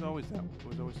 No, it was always that. It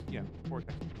was always, yeah, 4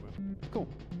 attacks. Cool.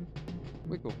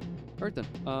 Way cool. Alright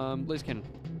then. Laser cannon.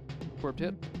 4 up to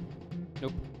hit.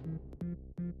 Nope.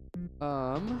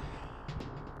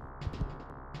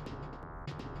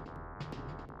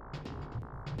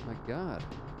 My god.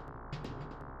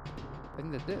 I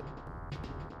think that's it.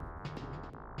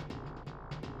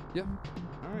 Yep.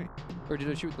 Alright. Or did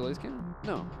I shoot with the laser cannon?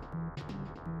 No.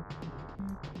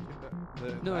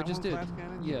 The No, I that just one's did. last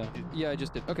cannon? Yeah. You did- Yeah, I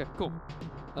just did. Okay, cool.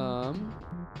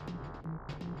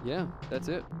 Yeah, that's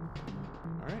it.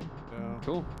 Alright, so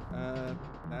Cool.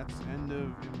 that's end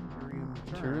of Imperium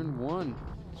turn. Turn 1.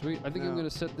 Sweet. I think I'm Now- gonna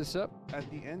set this up. At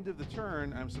the end of the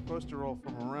turn, I'm supposed to roll for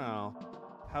morale.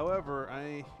 However,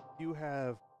 I do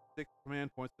have 6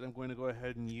 command points that I'm going to go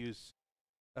ahead and use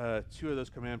 2 of those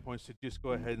command points to just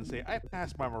go ahead and say, I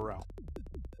passed my morale.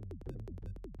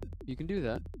 You can do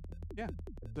that.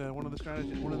 One of the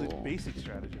strategies, one of the Cool. basic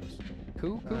stratagems.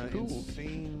 Cool.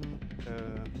 Insane,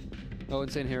 Oh,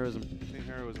 insane heroism. insane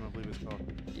heroism, I believe it's called.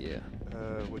 Yeah.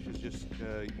 Which is just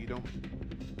you don't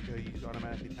you just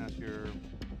automatically pass your.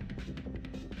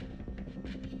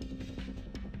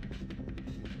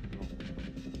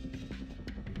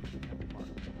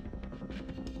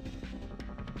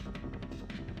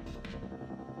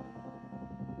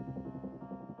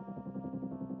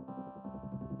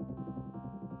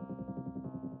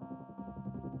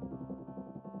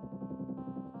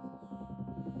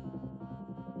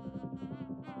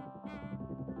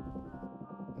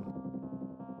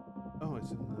 Oh,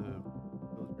 it's in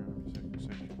the military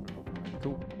section.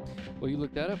 Cool. Well, you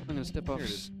look that up. I'm gonna step off Here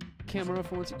it is. camera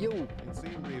for once. Yo.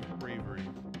 Insane bravery.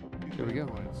 There we go.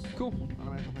 Points. Cool.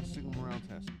 Automatic has single morale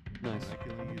test. Nice. I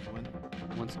can only use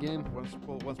Once a game. once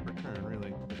per turn,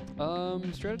 really.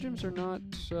 Stratagems are not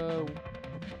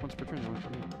once per turn. They're once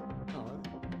per game. Oh, really?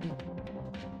 Yeah.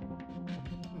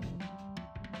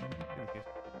 In case.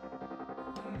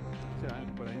 So,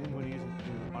 but I am going to use it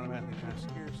to automatically pass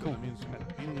here, so Cool. that means at the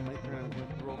beginning of my turn, I'm going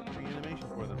to roll for reanimation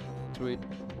for them. Sweet.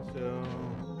 So,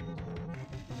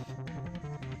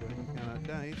 go ahead and count out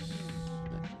dice.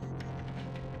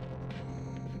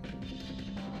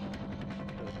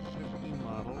 So, 15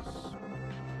 models.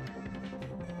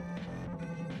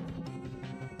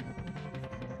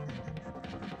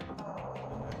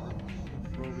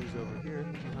 Roll these over here.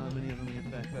 How many of them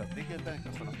get back up? They get back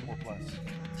up on a 4+.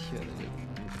 Yeah, they did.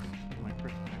 My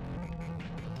crit.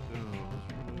 So,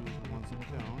 let's remove the ones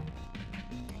that don't.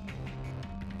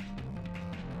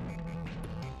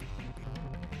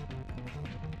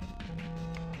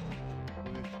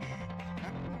 Which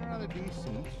actually rather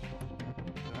decent.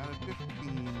 So out of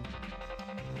 15,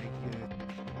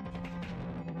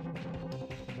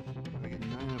 I get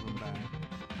 9 of them back.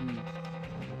 Hmm.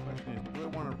 The question is, do I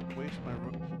want to waste my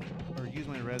or use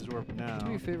my res orb now? Do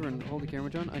me a favor and hold the camera,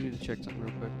 John. I need to check something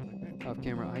real quick. Okay. Off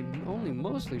camera. I'm only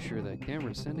mostly sure that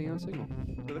camera's sending out signal.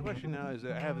 So the question now is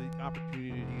that I have the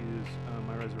opportunity to use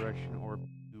my resurrection orb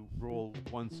to roll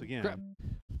once again Crap.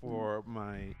 for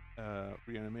my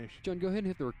reanimation. John, go ahead and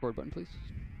hit the record button, please.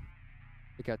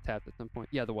 It got tapped at some point.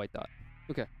 Yeah, the white dot.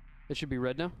 Okay. It should be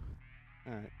red now.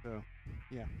 Alright, so,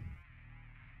 yeah.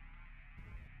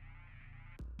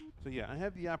 So yeah, I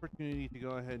have the opportunity to go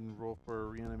ahead and roll for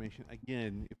reanimation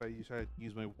again if I decide to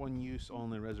use my one-use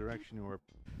only resurrection orb.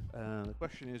 The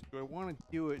question is, do I want to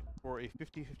do it for a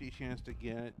 50-50 chance to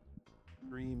get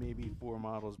 3, maybe 4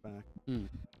 models back? Hmm.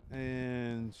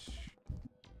 And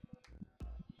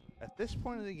at this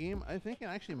point in the game, I think it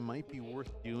actually might be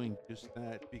worth doing just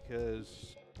that,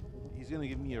 because he's going to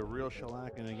give me a real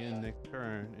shellacking again next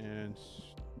turn, and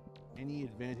any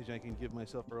advantage I can give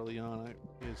myself early on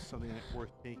is something that's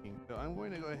worth taking. So I'm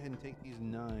going to go ahead and take these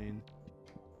 9,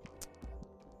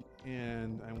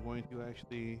 and I'm going to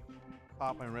actually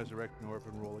pop my resurrection orb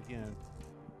and roll again.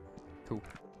 Cool.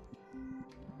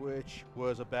 Which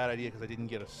was a bad idea because I didn't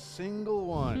get a single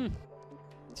one.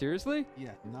 Seriously?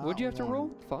 Yeah, not What'd you have to one.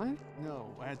 roll? 5? No,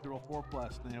 I had to roll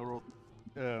 4+, and I rolled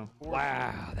 4,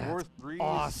 Wow, that's 4 3s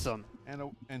awesome.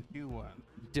 and 2 1.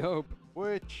 Dope.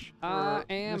 Which I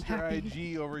for am Mr. happy.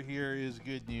 IG over here is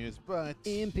good news, but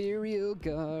Imperial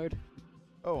Guard.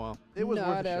 Oh well, it was worth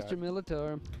Not a Astra shot.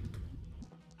 Militarum.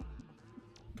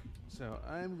 So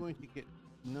I'm going to get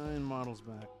 9 models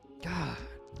back. God.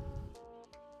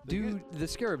 The good- Dude, the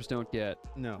Scarabs don't get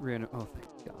No. random. Oh,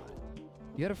 thank God.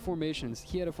 You had a formation.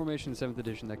 He had a formation in 7th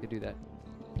edition that could do that.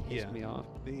 Pissed Yeah. me off.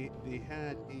 They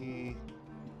had a.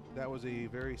 That was a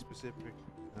very specific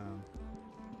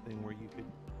thing where you could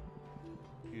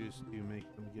choose to make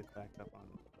them get back up on.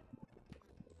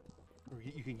 Or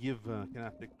you can give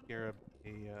Canoptic Scarab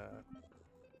a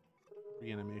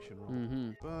reanimation roll,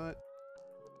 Mm-hmm. but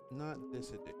not this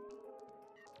edition.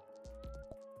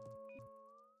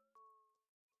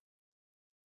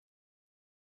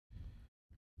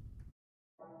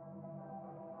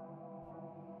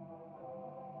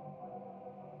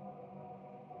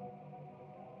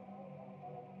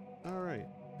 Alright,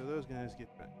 so those guys get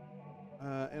back.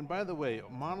 And by the way,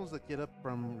 models that get up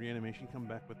from reanimation come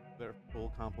back with their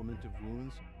full complement of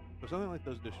wounds. So something like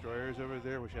those destroyers over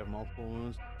there, which have multiple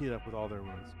wounds, get up with all their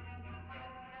wounds.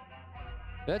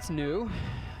 That's new.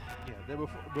 Yeah,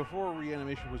 before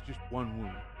reanimation was just 1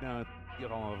 wound. Now you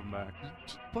get all of them back.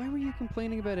 Why were you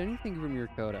complaining about anything from your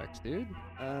codex, dude?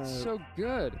 So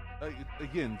good.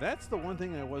 Again, that's the one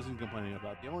thing I wasn't complaining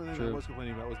about. The only thing I True. was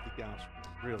complaining about was the Gauss.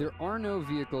 Really. There are no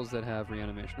vehicles that have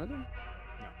reanimation, are there?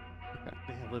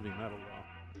 They have living metal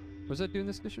though. Was that doing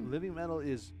this edition? Living metal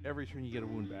is every turn you get a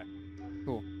wound back.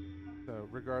 Cool. So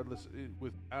regardless,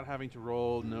 without having to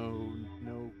roll, no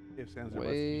ifs, ands, or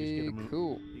buts, you just Way get a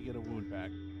cool. You get a wound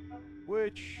back,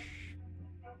 which,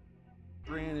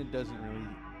 granted, doesn't really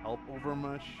help over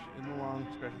much in the long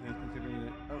stretch of things, considering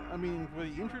that. I mean, for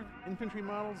the infantry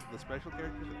models, the special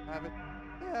characters that have it,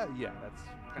 yeah, that's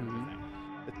kind of a thing.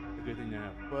 It's a good thing to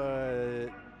have, but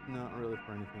not really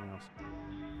for anything else.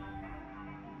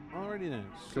 Alrighty then.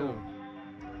 So, Cool.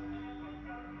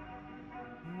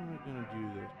 how am I gonna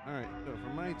do this? Alright, so for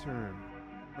my turn,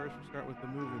 first we'll start with the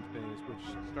movement phase,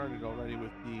 which started already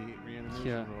with the reanimation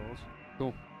Yeah. rolls.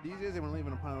 Cool. These guys I'm gonna leave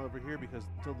in a pile over here because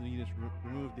until the unit's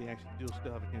removed, they actually do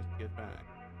still have a chance to get back.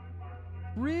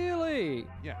 Really?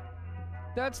 Yeah,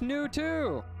 That's new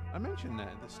too. I mentioned that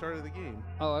at the start of the game,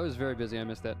 Oh, I was very busy. I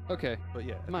missed that. Okay. but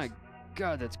yeah. My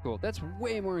God, that's cool. That's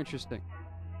way more interesting.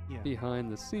 Yeah. Behind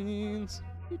the scenes.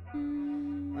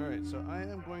 Alright, so I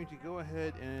am going to go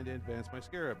ahead and advance my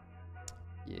Scarab.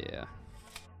 Yeah.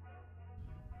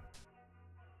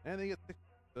 And they get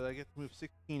so I get to move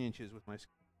 16 inches with my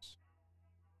Scarabs.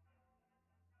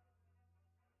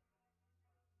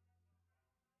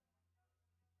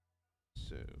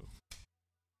 So,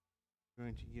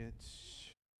 going to get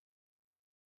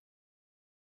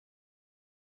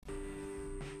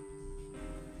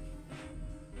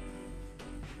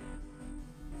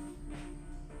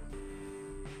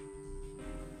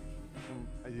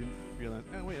I didn't realize.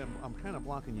 Oh wait, I'm kind of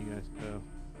blocking you guys. So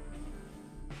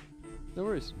No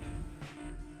worries.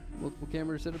 Multiple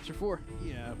camera setups are for.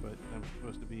 yeah, but I'm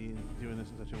supposed to be doing this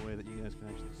in such a way that you guys can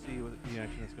actually see what the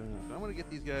action that's going on. So I'm going to get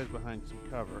these guys behind some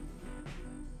cover.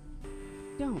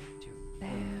 Don't do that.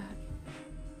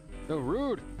 No,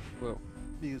 rude. Whoa.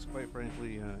 Because quite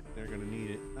frankly, they're going to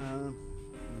need it.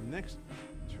 Next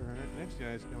turn, next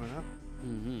guy's coming up.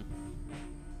 Mm-hmm.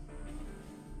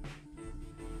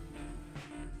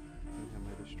 Have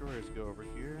my destroyers go over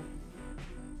here.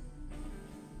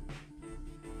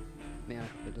 Man, I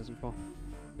hope that doesn't fall.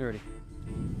 Alrighty.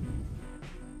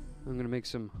 I'm gonna make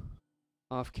some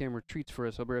off-camera treats for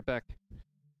us. I'll be right back.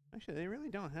 Actually, they really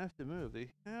don't have to move. They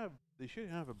should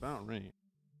have about range.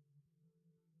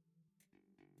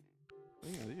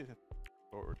 But yeah, they just have to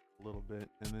forward a little bit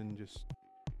and then just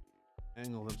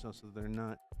angle themselves so that they're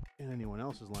not in anyone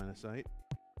else's line of sight.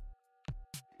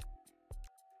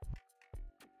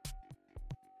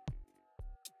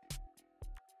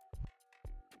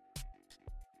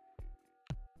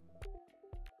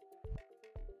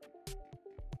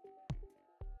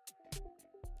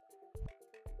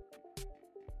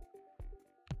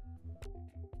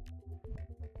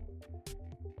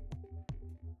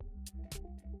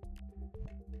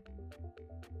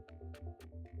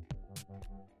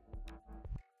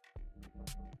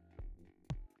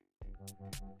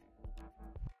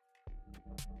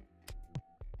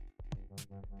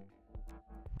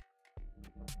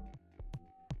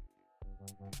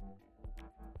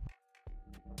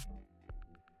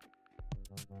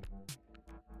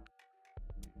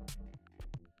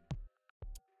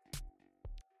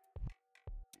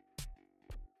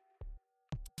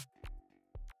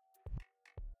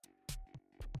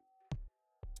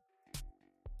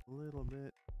 A little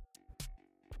bit.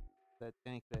 That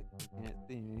tank that can't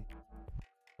see me.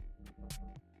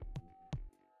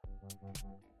 I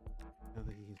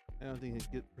don't think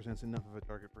it presents enough of a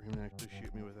target for him to actually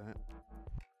shoot me with that.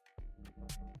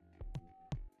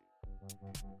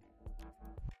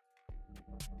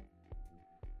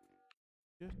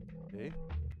 Just okay.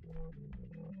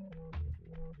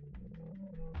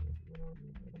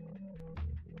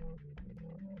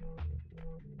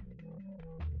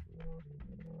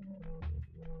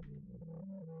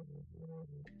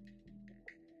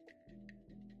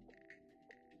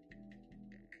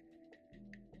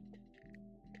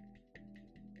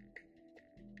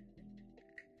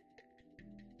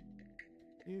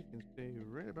 You can stay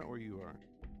right about where you are.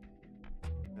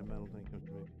 That metal thing comes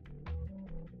to me.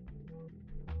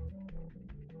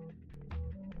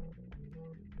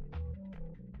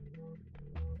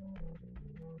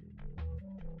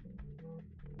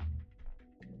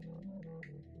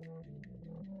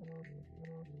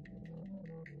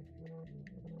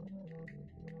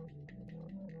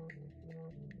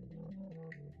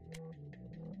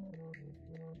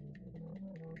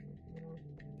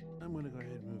 I'm going to go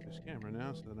ahead and move this camera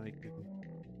now so that I can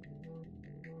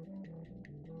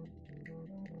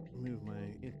move my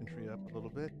infantry up a little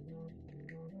bit.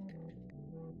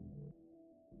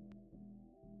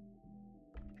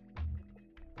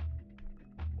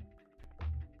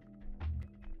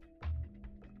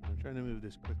 I'm trying to move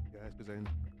this quick, guys, because I'm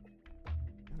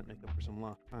trying to make up for some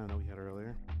lost time that we had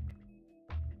earlier.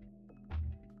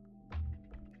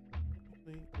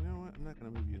 Actually, you know what? I'm not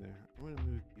going to move you there. I'm going to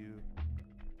move you.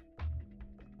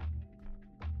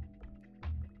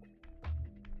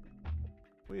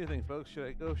 What do you think, folks? Should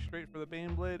I go straight for the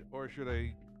Baneblade, or should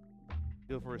I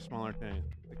go for a smaller tank?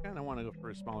 I kind of want to go for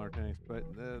a smaller tank, but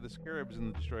the Scarabs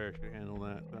and the Destroyer should handle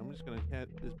that. So I'm just going to head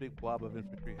this big blob of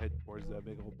infantry head towards that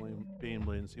big old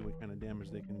Baneblade and see what kind of damage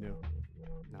they can do.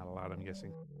 Not a lot, I'm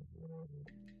guessing.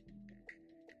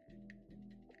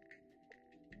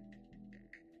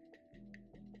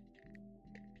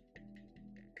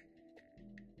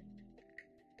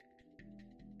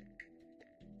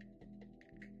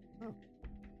 Oh.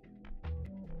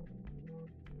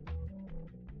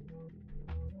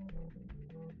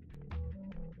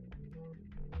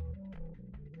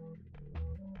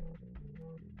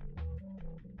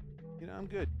 You know, I'm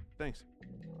good. Thanks.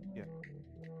 Yeah.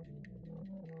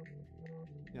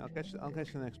 Yeah, I'll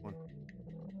catch the next one.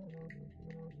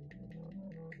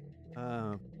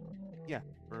 Yeah,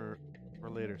 for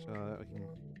later, so that we can.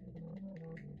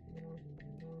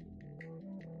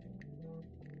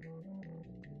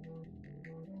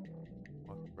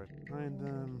 Walk right behind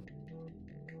them.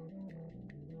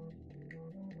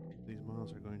 These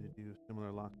models are going to do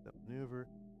similar lockstep maneuver.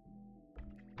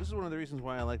 This is one of the reasons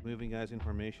why I like moving guys in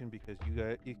formation, because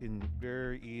you can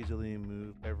very easily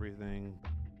move everything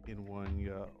in one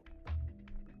go.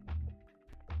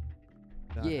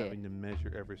 Without having to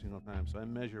measure every single time. So I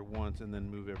measure once and then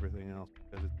move everything else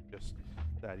because it's just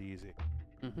that easy.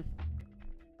 Mm-hmm.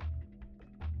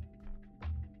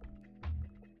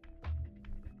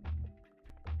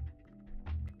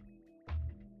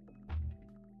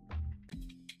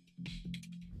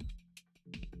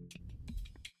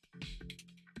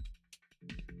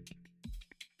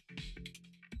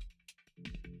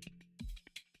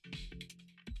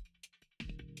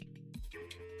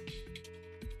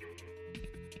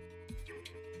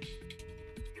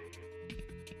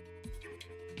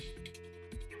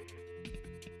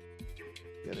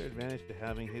 The other advantage to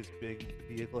having his big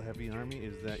vehicle-heavy army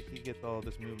is that he gets all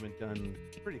this movement done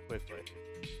pretty quickly.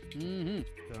 Mm-hmm.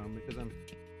 So, because I'm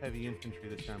heavy infantry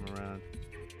this time around,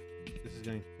 this is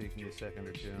going to take me a second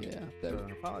or two. Yeah. So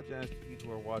I apologize to people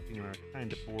who are watching and are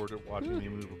kind of bored of watching me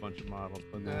move a bunch of models,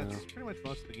 but that's pretty much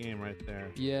most of the game right there.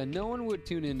 Yeah, no one would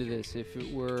tune into this if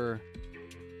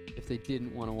they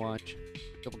didn't want to watch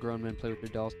a couple grown men play with their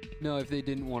dolls. No, if they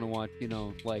didn't want to watch,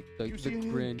 like the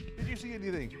grin. Did you see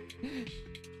anything?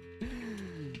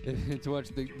 To watch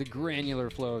the granular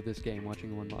flow of this game,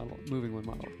 moving one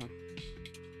model at a time.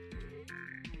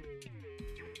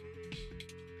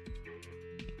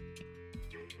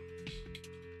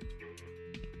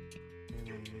 And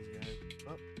then these guys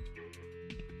up.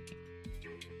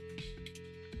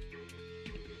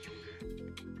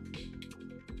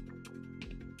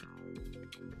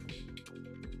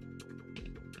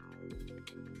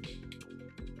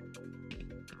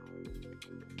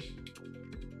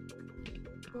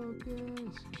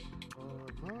 Focus.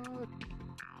 Mod.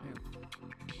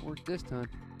 Damn. Worked this time.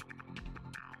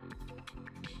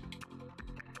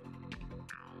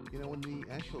 You know, when the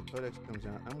actual codex comes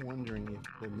out, I'm wondering if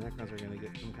the Necrons are going to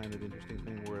get some kind of interesting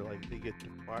thing where, like, they get to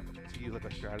see like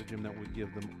a stratagem that would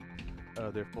give them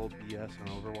their full BS on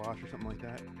Overwatch or something like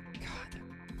that. God.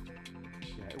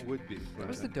 Yeah, It would be. That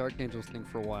was the Dark Angels thing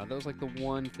for a while. That was like the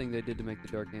one thing they did to make the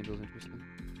Dark Angels interesting.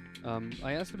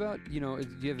 I asked about, do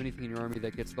you have anything in your army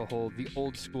that gets the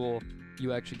old school,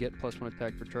 you actually get +1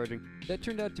 attack for charging. That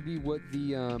turned out to be what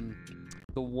the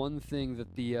one thing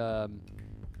that they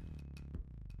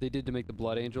did to make the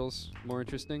Blood Angels more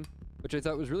interesting, which I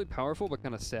thought was really powerful but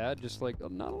kind of sad. Just like,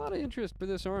 not a lot of interest for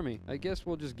this army. I guess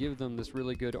we'll just give them this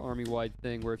really good army-wide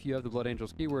thing where if you have the Blood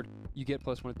Angels keyword, you get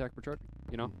 +1 attack for charging,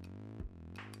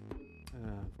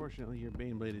 Unfortunately, your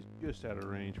Baneblade is just out of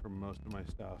range for most of my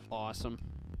stuff. Awesome.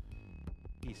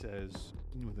 He says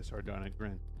with a sardonic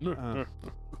grin.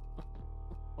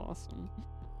 Awesome.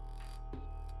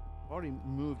 I've already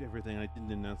moved everything. I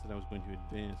didn't announce that I was going to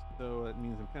advance, so that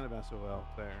means I'm kind of SOL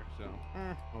there. So,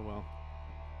 oh well.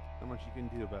 Not much you can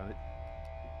do about it.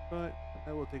 But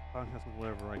I will take podcasts with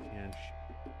whatever I can.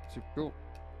 Super cool.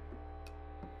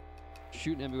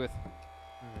 Shooting at me with.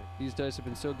 Alright. These dice have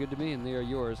been so good to me, and they are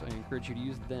yours. I encourage you to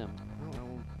use them. Well, I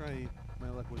will try my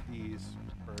luck with these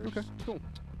first. Okay, cool.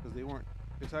 Because they weren't,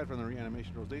 aside from the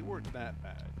reanimation rolls, they weren't that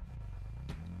bad.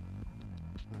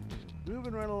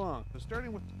 Moving right along. So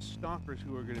starting with the stalkers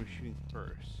who are going to be shooting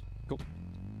first. Cool.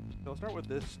 So I'll start with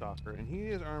this stalker, and he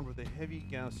is armed with a heavy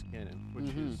Gauss cannon, which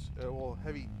is,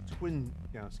 heavy twin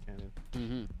Gauss cannon.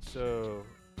 So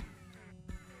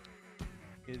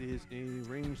it is a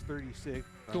range 36.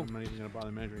 Cool. I'm not even going to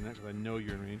bother measuring that because I know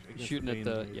you're in range. Shooting at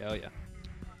the, oh yeah.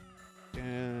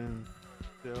 And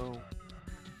so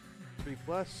 3+,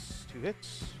 2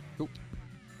 hits. Cool.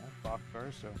 That's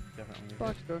boxcar, so definitely.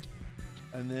 Boxcar.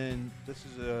 And then this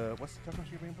is what's the toughness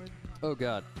of your Baneblade? Oh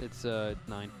god, it's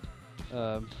 9.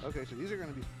 Okay, so these are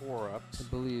going to be 4-ups. I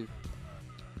believe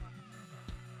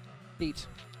 8.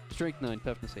 Strength 9,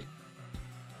 toughness 8.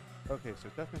 Okay, so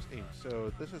toughness 8.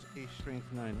 So this is a strength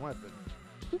 9 weapon.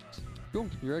 Oops. Cool.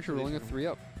 You're actually rolling a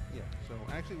 3-up. Yeah, so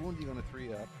actually wounding on a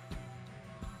 3-up.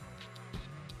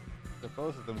 So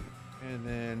both of them. And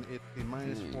then it's a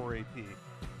 -4 AP.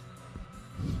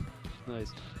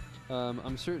 Nice.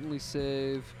 I'm certainly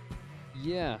save.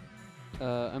 Yeah.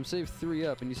 I'm save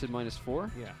 3-up, and you said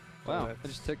 -4? Yeah. Wow, So I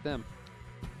just took them.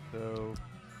 So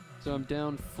So I'm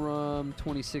down from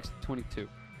 26 to 22.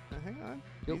 hang on.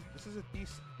 Yep. This is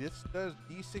this does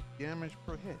D6 damage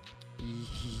per hit.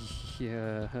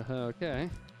 Yeah. Okay.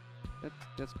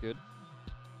 That's good.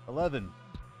 11.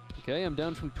 Okay, I'm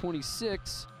down from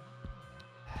 26.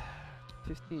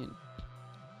 15.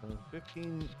 So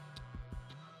 15.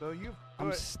 So you've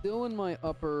I'm still in my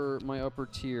upper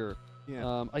tier.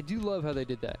 yeah. I do love how they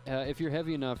did that. If you're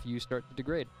heavy enough, you start to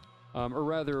degrade. Or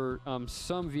rather,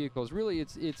 some vehicles. Really,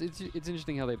 it's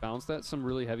interesting how they balance that. Some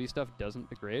really heavy stuff doesn't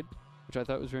degrade, which I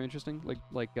thought was very interesting.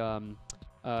 Like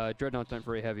Dreadnoughts aren't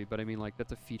very heavy, but I mean, like,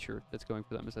 that's a feature that's going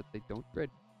for them, is that they don't degrade.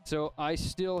 So I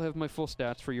still have my full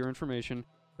stats for your information,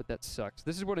 but that sucks.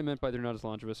 This is what I meant by they're not as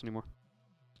longevous anymore.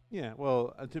 Yeah,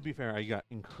 well, to be fair, I got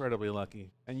incredibly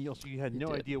lucky, and you had no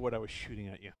did. idea what I was shooting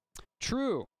at you.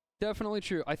 True. Definitely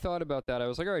true. I thought about that. I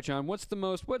was like, all right, John, what's the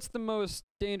most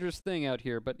dangerous thing out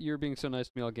here? But you're being so nice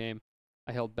to me all game.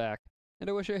 I held back. And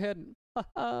I wish I hadn't.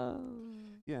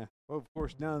 Yeah, well, of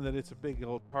course, now that it's a big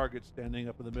old target standing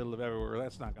up in the middle of everywhere,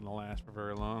 that's not going to last for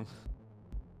very long.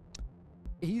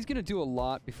 He's going to do a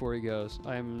lot before he goes.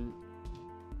 I'm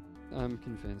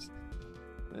convinced.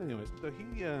 But anyways, so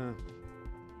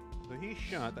he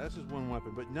shot. That's his one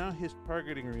weapon, but now his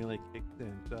targeting really kicked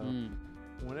in. So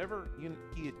whenever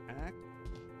he attacks,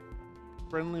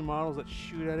 friendly models that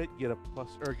shoot at it get a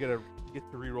plus or get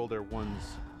to reroll their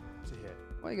ones to hit.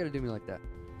 Why you got to do me like that?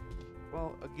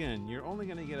 Well, again, you're only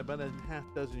going to get about a half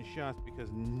dozen shots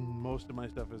because most of my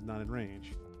stuff is not in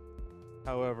range.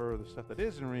 However, the stuff that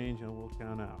is in range will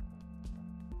count out.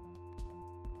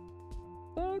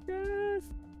 Focus!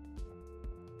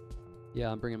 Yeah,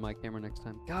 I'm bringing my camera next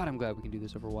time. God, I'm glad we can do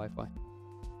this over Wi-Fi.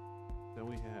 Then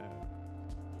we have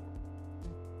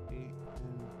 8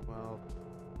 and 12.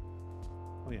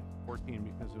 Oh yeah,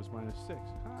 14 because it was -6.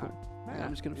 Cool. Yeah,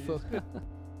 I'm just gonna focus.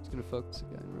 Just gonna focus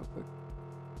again real quick.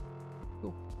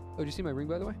 Cool. Oh, did you see my ring,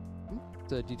 by the way?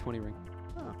 It's a D20 ring.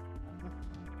 Oh.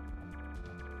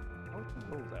 How would you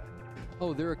roll that?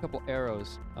 Oh, there are a couple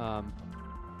arrows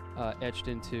etched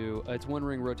into. It's one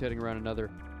ring rotating around another,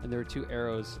 and there are 2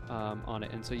 arrows on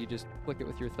it. And so you just click it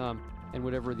with your thumb, and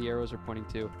whatever the arrows are pointing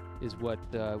to is what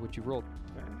you rolled.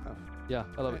 Fair enough. Yeah,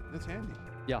 I love it. That's handy.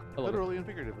 Yeah, I love Literally and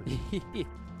figuratively. it.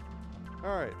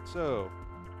 All right, so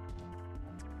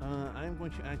I'm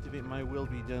going to activate my will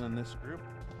be done on this group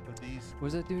with these.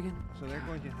 What does that do again? So they're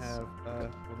going to have. Well, they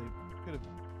could have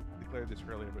declared this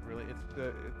earlier, but really, it's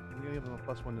going to give them a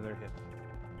 +1 to their hit.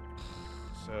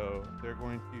 So they're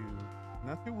going to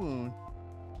not to wound,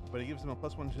 but it gives them a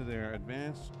 +1 to their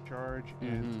advance, charge,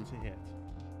 and to hit.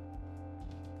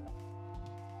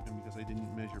 And because I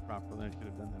didn't measure properly, I should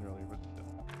have done that earlier, but still.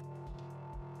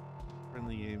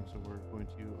 Friendly game, so we're going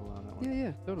to allow that one.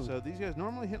 Yeah, totally. So these guys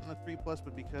normally hit on the 3+,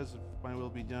 but because of my will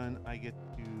be done, I get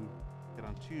to hit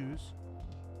on 2s.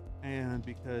 And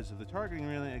because of the targeting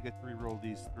railing, I get to reroll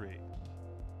these 3.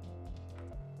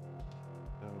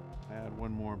 So I add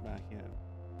one more back in.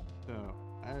 So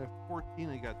I have 14,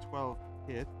 I got 12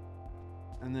 hit.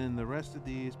 And then the rest of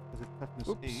these, because it's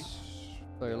toughness 8.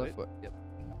 Sorry, left foot. Yep.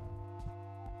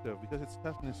 So because it's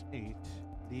toughness 8,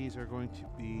 these are going to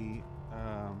be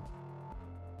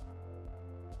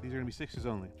 6s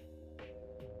only.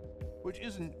 Which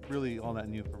isn't really all that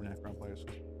new for Necron players.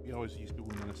 We always used to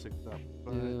win on a 6 up.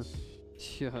 But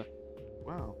Yeah.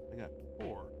 wow, I got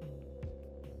 4.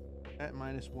 At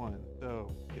 -1.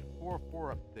 So get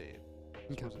 4 up save.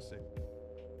 This was a 6.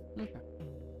 Okay.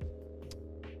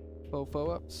 Faux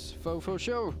ups. Faux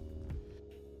show.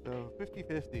 So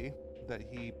 50-50 that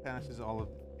he passes all of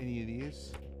any of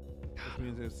these. Which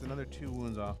means there's another 2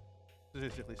 wounds off,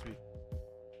 statistically speaking.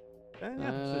 And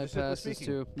yeah, statistically passes speaking.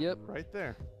 2. Yep. Right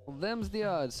there. Well, them's the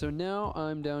odds. So now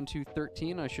I'm down to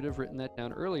 13. I should have written that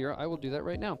down earlier. I will do that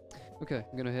right now. Okay,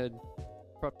 I'm going to head,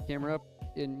 prop the camera up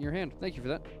in your hand. Thank you for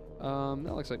that.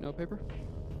 That looks like note paper.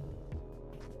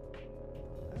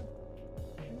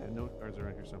 Yeah, note cards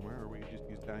around here somewhere, or we could just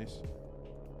use dice.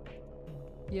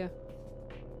 Yeah.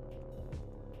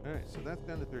 Alright, so that's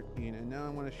down to 13, and now I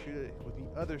want to shoot it with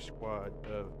the other squad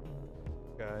of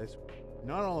guys.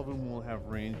 Not all of them will have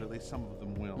range, but at least some of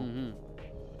them will.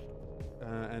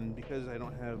 And because I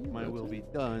don't have my will be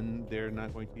done, they're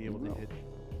not going to be able to hit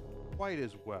quite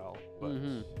as well. But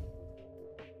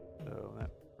so that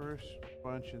first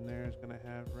bunch in there is going to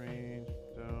have range.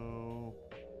 So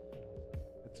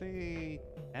let's say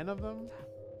 10 of them.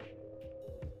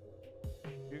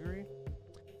 Do you agree?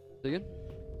 Say again?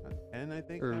 10, I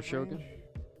think. Or have Shogun? range.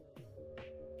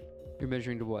 You're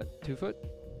measuring to what? 2 foot?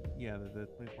 Yeah, the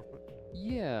 24 foot.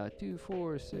 Yeah, 2,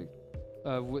 4, 6.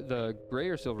 With the gray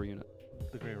or silver unit?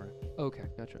 The gray rank. Okay,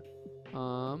 gotcha.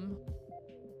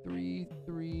 3,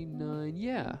 3, 9.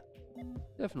 Yeah,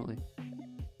 definitely.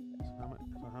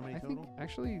 So how many I total? think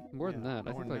actually more than that.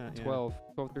 I more think than like that, 12,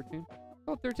 13.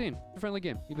 Oh, 13. It's a friendly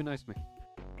game. You've been nice to me.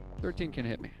 13 can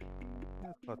hit me.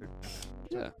 That's about 13.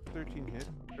 Yeah. 13 hit.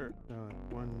 Sure.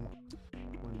 One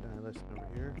die less than over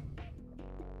here.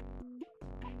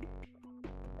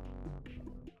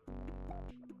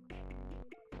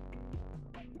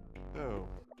 So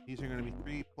these are going to be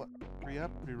 3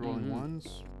 up, 3 rolling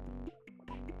ones.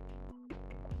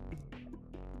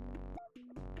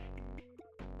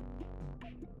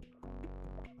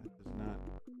 That does not.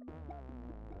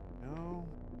 No.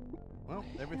 Well,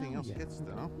 everything else hits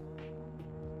though.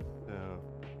 So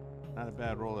not a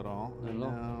bad roll at all. Not And at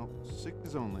all. now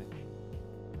 6 only.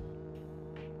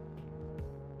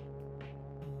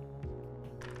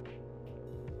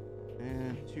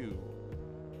 And 2.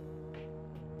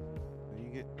 So you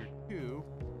get your 2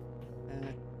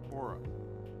 and 4 up.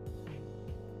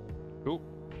 Cool.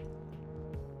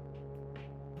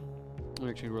 I'm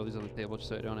actually gonna roll these on the table just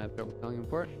so I don't have trouble telling them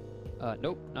apart.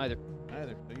 Nope, neither.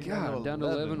 Neither. So you're God, I'm down to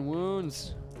 11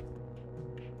 wounds.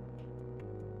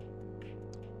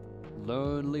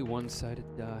 Lonely, one-sided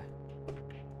die.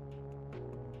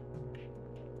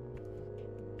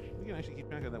 We can actually keep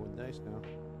track of that with dice now.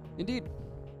 Indeed.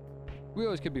 We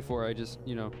always could before. I just,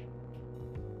 you know.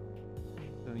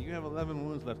 So you have 11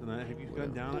 wounds left in that. Have you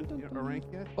gone down a rank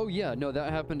yet? Oh yeah, no,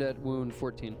 that happened at wound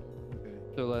 14. Okay.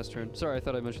 So last turn. Sorry, I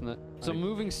thought I mentioned that. So I'm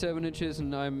moving 7 inches,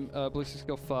 and I'm ballistic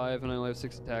skill 5, and I only have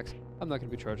 6 attacks. I'm not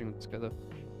gonna be charging with this guy though.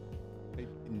 It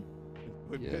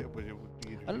would Yeah. but it would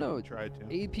be I don't know. if you tried to.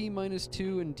 AP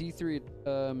 -2 and D3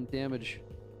 damage.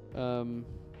 Not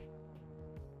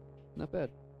bad.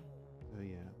 So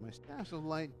yeah, my staffs of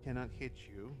light cannot hit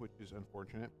you, which is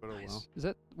unfortunate, but oh well. Is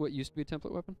that what used to be a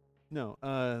template weapon? No,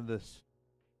 that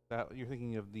you're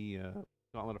thinking of the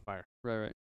Gauntlet of Fire.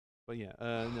 Right. But yeah,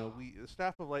 no, the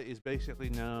Staff of Light is basically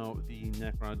now the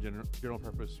Necron general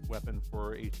purpose weapon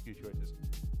for HQ choices.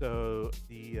 So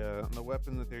the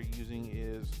weapon that they're using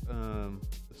is the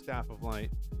Staff of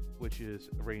Light, which is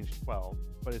range 12,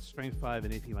 but it's strength 5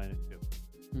 and AP -2.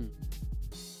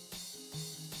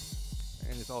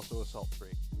 And it's also assault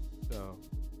 3. So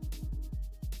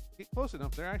get close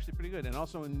enough, they're actually pretty good. And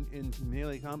also in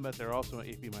melee combat, they're also at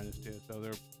AP -2. So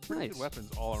they're pretty good weapons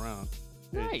all around.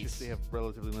 It's just they have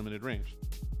relatively limited range,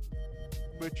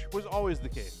 which was always the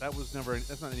case. That's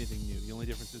not anything new. The only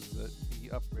difference is that the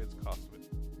upgrades cost it.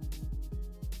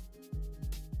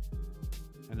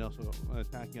 And and also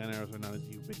tachyon arrows are not as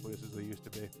ubiquitous as they used to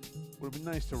be. Would have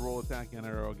been nice to roll a tachyon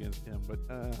arrow against him, but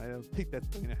I don't think that's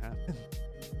going to happen.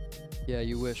 Yeah,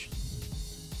 you wish.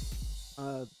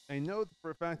 I know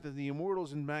for a fact that the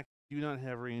Immortals in back do not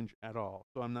have range at all,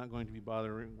 so I'm not going to be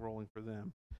bothering rolling for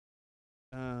them.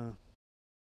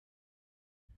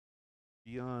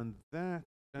 Beyond that,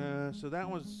 so that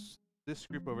was this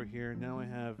group over here. Now I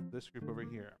have this group over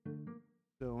here.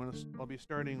 So I'll be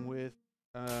starting with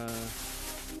the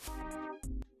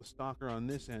Stalker on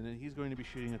this end, and he's going to be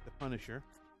shooting at the Punisher.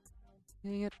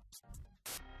 Dang it.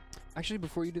 Actually,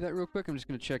 before you do that real quick, I'm just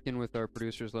going to check in with our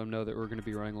producers, let them know that we're going to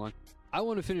be running along. I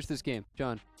want to finish this game.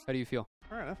 John, how do you feel?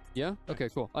 Fair enough. Yeah? Okay,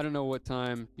 cool. I don't know what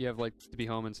time you have, like, to be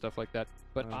home and stuff like that,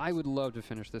 but I would love to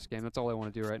finish this game. That's all I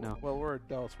want to do right now. Well, we're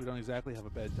adults. We don't exactly have a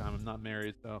bedtime. I'm not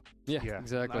married, so... Yeah,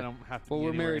 exactly. I don't have to well, be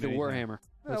we're married to anywhere Warhammer.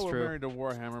 That's we're true. married to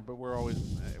Warhammer, but we're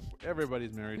always...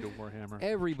 everybody's married to Warhammer.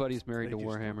 Everybody's married They to just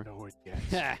Warhammer. don't know it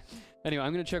yet. Anyway,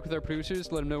 I'm going to check with our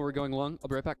producers, let them know we're going along. I'll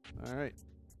be right back. All right.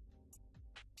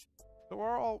 So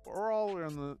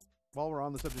while we're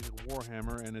on the subject of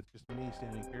Warhammer, and it's just me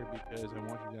standing here because I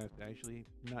want you guys to actually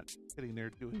not sitting there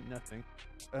doing nothing.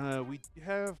 We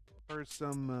have for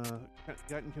some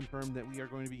gotten confirmed that we are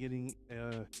going to be getting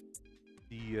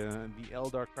the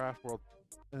Eldar Craft World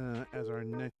as our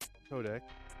next codex.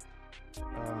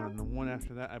 And the one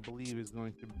after that, I believe, is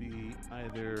going to be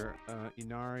either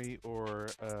Inari or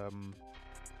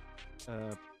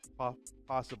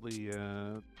possibly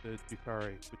the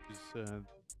Dukari, which is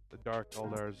the Dark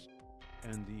Eldars,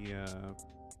 and the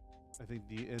I think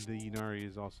the Inari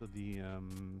is also the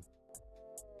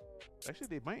actually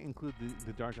they might include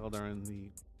the Dark Eldar in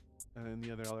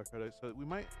the other Eldar Codex. So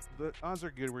the odds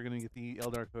are good we're going to get the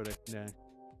Eldar Codex next.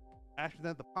 After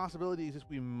that, the possibility is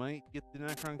we might get the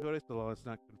Necron Codex, although it's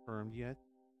not confirmed yet.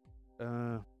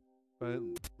 But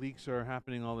leaks are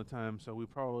happening all the time, so we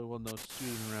probably will know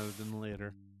sooner rather than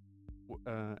later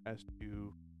as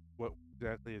to what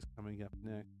exactly is coming up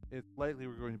next. It's likely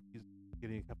we're going to be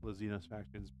getting a couple of Xenos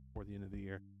factions before the end of the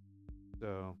year.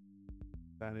 So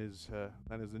that is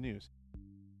the news.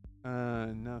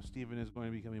 Now Steven is going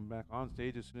to be coming back on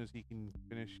stage as soon as he can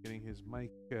finish getting his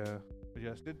mic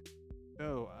adjusted.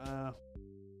 So,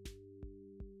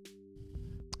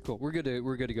 cool. We're good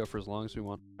to go for as long as we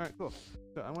want. All right, cool.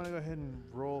 So I'm gonna go ahead and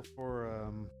roll for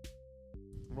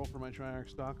my Triarch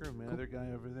Stalker, my other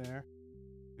guy over there,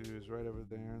 who's right over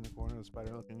there in the corner, the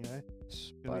spider-looking guy.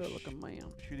 Spider-looking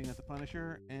man. Shooting at the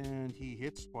Punisher, and he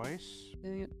hits twice.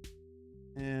 Dang it.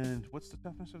 And what's the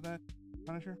toughness of that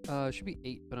Punisher? It should be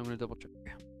 8, but I'm gonna double check.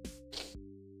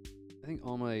 I think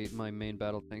all my main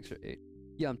battle tanks are 8.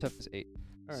 Yeah, I'm toughness 8.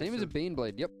 Right, Same as a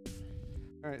Baneblade. Yep.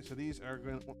 All right, so these are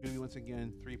going to be once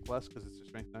again 3+ because it's a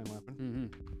strength 9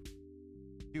 weapon.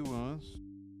 2 wounds.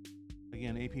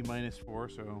 Again, AP -4,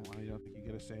 so I don't think you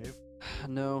get a save.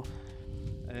 No.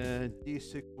 And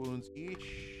D6 wounds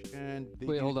each. And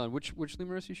wait, hold on. Which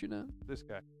Lemurus you shooting at? This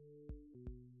guy.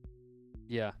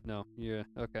 Yeah. No. Yeah.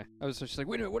 Okay. I was just like,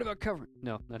 wait a minute. What about cover?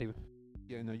 No, not even.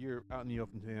 Yeah. No, you're out in the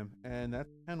open to him, and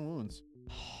that's 10 wounds.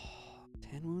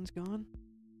 10 wounds gone.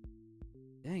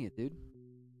 Dang it, dude.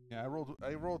 Yeah, I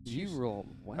rolled. You rolled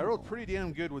well. I rolled pretty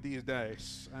damn good with these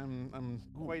dice. I'm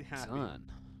quite happy. Son.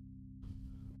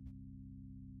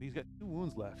 He's got 2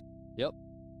 wounds left. Yep.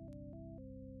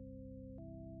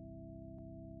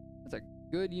 That's a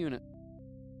good unit.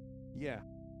 Yeah.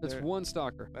 That's one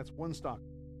Stalker. That's one Stalker.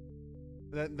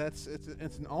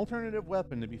 It's an alternative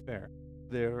weapon, to be fair.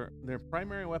 Their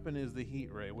primary weapon is the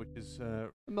Heat Ray, which is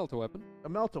a Melta weapon. A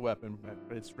Melta weapon,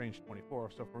 but it's range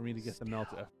 24. So for me to get the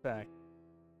Melta effect,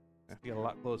 I have to get a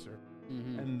lot closer.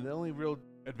 And the only real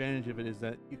advantage of it is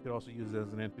that you could also use it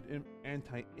as an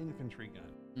anti-infantry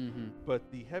gun.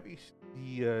 But the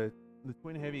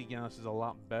twin heavy Gauss is a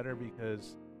lot better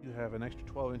because you have an extra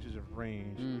 12 inches of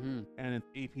range, and it's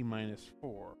AP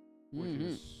 -4, which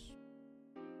is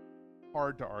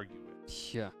hard to argue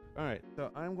with. Yeah. All right, so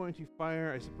I'm going to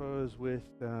fire, I suppose, with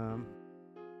the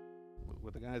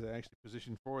guys I actually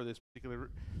positioned for this particular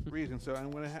reason. So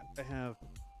I'm going to have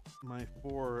my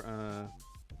 4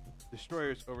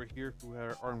 destroyers over here who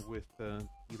are armed with the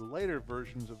lighter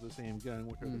versions of the same gun,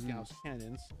 which are the Gauss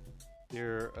cannons.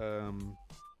 They're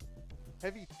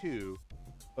heavy 2,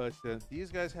 but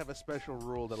these guys have a special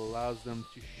rule that allows them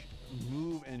to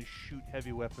move and shoot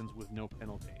heavy weapons with no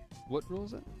penalty. What rule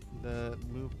is that? The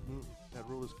move. That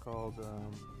rule is called.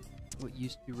 What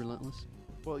used to be relentless?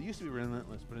 Well, it used to be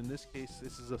relentless, but in this case,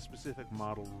 this is a specific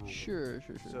model rule. Sure.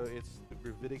 So it's the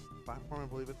gravitic platform, I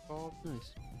believe it's called.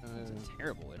 Nice. That's a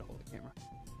terrible way to hold the camera.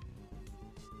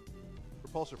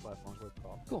 Repulsor platform is what it's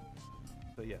called. Cool.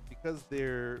 So yeah, because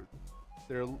they're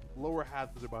their lower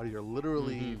halves of their body are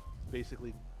literally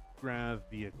basically grav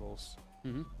vehicles.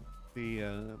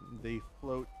 They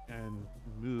float and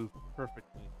move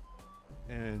perfectly,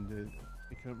 and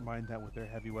you combine that with their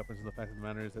heavy weapons, and the fact of the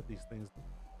matter is that these things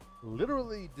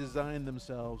literally design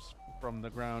themselves from the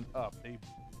ground up. They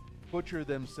butcher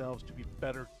themselves to be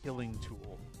better killing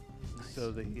tool. Nice.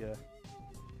 So they're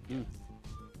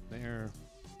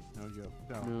no joke.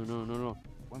 So No.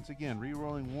 once again,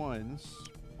 re-rolling ones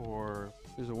for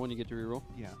There's a 1 you get to reroll.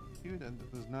 yeah. 2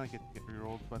 does not get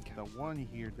re-rolled, but the 1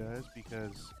 here does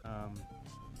because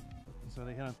so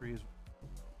they hit on 3s.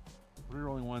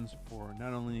 Re-rolling ones for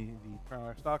not only the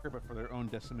Prior Stalker but for their own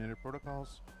decimator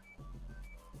protocols.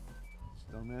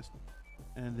 Still missed.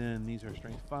 And then these are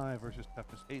strength 5 versus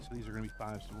toughness 8, so these are going to be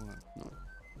 5s to wound. No.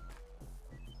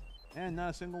 And not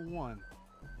a single one.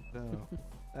 So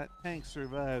that tank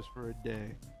survives for a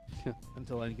day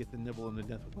until I get the nibble in the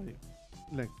death of my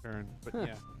next turn. But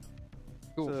yeah.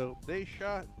 Cool. So they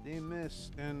shot, they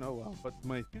missed, and oh well. But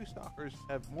my 2 stalkers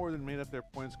have more than made up their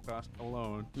points cost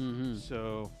alone.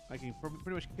 So I can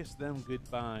pretty much kiss them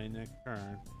goodbye next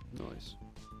turn. Nice.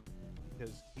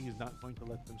 Because he's not going to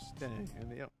let them stay,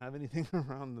 and they don't have anything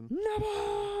around them.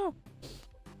 No!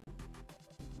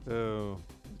 So,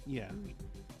 yeah.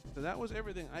 So that was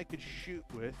everything I could shoot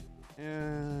with,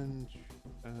 and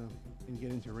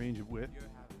get into range with.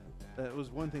 That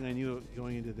was one thing I knew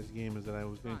going into this game, is that I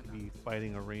was going to be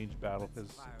fighting a ranged battle,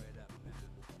 because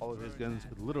all of his guns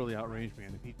could literally outrange me,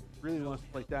 and if he really wants to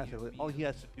play tactically, all he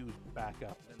has to do is back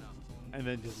up. And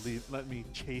then just let me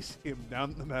chase him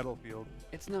down the battlefield.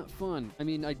 It's not fun. I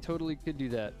mean, I totally could do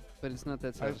that, but it's not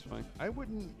that satisfying. I would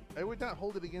not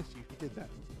hold it against you if you did that.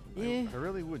 Yeah. I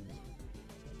really wouldn't.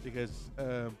 Because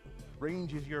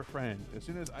range is your friend. As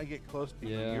soon as I get close to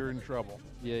you, you're in trouble.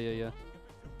 Yeah.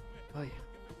 Oh, yeah.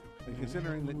 And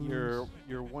considering that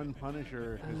your one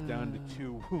Punisher is down to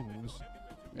 2 wounds,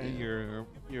 and your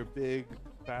big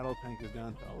battle tank is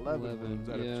down to 11 wounds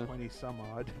out of 20 some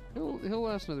odd. He'll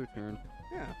last another turn.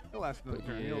 Yeah, he'll last another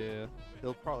turn. Yeah.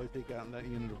 He'll probably take out that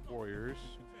unit of warriors.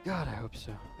 God, I hope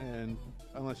so. And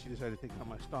unless you decide to take out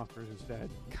my stalkers instead.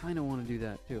 Kind of want to do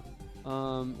that too.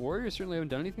 Warriors certainly haven't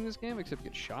done anything this game except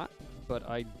get shot, but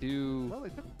I do. Well,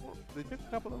 they took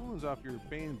a couple of wounds off your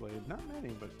Baneblade. Not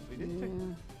many, but they did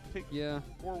take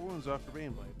 4 wounds off your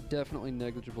Baneblade. Definitely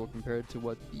negligible compared to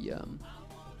what the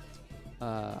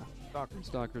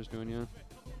Stalker's doing, yeah.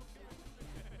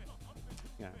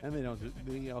 Yeah, and they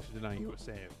also deny you a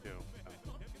save too.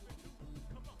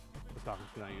 The Stalkers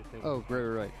deny you a save. Oh,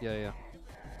 right. Yeah.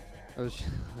 I was,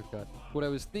 oh god. What I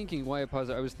was thinking, why I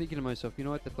paused it, I was thinking to myself, you know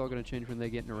what, that's all going to change when they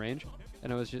get in range.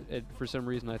 And I was just, for some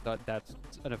reason, I thought that's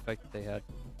an effect that they had.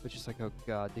 Which is like, oh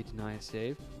god, they deny a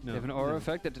save? No, they have an aura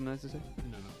effect that denies a save?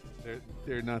 No.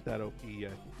 They're not that OP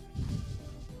yet.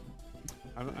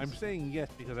 I'm saying yes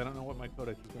because I don't know what my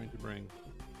codex is going to bring.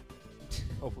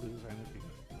 Hopefully the Silent King.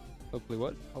 Hopefully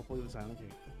what? Hopefully the Silent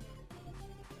King.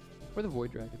 Or the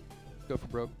Void Dragon. Go for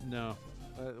broke. No.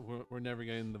 We're never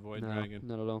getting the Void Dragon.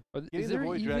 Not at all. Getting the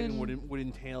Void Dragon would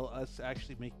entail us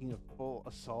actually making a full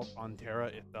assault on Terra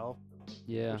itself.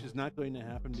 Yeah. Which is not going to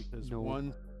happen because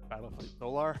 1, Battlefleet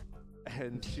Solar,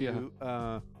 and 2,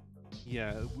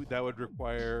 that would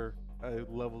require a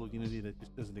level of unity that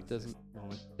just doesn't exist.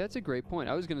 That's a great point.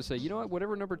 I was going to say, you know what,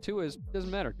 whatever number 2 is, doesn't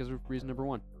matter because of reason number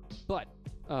 1. But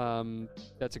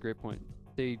that's a great point.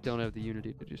 They don't have the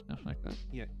unity to do stuff like that.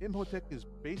 Yeah, Imhotep is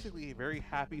basically very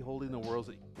happy holding the worlds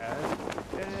that he has,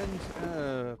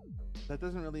 and that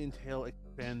doesn't really entail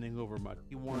expanding over much.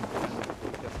 He wants to kind of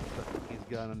the stuff that he's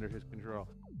got under his control.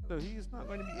 So he's not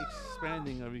going to be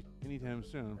expanding anytime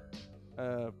soon.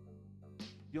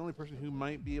 The only person who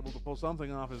might be able to pull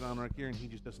something off is Anrakir, and he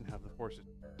just doesn't have the forces.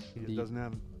 He just doesn't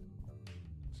have them.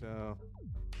 So,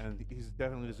 and he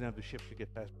definitely doesn't have the ship to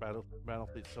get past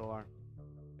Battlefleet Solar.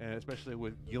 And especially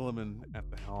with Gilliman at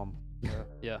the helm.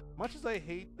 Yeah. Much as I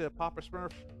hate the Papa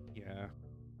Smurf, yeah.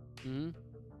 And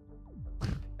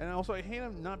also I hate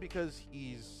him not because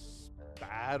he's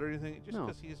bad or anything, just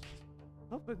because he's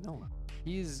not vanilla.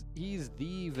 He's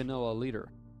the vanilla leader.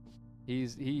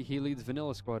 He leads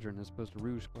Vanilla Squadron as opposed to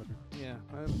Rouge Squadron. Yeah,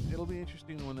 it'll be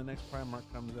interesting when the next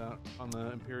Primarch comes out on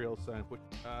the Imperial side, which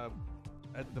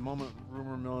at the moment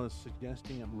rumor mill is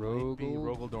suggesting it might be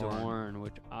Rogel Dorn,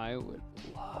 which I would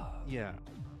love. Yeah,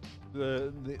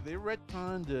 they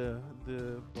retconned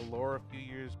the lore a few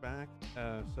years back.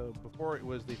 So before it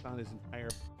was they found his entire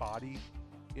body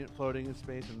floating in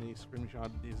space, and they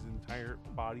screenshotted his entire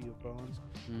body of bones.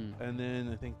 And then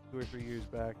I think 2 or 3 years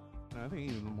back. I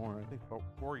think even more. I think about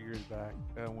 4 years back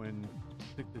when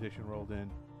 6th edition rolled in.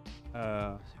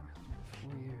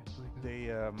 4 years. My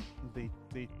God.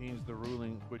 they changed the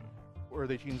ruling, or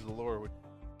they changed the lore, which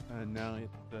now it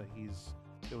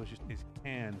was just his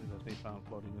hand that they found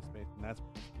floating in space, and that's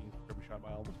being shot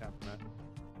by all the Temperament.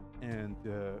 And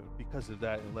because of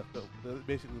that, it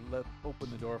basically left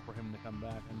open the door for him to come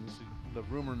back. And the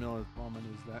rumor mill at the moment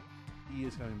is that he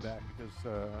is coming back because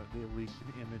they leaked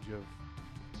an image of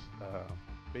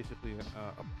basically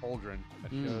a pauldron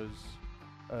that shows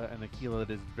an Aquila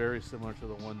that is very similar to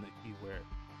the one that he wears.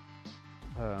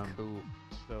 Cool.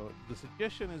 So the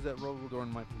suggestion is that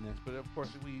Rogaldorn might be next, but of course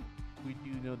we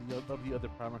do know of the other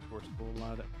Primarchs who are still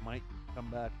alive that might come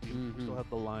back. We still have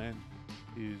the Lion,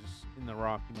 who's in the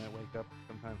rock. He might wake up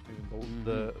sometime soon.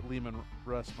 The Lehman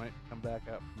Russ might come back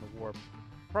out from the warp.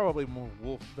 Probably more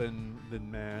wolf than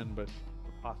man, but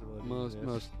the possibility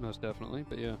Most definitely,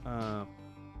 but yeah.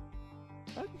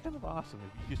 That'd be kind of awesome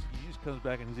if he just comes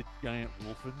back and he's a giant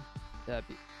wolfen. That'd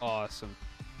be awesome.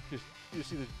 Just you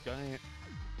see this giant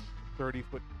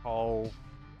 30-foot tall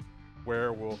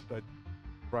werewolf that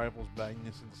rivals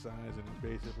Magnus in size and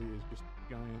basically is just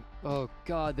giant. Oh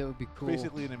God, that would be cool.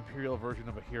 Basically an imperial version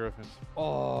of a Hierophant.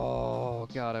 Oh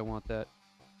God, I want that.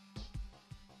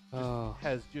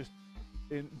 Has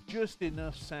just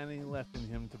enough sanity left in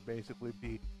him to basically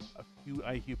be a few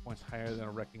IQ points higher than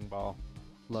a wrecking ball.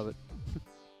 Love it.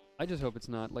 I just hope it's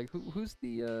not like who's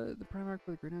the Primarch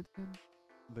for the Grey Knights again?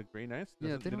 The Grey Knights?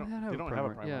 Yeah, they don't have a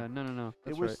Primarch. Yeah, no.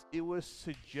 That's right. It was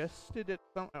suggested at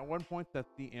one point that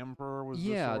the Emperor was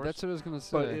the source, that's what I was gonna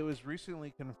say. but it was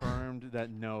recently confirmed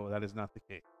that no, that is not the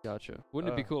case. Gotcha.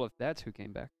 Wouldn't it be cool if that's who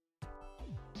came back?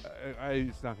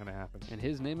 It's not going to happen. And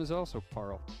his name is also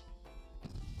Parl.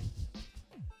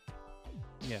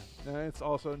 Yeah, it's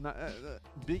also not.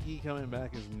 Big E coming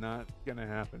back is not going to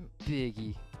happen.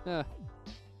 Biggie. So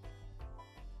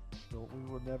we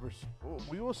will never.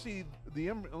 We will see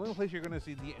the only place you're going to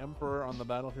see the Emperor on the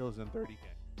battlefield is in 30K.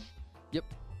 Yep.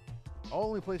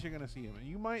 Only place you're going to see him, and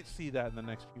you might see that in the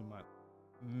next few months.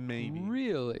 Maybe.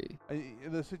 Really?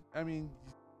 I mean,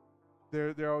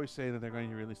 they're always saying that they're going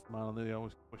to release the model. They're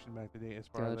always pushing back the date as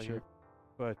far as I hear.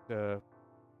 But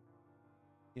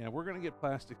yeah, we're going to get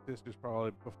Plastic Sisters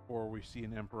probably before we see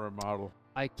an Emperor model.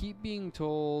 I keep being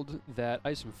told that I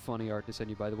have some funny art to send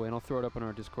you, by the way, and I'll throw it up on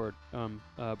our Discord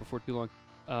before too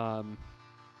long.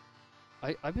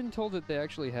 I've been told that they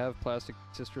actually have Plastic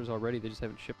Sisters already. They just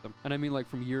haven't shipped them. And I mean like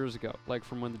from years ago, like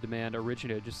from when the demand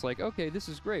originated. Just like, okay, this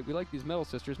is great. We like these metal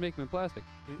sisters. Make them in plastic.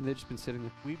 And they've just been sitting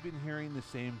there. We've been hearing the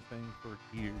same thing for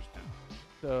years now.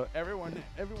 So everyone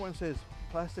says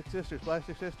Plastic Sisters,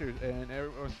 and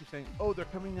everyone keeps saying, oh, they're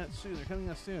coming out soon.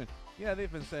 Yeah,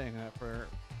 they've been saying that for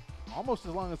almost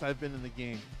as long as I've been in the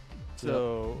game.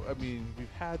 So, I mean,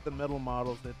 we've had the metal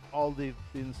models that all they've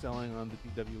been selling on the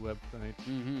GW website.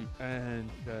 And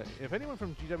if anyone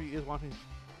from GW is watching,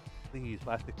 please,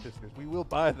 Plastic Sisters, we will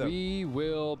buy them. We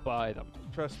will buy them.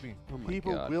 Trust me. Oh my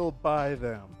People God. will buy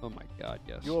them. Oh my God,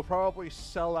 yes. You will probably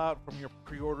sell out from your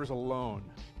pre-orders alone.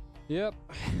 Yep.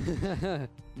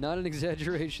 Not an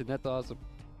exaggeration. That's awesome.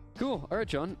 Cool. All right,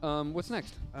 John. What's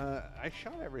next? I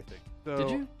shot everything. So Did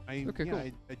you? Okay, cool.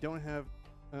 I don't have...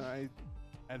 I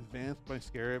advanced my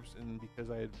scarabs, and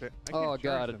because I Oh,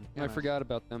 got it. them, I forgot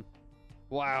about them.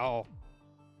 Wow.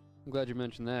 I'm glad you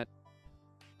mentioned that.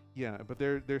 Yeah, but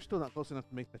they're still not close enough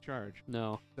to make the charge.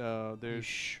 No. So You there's...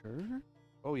 sure?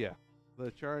 Oh, yeah.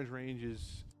 The charge range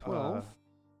is... 12?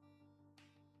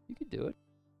 You could do it.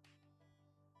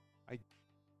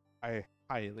 I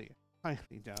highly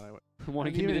doubt I would. Want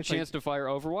to give me the chance to fire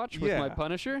Overwatch with my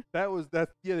Punisher? That's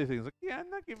the other thing. It's like, yeah, I'm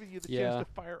not giving you the chance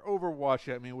to fire Overwatch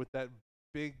at me with that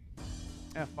big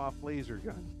F-off laser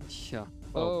gun. Yeah.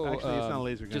 Oh, actually, it's not a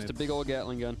laser gun. Just a big old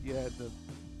Gatling gun. Yeah,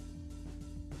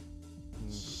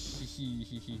 So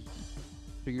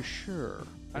you're sure?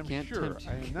 I'm can't sure. tempt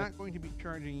you. I am not going to be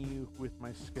charging you with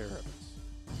my scarabs.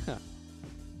 At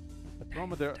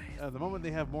the moment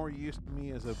they have more use to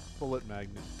me as a bullet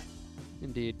magnet.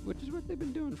 Indeed, which is what they've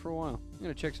been doing for a while. I'm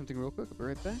gonna check something real quick. I'll be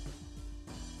right back.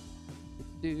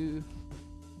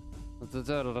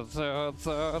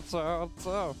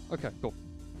 Okay, cool.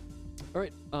 All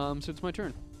right, so it's my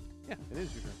turn. Yeah, it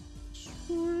is your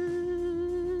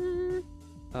turn.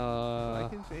 I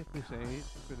can safely say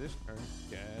for this turn,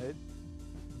 dead.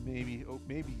 Maybe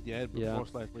dead, but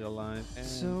most likely alive, and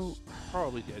so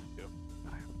probably dead too.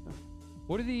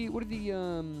 What are the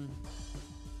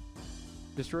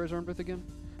destroyers armed with again?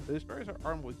 The destroyers are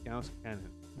armed with Gauss cannon,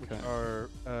 which are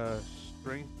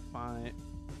strength 5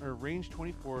 or range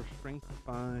 24, strength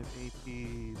 5, AP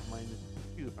minus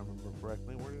 2, if I remember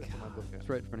correctly. Where did I put my book at? It's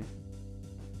right in front of you.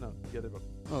 No, the other book.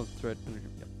 Oh, it's right under here.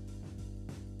 Yep.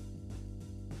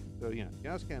 So yeah,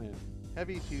 Gauss cannon,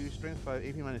 heavy 2, strength 5,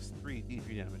 AP minus 3,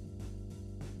 D3 damage.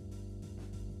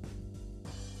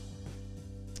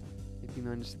 AP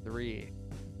minus 3.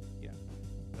 Yeah.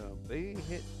 So they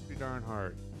hit pretty darn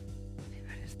hard. AP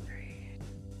minus 3.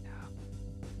 No.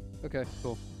 Okay,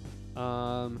 cool.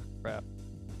 Crap.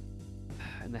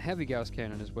 And the heavy Gauss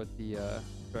cannon is what the Yeah.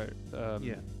 And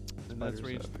that's spiders,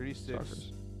 range 36.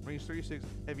 stalkers. Range 36,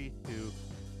 heavy 2,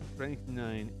 strength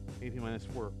 9, AP minus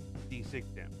 4, D6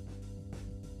 damage.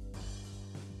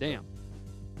 Damn.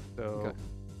 So, Okay.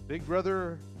 big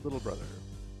brother, little brother.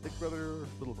 Big brother,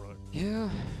 little brother. Yeah.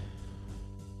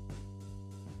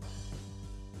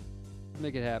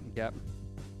 Make it happen, Cap.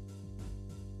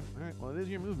 Alright, well, it is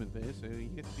your movement phase, so you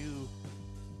get to do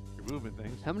your movement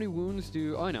things. How many wounds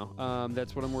do... Oh, I know.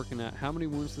 That's what I'm working at. How many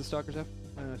wounds do the stalkers have?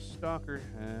 Stalker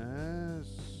has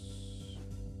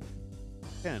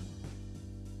 10.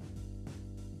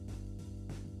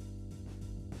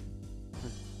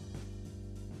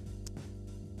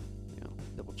 Yeah,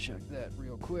 double check that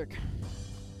real quick.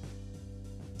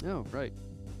 Oh, right.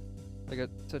 I got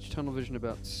such tunnel vision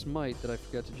about Smite that I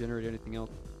forgot to generate anything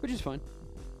else, which is fine.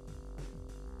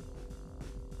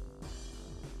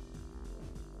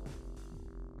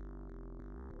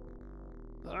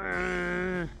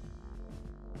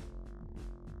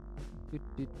 Doot,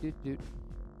 doot, doot, doot.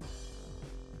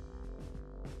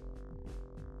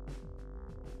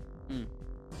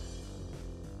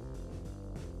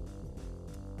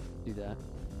 Do that.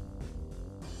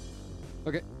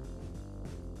 Okay.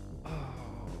 Oh.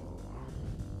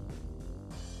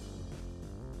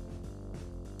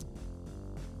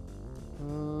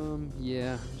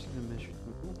 Yeah, I'm just gonna measure.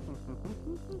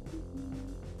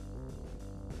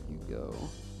 You go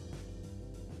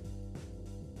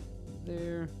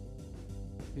there.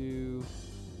 2,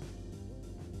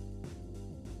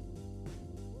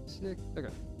 6. Okay.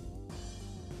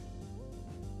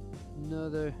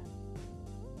 Another.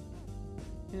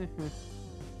 Yeah,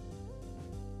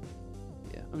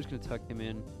 I'm just gonna tuck him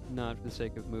in, not for the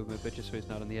sake of movement, but just so he's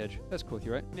not on the edge. That's cool with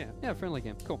you, right? Yeah. Yeah, friendly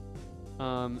game. Cool.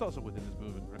 It's also within his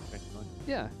movement, right? Technically.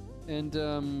 Yeah, and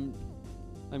I'm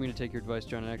gonna take your advice,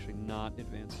 John, and actually not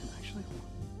advance him. Actually, hold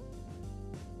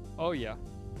on. Oh yeah.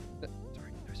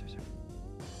 Sorry.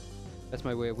 That's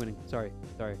my way of winning. Sorry.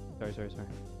 That's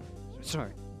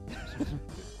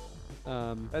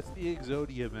the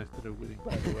Exodia method of winning,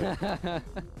 by the way.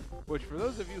 Which, for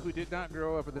those of you who did not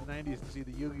grow up in the 90s to see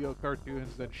the Yu-Gi-Oh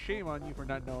cartoons, then shame on you for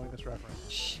not knowing this reference.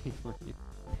 Shame on you.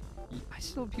 I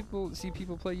still see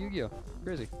people play Yu-Gi-Oh.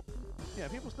 Crazy. Yeah,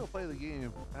 people still play the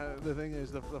game. The thing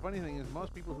is, the funny thing is,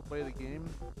 most people who play the game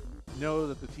know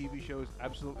that the TV show is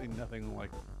absolutely nothing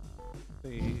like it.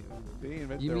 They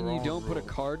invent You their mean you own don't put a rules.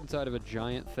 card inside of a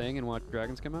giant thing and watch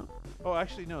dragons come out? Oh,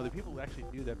 actually, no. The people actually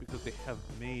do that because they have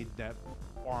made that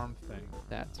farm thing.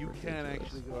 That's You ridiculous. can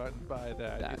actually go out and buy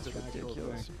that. That's it's an actual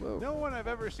ridiculous. thing. Whoa. No one I've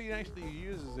ever seen actually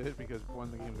uses it because,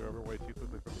 one, the games are over way too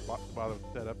quickly from the bottom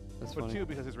setup. That's But funny. two,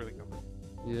 because it's really comfortable.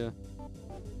 Yeah.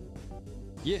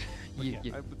 Yeah. But Yeah.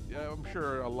 I'm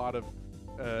sure a lot of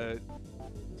 10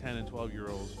 and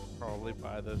 12-year-olds probably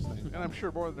buy those things. And I'm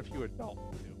sure more than a few adults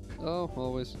do. Oh,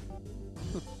 always.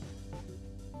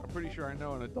 I'm pretty sure I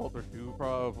know an adult or two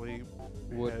probably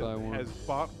Would buy one. has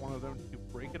bought one of them to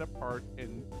break it apart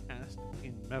and cast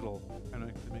in metal and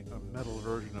actually make a metal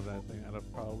version of that thing out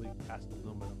of probably cast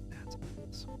aluminum. That's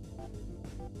awesome.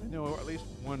 I know at least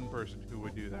one person who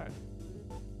would do that.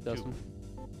 Dustin?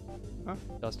 Huh?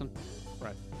 Dustin?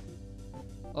 Right.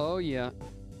 Oh, yeah.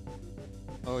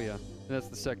 Oh, yeah. That's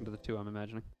the second of the two, I'm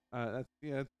imagining. Well,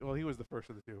 he was the first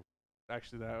of the two.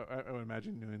 Actually, I would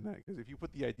imagine doing that because if you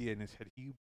put the idea in his head,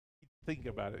 he'd think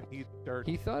about it. He'd start.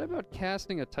 He thought about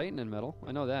casting a Titan in metal.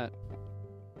 I know that.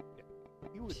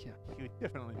 He would. Yeah. He would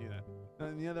definitely do that.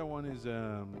 And the other one is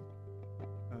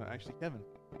actually Kevin.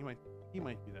 He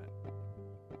might do that.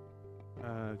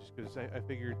 Just because I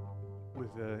figured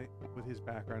with his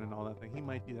background and all that thing, he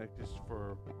might do that just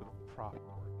for the prop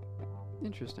work.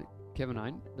 Interesting. Kevin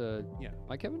Hine? Yeah.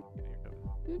 My Kevin? Yeah, you're Kevin.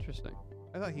 Interesting.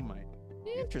 I thought he might.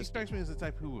 He Interesting. strikes me as the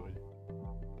type who would.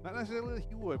 Not necessarily that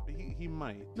he would, but he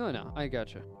might. No, I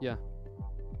gotcha. Yeah.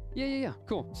 Yeah.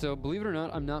 Cool. So, believe it or not,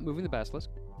 I'm not moving the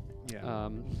basilisk. Yeah.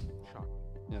 Shock.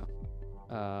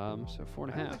 So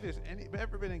 4.5. I don't think there's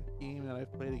ever been a game that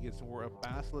I've played against where a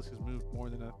basilisk has moved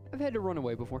more than a. I've had to run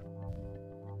away before.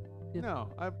 Yeah. No,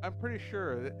 I'm pretty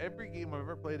sure that every game I've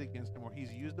ever played against him where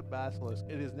he's used a basilisk,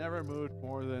 it has never moved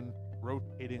more than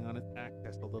rotating on attack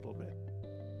test a little bit.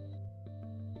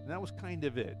 And that was kind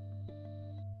of it.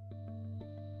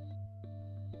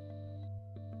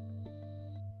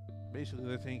 Basically,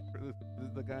 the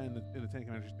guy in the tank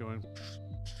commander is just going.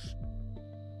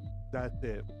 That's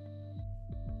it.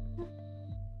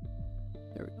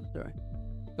 Sorry.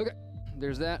 Okay,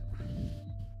 there's that.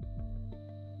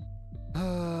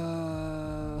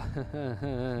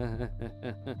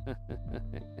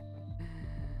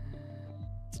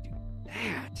 Let's do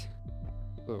that.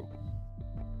 Whoa.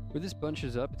 Where this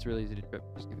bunches up, it's really easy to trip.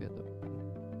 Just give you a heads up.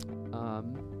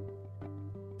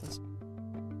 Let's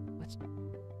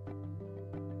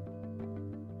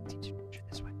teach it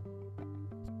this way.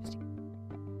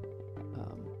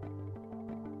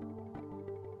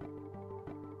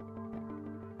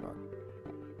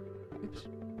 Oops.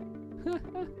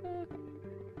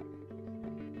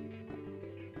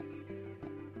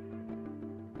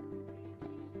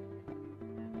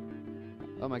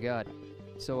 Oh my god.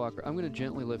 So awkward. I'm gonna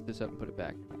gently lift this up and put it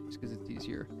back, just because it's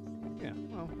easier. Yeah,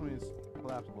 well, I mean, it's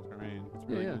collapsible terrain. It's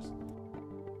really Yeah. just...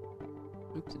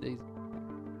 Oops, daisy.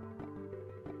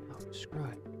 Oh, screw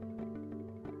it.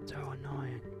 So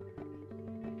annoying.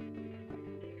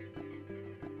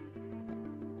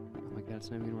 Oh my god,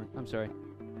 it's not even gonna work. I'm sorry.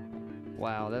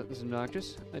 Wow, that was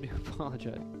obnoxious. I do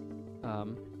apologize.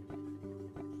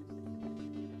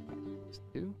 Just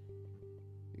two.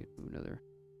 We get to another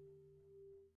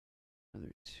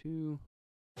 2.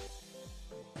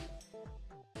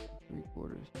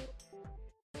 3/4.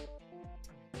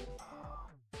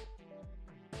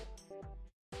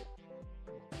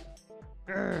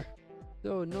 Urgh,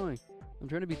 so annoying. I'm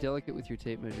trying to be delicate with your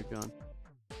tape measure, John.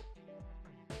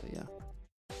 But yeah.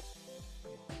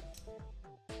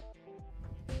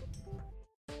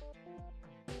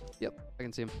 Yep, I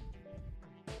can see him.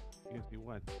 You can see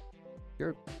what?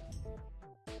 Sure.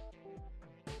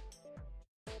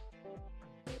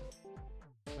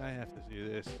 I have to see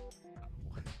this.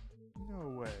 No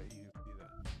way you can see that.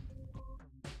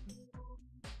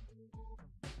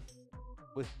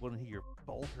 With one of your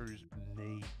bolters,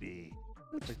 maybe.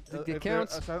 It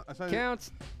counts.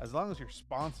 Counts. As long as your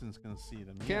sponsons can see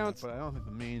them. Counts. Yeah, but I don't think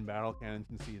the main battle cannon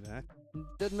can see that.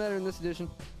 Doesn't matter in this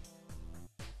edition.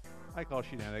 I call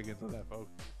shenanigans on that, folks.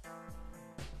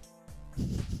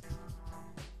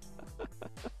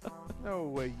 No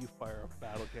way you fire a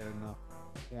battle cannon off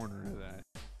the corner of that.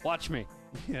 Watch me.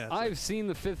 Yeah. I've seen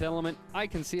the Fifth Element. I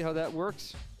can see how that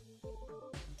works.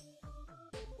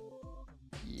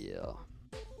 Yeah.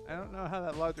 I don't know how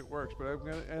that logic works, but I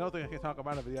don't think I can talk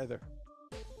about it either.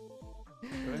 So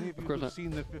any of you course who've not. seen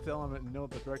the Fifth Element and know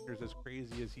the director's as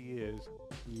crazy as he is.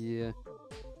 Yeah.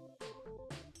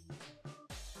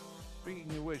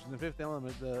 Speaking of which, in the Fifth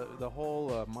Element, the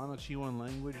whole Monochiwan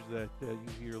language that you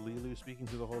hear Lilu speaking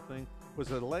through the whole thing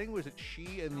was a language that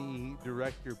she and the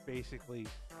director basically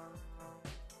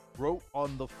wrote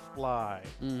on the fly,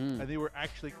 Mm-hmm. and they were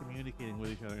actually communicating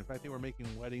with each other. In fact, they were making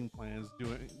wedding plans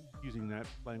using that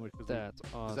language because That's they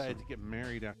awesome. decided to get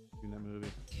married after seeing that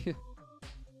movie.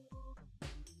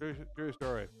 True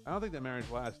story. I don't think that marriage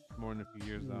lasts more than a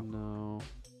few years, though. No.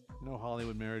 No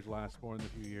Hollywood marriage lasts more than a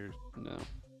few years. No.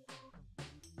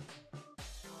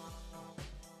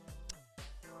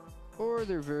 Or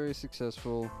they're very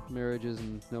successful marriages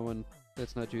and no one,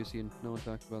 that's not juicy and no one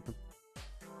talks about them.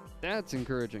 That's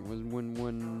encouraging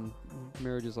when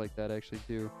marriages like that actually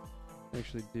do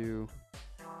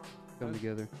come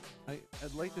together.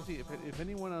 I'd like to see if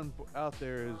anyone out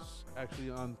there is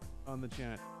actually on the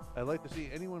chat. I'd like to see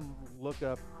anyone look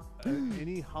up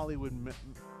any Hollywood.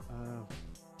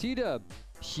 T-Dub,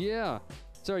 yeah.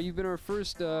 Sorry, you've been our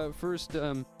first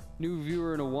new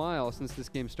viewer in a while since this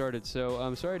game started. So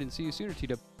I'm sorry I didn't see you sooner,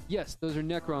 T-Dub. Yes, those are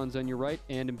Necrons on your right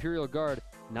and Imperial Guard,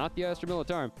 not the Astra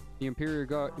Militarum, the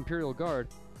Imperial Guard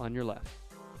on your left.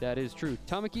 That is true.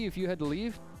 Tamaki, if you had to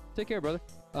leave, take care, brother.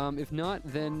 If not,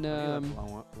 then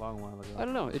Long while ago. I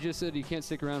don't know. It just said you can't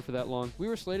stick around for that long. We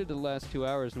were slated to last 2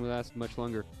 hours, and we lasted much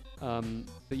longer.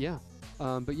 But yeah,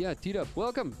 T-Dub,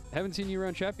 welcome. Haven't seen you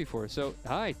around chat before. So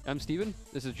hi, I'm Steven.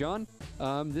 This is John.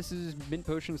 This is Mint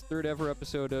Potion's 3rd ever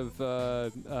episode of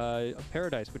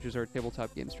Paradise, which is our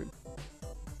tabletop game stream.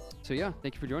 So yeah,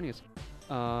 thank you for joining us.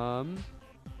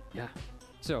 Yeah.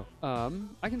 So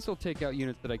I can still take out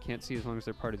units that I can't see as long as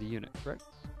they're part of the unit, correct?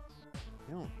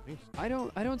 I don't think so.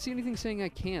 I don't see anything saying I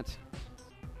can't.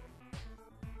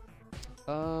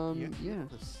 Yeah. To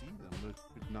see them,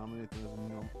 to nominate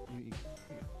them.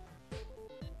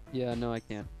 Yeah, no, I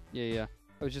can't. Yeah.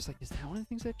 I was just like, is that one of the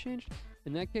things that changed?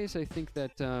 In that case, I think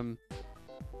that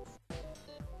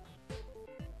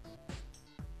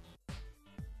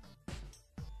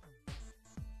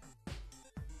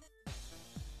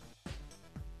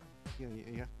Yeah,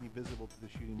 you have to be visible to the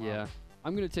shooting mob. yeah.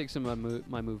 I'm gonna take some of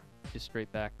my move just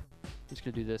straight back. I'm just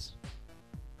gonna do this.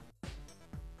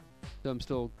 So I'm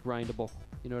still grindable.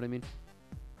 You know what I mean?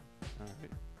 All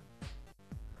right.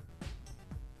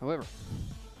 However,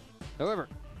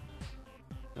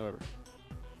 however.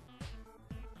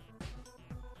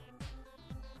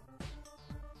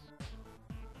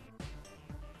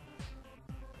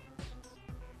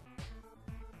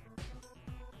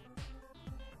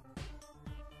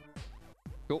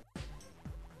 Cool.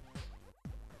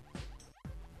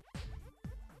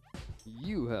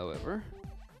 You, however,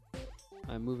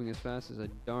 I'm moving as fast as I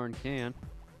darn can.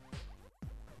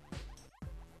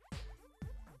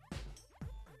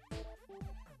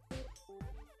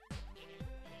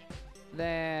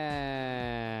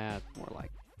 That's more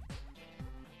like.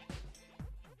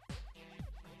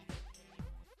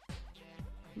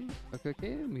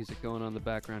 Okay, music going on in the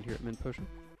background here at Mint Potion.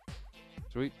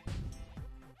 Sweet.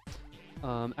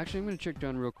 Actually, I'm gonna check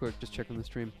John real quick. Just check on the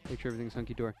stream. Make sure everything's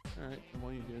hunky dory. All right. And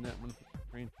while you're doing that, I'm gonna put the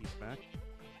train piece back.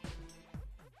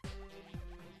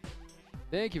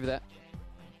 Thank you for that.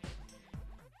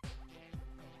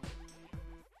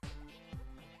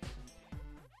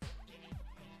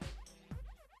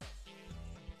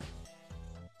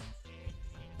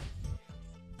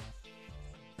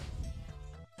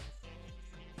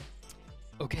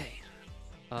 Okay.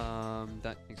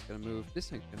 That thing's gonna move. This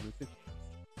thing's gonna move too.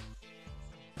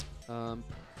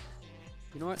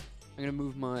 You know what? I'm gonna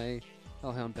move my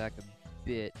Hellhound back a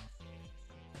bit.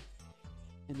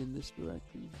 And in this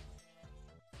direction.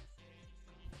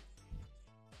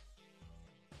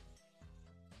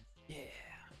 Yeah.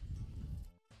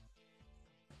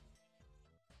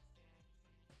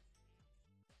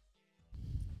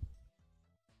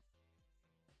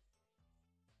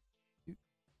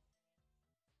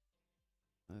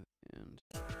 And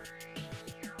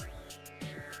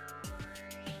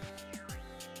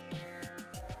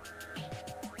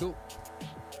cool.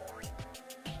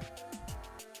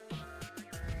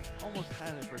 Almost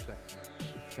had it for a second.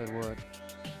 Said what?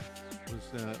 Was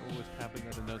tapping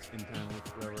at the notes in time with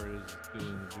whoever is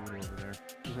doing the doodle over there.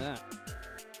 Yeah.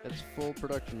 That's full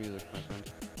production music, my friend.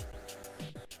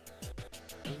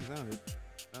 Doesn't sound it.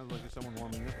 Sounds like there's someone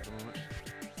warming up at the moment.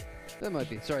 That might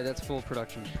be. Sorry, that's full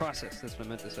production process. That's what I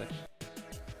meant to say.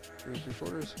 3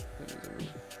 3/4. That is a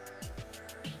move.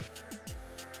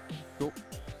 Cool.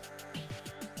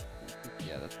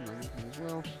 Yeah, that's another thing as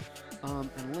well.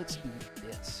 And let's do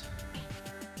this.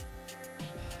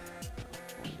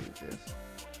 I'll do this.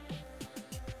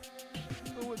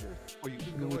 Go with this. Or you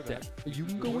can Go with that. Or you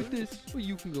can go with this. Or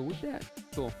you can go with that.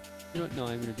 Cool. You know what? No,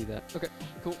 I'm gonna do that. Okay.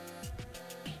 Cool.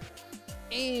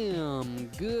 Am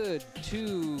good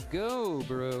to go,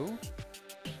 bro.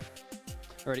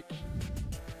 Alrighty.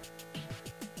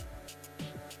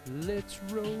 Let's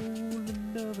roll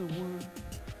another one.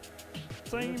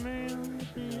 Same as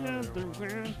the other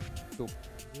one. Cool.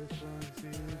 This one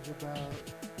seems about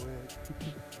quick.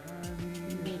 I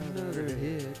need Another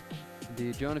hit.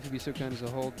 Indeed, John, if you'd be so kind as to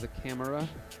hold the camera.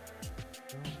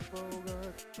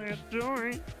 That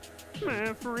joint,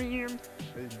 my friend.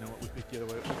 I didn't know what we could get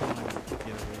away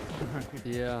with.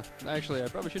 Yeah, actually, I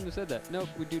probably shouldn't have said that. Nope,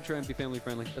 we do try and be family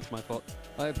friendly. That's my fault.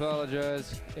 I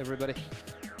apologize, everybody.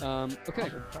 Okay.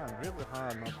 I've been trying really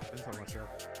hard not to insult myself.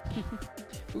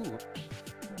 Ooh.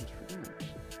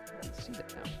 I can see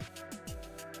that now.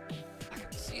 I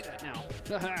can see that now.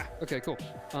 Haha. Okay, cool.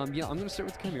 Yeah, I'm gonna start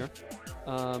with the Chimera.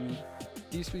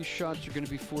 These 3 shots are gonna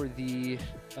be for the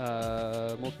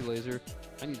multi-laser.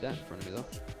 I need that in front of me though.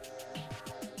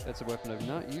 That's a weapon I've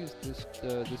not used this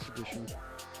edition.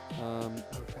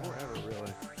 Forever,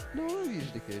 really. No, I've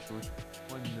used it occasionally.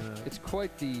 When, It's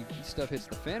quite the stuff hits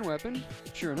the fan weapon,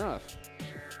 sure enough.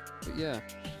 But yeah.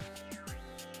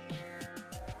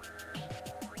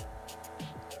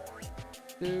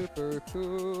 Super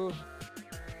cool.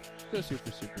 So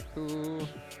super cool.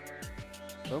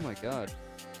 Oh my god.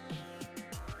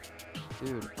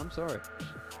 Dude, I'm sorry.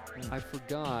 I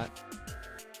forgot.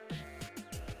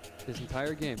 This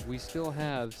entire game, we still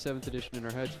have 7th edition in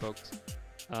our heads, folks.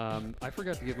 I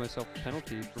forgot to give myself a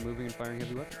penalty for moving and firing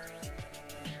heavy weapons.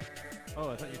 oh,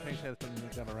 I thought your tanks had something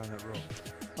that got around that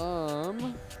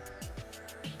roll.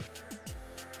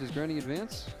 Does grinding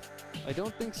advance? I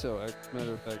don't think so, as a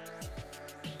matter of fact.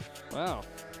 Wow.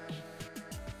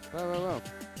 Wow.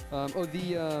 Oh,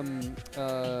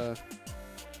 the,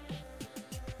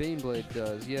 Baneblade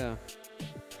does, yeah.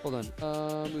 Hold on.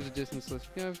 Moves a distance less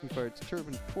you can fire its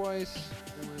turbine twice.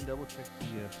 I'm gonna double check the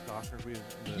stalker.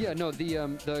 Yeah, no,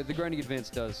 the grinding advance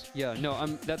does. Yeah, no,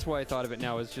 that's why I thought of it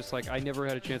now. It's just like I never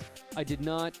had a chance. I did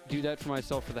not do that for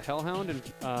myself for the Hellhound,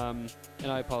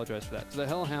 and I apologize for that. So the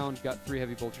Hellhound got 3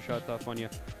 heavy bolter shots off on you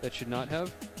that should not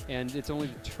have, and it's only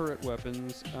the turret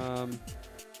weapons.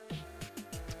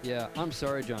 Yeah, I'm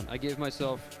sorry, John. I gave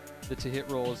myself the to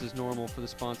hit rolls as normal for the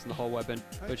spawns and the hull weapon,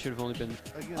 but it should have only been.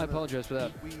 Again, I apologize for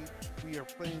that. We we are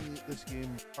playing this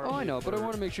game. Oh, I know, but I for-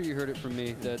 want to make sure you heard it from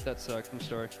me. That sucks. I'm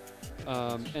sorry.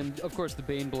 And of course, the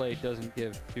Bane Blade doesn't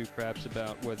give two craps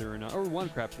about whether or not, or one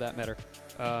crap for that matter,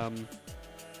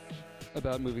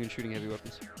 about moving and shooting heavy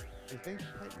weapons. I think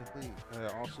technically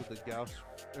also the Gauss,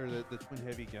 or the twin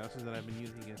heavy Gausses that I've been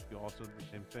using against you also do the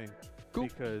same thing. Cool.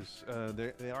 Because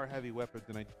they are heavy weapons,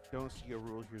 and I don't see a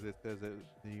rule here that says that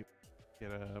they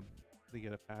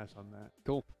get a pass on that.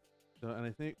 Cool. So, and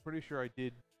I think pretty sure I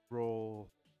did roll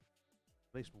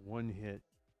at least one hit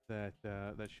that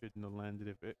shouldn't have landed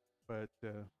if it, but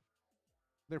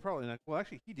they're probably not. Well,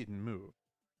 actually, he didn't move,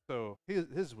 so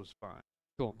his was fine.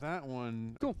 Cool. That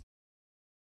one. Cool.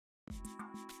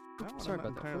 That one Sorry I'm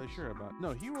not about that, entirely folks. sure about.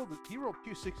 No, he rolled 2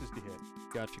 6s to hit.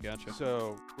 Gotcha.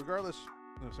 So regardless,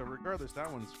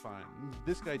 that one's fine.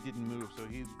 This guy didn't move, so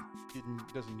he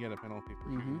doesn't get a penalty for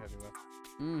shooting heavy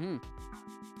weapons.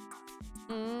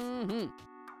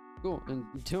 Cool. And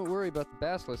don't worry about the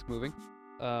basilisk moving.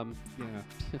 Yeah.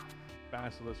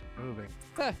 Basilisk moving.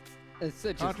 It's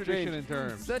such Contradiction in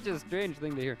terms. Such a strange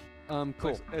thing to hear.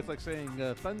 Cool. It's like saying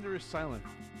thunder is silent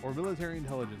or military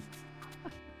intelligence.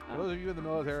 For those of you in the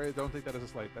military, don't take that as a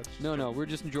slight. That's just No, we're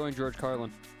just enjoying George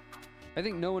Carlin. I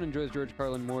think no one enjoys George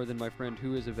Carlin more than my friend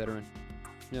who is a veteran.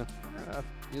 Yeah. fair enough.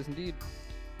 Yes, indeed.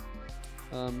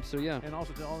 So yeah, And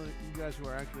also to all of you guys who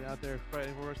are actually out there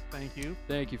fighting for us, thank you.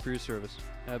 thank you for your service.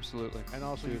 Absolutely. And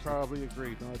also, Seriously. you probably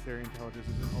agree, military intelligence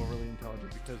isn't overly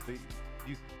intelligent because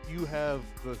you have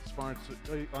the smarts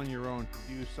on your own to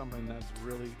do something that's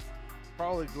really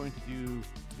probably going to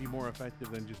be more effective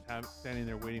than just standing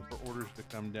there waiting for orders to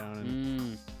come down.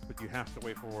 And, but you have to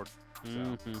wait for orders.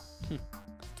 So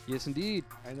Yes, indeed.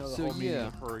 I know the So, whole meaning yeah.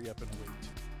 of hurry up and wait.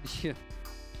 Yeah.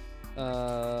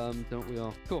 Don't we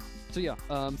all? Cool. So yeah,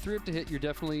 3 up to hit. You're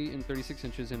definitely in 36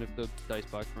 inches, and if the dice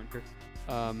box weren't here,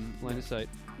 line of sight.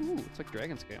 Ooh, it's like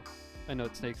dragon scale. I know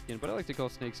it's snakeskin, but I like to call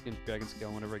snakeskin dragon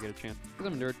scale whenever I get a chance,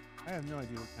 because I'm a nerd. I have no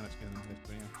idea what kind of skin that is,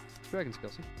 but yeah. Dragon scale,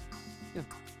 see? Yeah.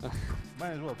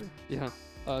 Might as well be. Yeah.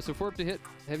 So 4 up to hit.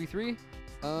 Heavy 3.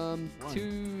 2.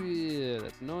 Yeah,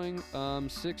 that's annoying.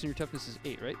 6, and your toughness is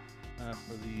 8, right?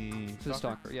 For the For the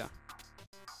stalker, yeah.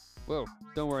 Whoa.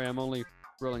 Don't worry, I'm only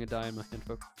rolling a die in my hand,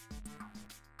 folks.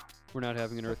 We're not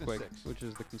having an Toughness earthquake, 6. which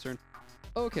is the concern.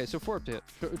 Okay, so 4 up to hit.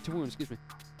 To wound, excuse me.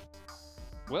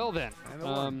 Well then, And a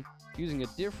 1. using a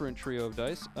different trio of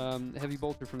dice, heavy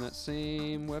bolter from that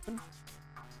same weapon,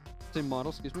 same model,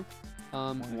 excuse me.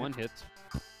 One hit.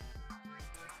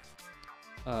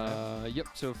 Yep.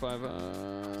 So 5.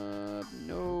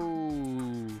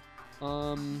 No.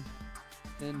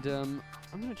 And I'm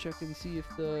gonna check and see if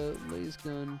the laser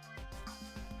gun.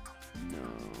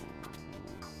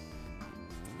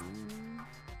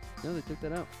 No, they took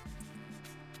that out.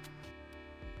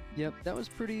 Yep, that was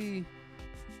pretty.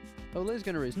 Oh, laser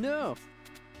gun arrays. No!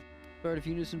 Fired if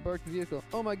you embark the vehicle.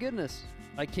 Oh my goodness!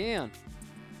 I can!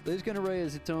 Laser gun array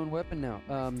is its own weapon now.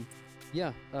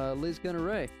 Yeah, laser gun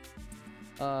array.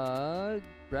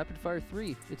 Rapid fire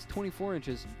 3. It's 24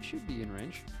 inches. Should be in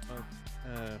range.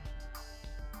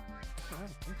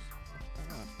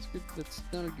 It's good. That's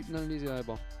not an easy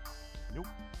eyeball. Nope.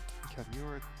 Okay.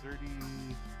 You're at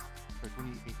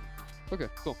 28. Okay,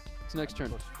 cool. It's next turn.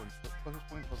 Plus 20,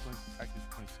 actually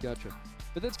 26. Gotcha.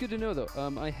 But that's good to know, though.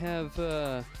 I have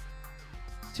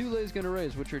 2 laser gun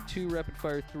arrays, which are 2 rapid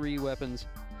fire 3 weapons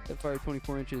that fire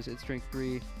 24 inches at strength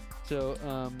 3. So,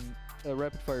 a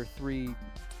rapid fire 3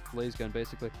 laser gun,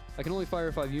 basically. I can only fire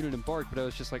if I've unit embarked, but I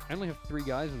was just like, I only have 3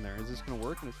 guys in there. Is this going to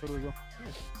work? And it totally will.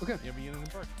 Yeah. Okay. You have a unit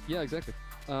embarked. Yeah, exactly.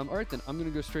 All right, then. I'm going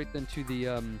to go straight then to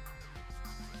the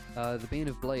Bane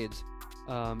of Blades.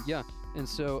 Yeah. And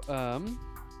so,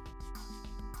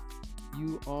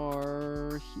 you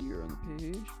are here on the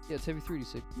page. Yeah, it's heavy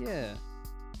 3d6. Yeah.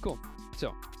 Cool.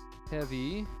 So,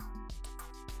 heavy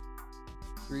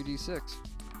 3d6. What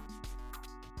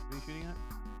are you shooting at?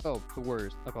 Oh, the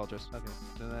warriors. I apologize. Okay,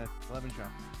 so that's 11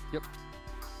 shots. Yep.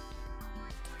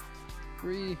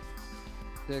 3,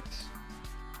 6,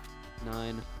 9,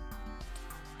 11.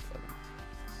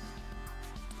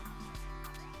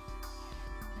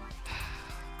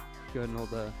 Go ahead and hold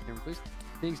the camera, please.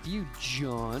 Thanks to you,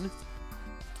 John.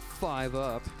 5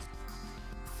 up.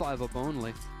 5 up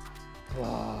only.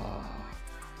 Wow.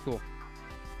 Cool.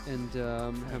 And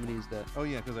how many is that? Oh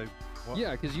yeah, because I. What?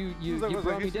 Yeah, because you Was I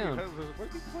brought me guessing down. What are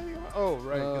you complaining about? Oh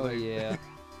right. 'cause Oh I- yeah.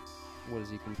 What is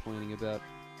he complaining about?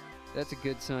 That's a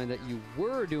good sign that you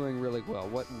were doing really well.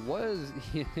 What was?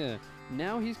 Yeah.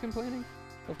 Now he's complaining?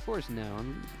 Of course now.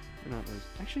 We're not losing.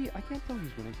 Actually, I can't tell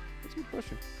who's winning. That's a good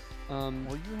question.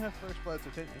 Well, you have first blood, so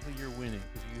technically you're winning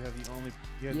because you have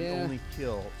the Yeah. only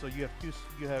kill. So you have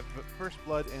you have first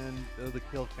blood and the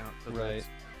kill count. So Right. that's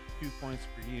 2 points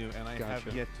for you, and I have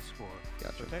Gotcha. yet to score.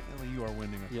 Gotcha. So technically you are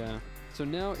winning. Yeah. So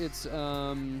now it's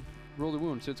roll the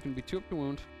wound. So it's gonna be 2 up to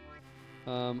wound.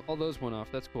 All those went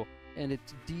off. That's cool. And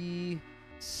it's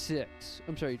D6.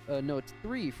 I'm sorry. No, it's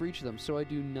 3 for each of them. So I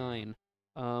do 9.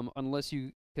 Unless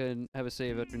you can have a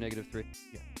save after -3.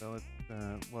 Yeah. So it's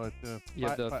it's You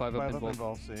have the 5 up involved.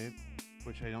 involve save,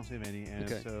 which I don't save any, and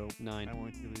Okay. so 9. I'm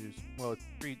going to lose. Well, it's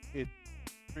 3. It's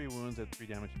 3 wounds at 3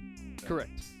 damage.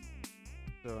 Correct.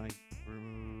 So I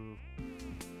remove.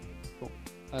 Cool.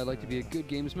 I'd like to be a good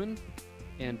gamesman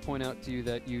and point out to you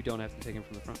that you don't have to take him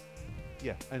from the front.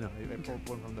 Yeah, I know. I pulled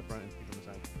one from the front and two from the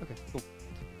side. Okay, cool.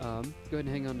 Go ahead and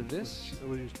hang on to this.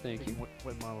 Thank you.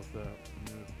 What model's the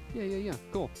move? Yeah,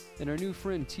 cool. And our new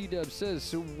friend T-Dub says,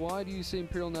 so why do you say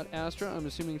Imperial, not Astra? I'm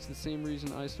assuming it's the same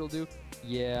reason I still do.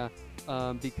 Yeah,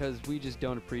 because we just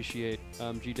don't appreciate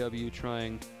GW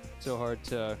trying so hard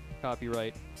to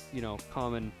copyright,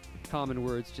 common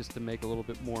words just to make a little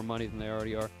bit more money than they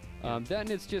already are. That and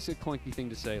it's just a clunky thing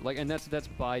to say. And that's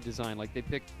by design.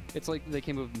 It's like they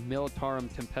came up with Militarum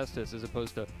Tempestus as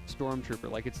opposed to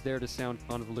Stormtrooper. It's there to sound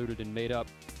convoluted and made up,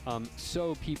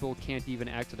 so people can't even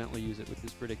accidentally use it, which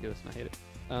is ridiculous, and I hate it.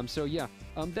 So yeah,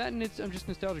 that and I'm just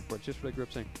nostalgic for it. It's just what I grew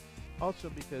up saying. Also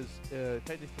because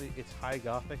technically it's High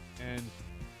Gothic, and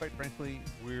quite frankly,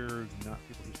 we're not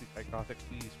people who speak High Gothic.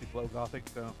 We speak Low Gothic,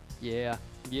 so. Yeah.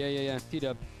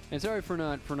 T-Dub. And sorry for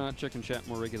not checking chat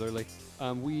more regularly.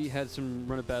 We had some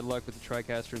run of bad luck with the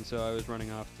TriCaster, and so I was running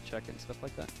off to check it and stuff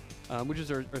like that, which is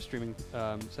our streaming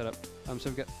setup. So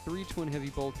we've got 3 twin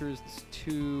heavy bolters. That's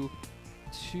 2,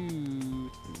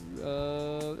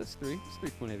 that's 3. That's 3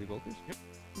 twin heavy bolters. Yep.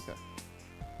 Okay.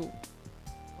 Cool.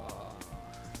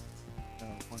 So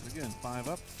once again, 5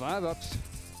 up. 5 ups.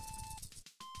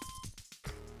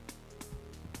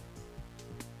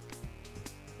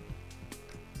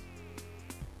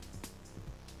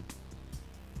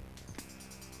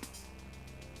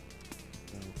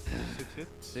 So 6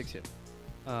 hits. 6 hit.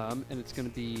 And it's going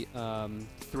to be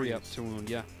 3 up to wound.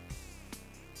 Yeah.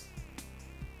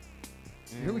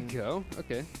 Here we And go.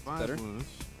 Okay. 5 better. wounds.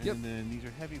 Yep. And then these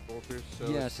are heavy bolters, so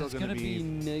Yes, it's still it's going to be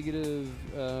negative.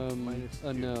 minus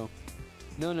 2. No.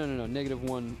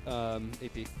 -1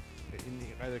 AP. In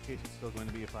either case, it's still going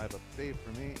to be a 5 up save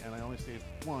for me, and I only saved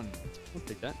 1. We'll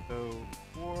take that. So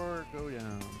 4 go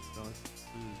down. So let's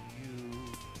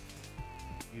lose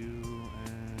you,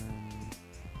 and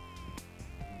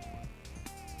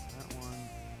that one.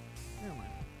 Never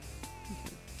mind.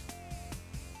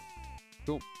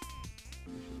 Cool. I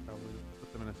should probably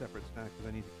put them in a separate stack because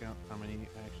I need to count how many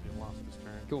I actually lost this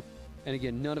turn. Cool. And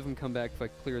again, none of them come back if I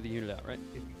clear the unit out, right?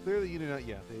 If you clear the unit out,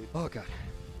 yeah. Oh god.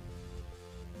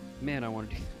 Man, I want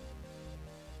to do.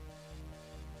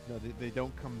 No, they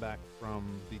don't come back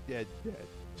from the dead.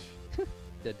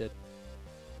 Dead.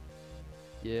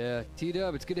 Yeah,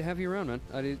 T-Dub, it's good to have you around, man.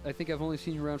 I think I've only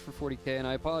seen you around for 40K, and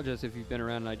I apologize if you've been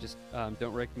around and I just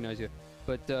don't recognize you.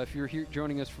 But if you're here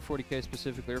joining us for 40K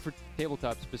specifically, or for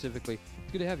tabletop specifically,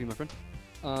 it's good to have you, my friend.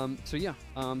 So yeah,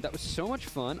 that was so much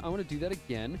fun. I want to do that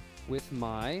again with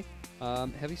my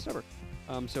heavy stubber.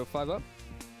 So 5 up.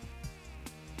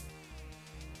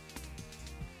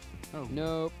 Oh.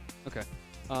 Nope. Okay.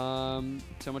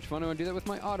 So much fun. I want to do that with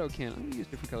my auto cannon. I'm going to use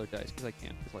different colored dice because I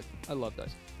can. Because I love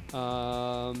dice.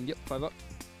 Yep, 5 up.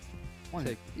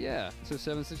 1. Yeah. So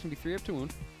 7, 6 can be 3 up to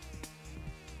wound.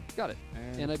 Got it.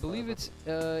 And I believe it's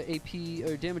AP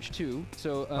or damage 2.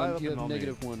 So you have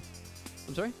 -1.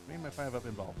 I'm sorry? Made my 5 up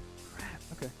involved. Crap.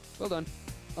 Okay. Well done.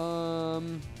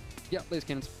 Yeah, laser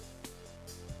cannons.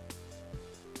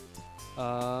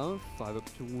 5 up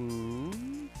to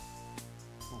wound.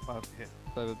 Oh, 5 up to hit.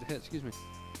 5 up to hit, excuse me.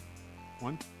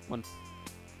 1. 1.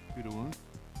 2 to wound.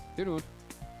 2 to wound.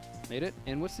 Made it.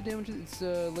 And what's the damage? It's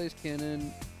laser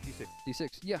cannon. D6.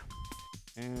 D6. Yeah.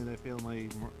 And I failed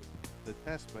the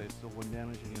test, but it's still 1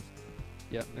 damage against.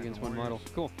 Yeah, against 1 model.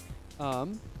 warriors. Cool.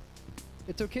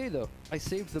 It's okay though. I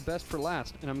saved the best for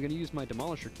last, and I'm going to use my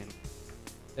demolisher cannon.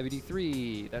 Heavy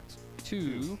D3. That's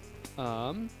 2.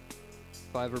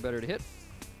 5 or better to hit.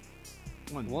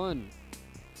 1. 1.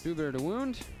 2 better to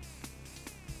wound.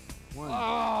 1.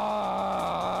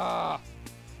 Ah!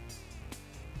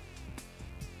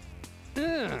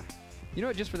 You know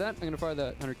what? Just for that, I'm going to fire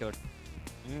the hunter killer.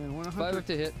 And 100. 5 up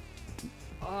to hit.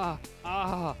 Ah!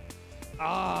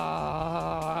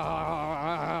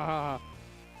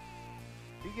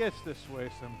 He gets this way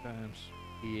sometimes.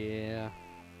 Yeah.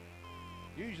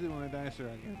 Usually when the dice are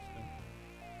against him.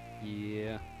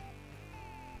 Yeah.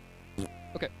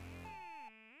 Okay.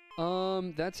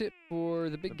 That's it for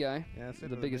the big guy. Yeah, that's it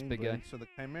The for biggest big Baneblade. guy. So the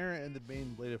Chimera and the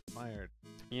Baneblade have fired.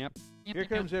 Yep. Here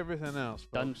comes everything else,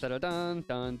 Dun folks. da da dun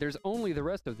dun. There's only the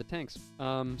rest of the tanks.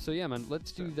 So yeah, man,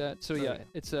 let's do that. So yeah,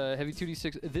 it's a heavy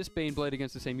 2d6. This Baneblade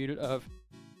against the same unit of.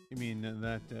 You mean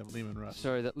that Lehman Russ?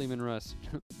 Sorry, that Lehman Russ.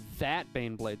 That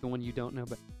Baneblade, the one you don't know,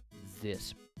 but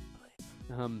this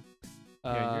blade.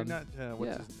 Yeah, you're not.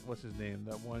 yeah. What's his name?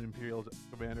 That one Imperial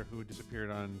commander who disappeared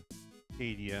on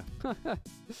Adia.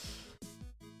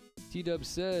 T-Dub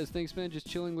says, thanks man, just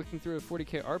chilling looking through a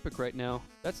 40k ARPIC right now.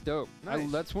 That's dope.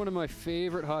 Nice. That's one of my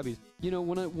favorite hobbies. You know,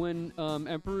 when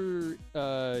Emperor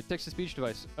text-to-speech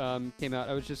device came out,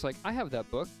 I was just like, I have that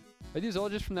book. Are these all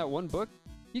just from that one book?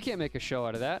 You can't make a show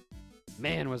out of that.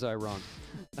 Man, was I wrong.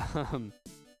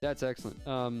 That's excellent.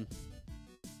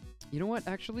 You know what,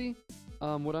 actually?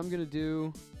 What I'm going to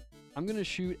do, I'm going to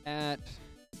shoot at...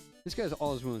 This guy has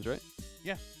all his wounds, right?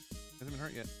 Yeah. Hasn't been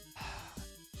hurt yet.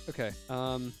 Okay.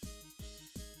 How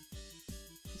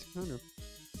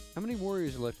many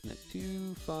warriors are left in it?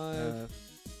 2, 5,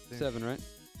 7, right?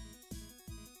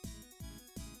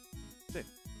 6.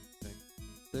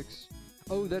 6.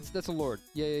 Oh, that's a lord.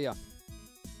 Yeah.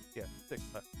 Yeah, 6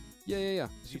 left. Yeah. You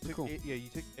Super took cool. 8, you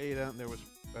took 8 out, and there was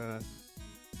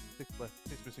 6 left.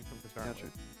 6 missing from the start. Gotcha.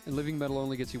 And living metal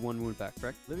only gets you 1 wound back,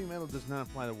 correct? Living metal does not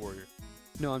apply to warriors.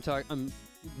 No, I'm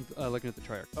looking at the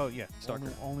Triarch. Oh yeah,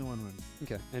 Stalker. Only 1 wound.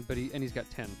 Okay, and he's got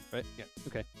 10, right? Yeah.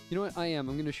 Okay. You know what?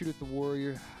 I'm gonna shoot at the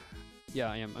warrior.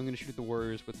 Yeah, I am. I'm gonna shoot at the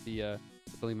warriors with the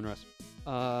Lehman Russ.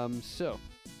 So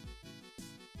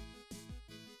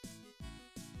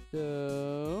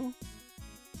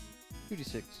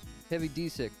 2d6, heavy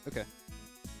d6. Okay.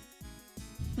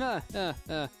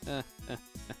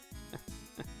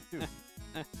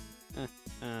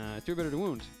 Two better to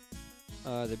wound.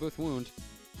 They both wound.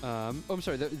 Oh, I'm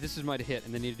sorry. This is my to hit,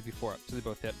 and they needed to be 4 up, so they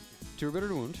both hit. 2 are better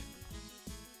to wound.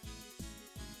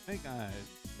 Hey guys.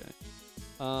 Okay.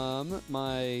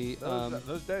 My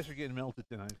those dice are getting melted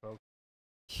tonight, folks.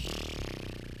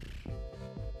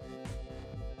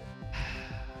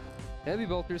 heavy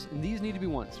bolters, and these need to be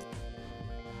 1s.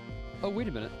 Oh, wait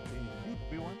a minute. Need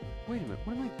to be 1? Wait a minute.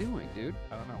 What am I doing, dude?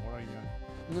 I don't know. What are you doing?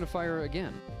 I'm gonna fire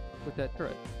again with that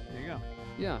turret. There you go.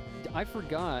 Yeah, I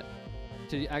forgot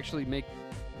to actually make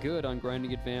good on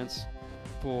grinding advance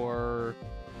for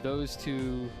those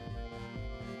 3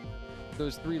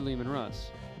 Lehman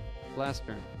Russ last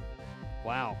turn.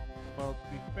 Wow. Well, to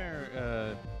be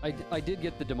fair, I did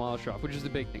get the demolish off, which is the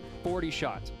big thing. 40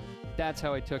 shots. That's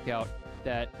how I took out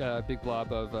that big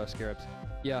blob of scarabs.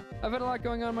 Yeah, I've had a lot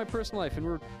going on in my personal life, and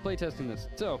we're playtesting this,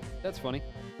 so that's funny.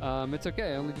 It's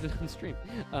okay, I only did it on stream.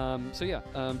 So yeah,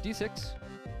 D6.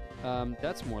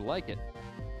 That's more like it.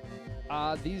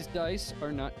 These dice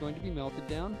are not going to be melted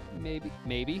down. Maybe.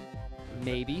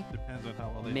 depends on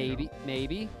how well they do.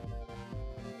 Maybe.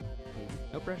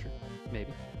 No pressure.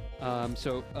 Maybe. 4 up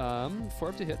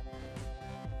to hit.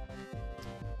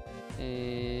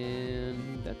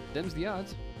 And them's the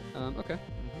odds. Okay.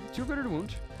 2 are better to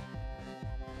wound.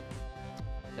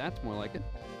 That's more like it.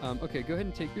 Okay, go ahead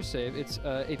and take your save. It's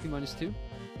AP minus 2.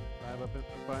 5 up.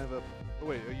 5 up. Oh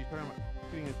wait, are you talking about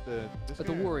shooting at this At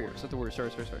guy the or- warriors. At the warriors.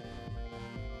 Sorry.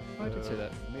 I did say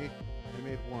that. I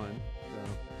made 1. So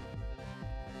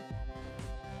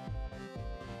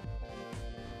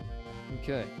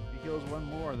Okay. if he kills 1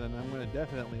 more, then I'm going to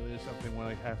definitely lose something when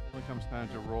it comes time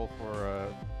to roll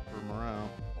for morale.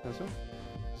 That's so?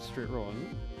 It's a straight roll, isn't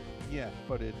it? Yeah,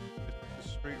 but it's a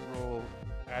straight roll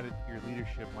added to your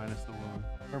leadership minus the wound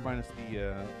or minus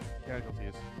the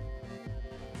casualties.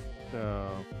 So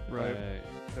Right.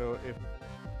 So if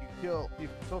you've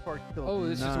so far killed. Oh,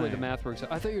 this is the way the 9. math works.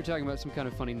 I thought you were talking about some kind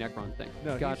of funny Necron thing.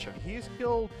 No, Gotcha. He's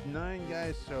killed 9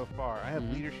 guys so far. I have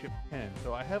Mhm. leadership 10,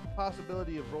 so I have a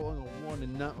possibility of rolling a 1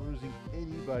 and not losing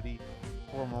anybody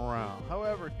for morale.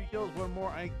 However, if he kills 1 more,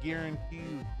 I guarantee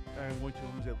you I'm going to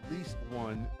lose at least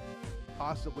 1,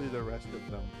 possibly the rest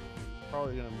of them.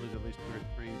 Probably going to lose at least 2 or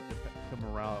 3 to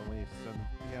morale at least. And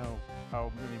you know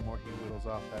how many more he whittles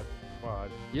off that squad.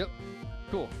 Yep.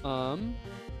 Cool.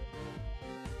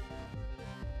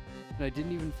 And I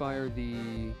didn't even fire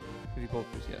the heavy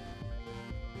bolters yet.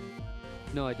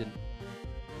 No, I didn't.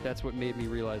 That's what made me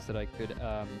realize that I could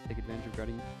take advantage of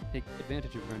grinding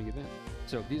advance.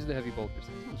 So these are the heavy bolters.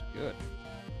 That sounds good.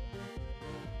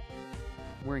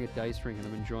 I'm wearing a dice ring and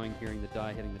I'm enjoying hearing the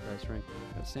die hitting the dice ring.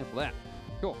 Gotta sample that.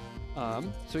 Cool.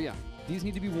 So yeah, these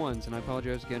need to be 1s, and I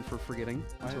apologize again for forgetting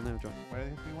until now, John. Why do they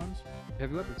have to be 1s?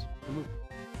 Heavy weapons. Remove.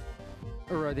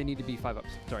 Or they need to be 5 ups.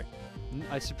 Sorry.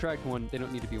 I subtract 1. They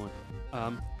don't need to be 1.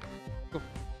 Cool.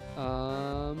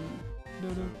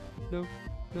 No.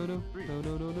 3.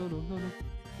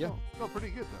 Yeah. Oh, pretty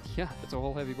good though. Yeah, it's a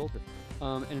whole heavy bolter.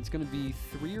 And it's going to be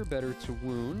 3 or better to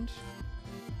wound.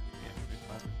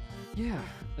 Yeah,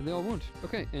 and they all wound.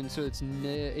 Okay, and so it's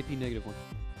AP -1.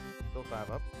 Still 5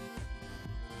 up.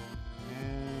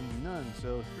 And none,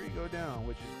 so 3 go down,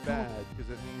 which is bad,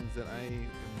 because it means that I am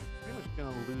pretty much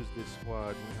going to lose this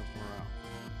squad when it comes to morale.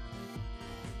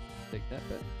 Take that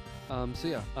bet. So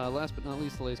yeah, last but not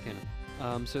least, the laser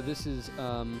cannon. So this is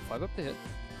 5 up to hit.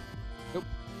 Nope.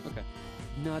 Okay.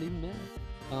 Not even mad.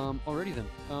 Alrighty then.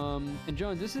 And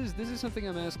John, this is something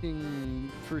I'm asking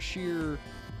for sheer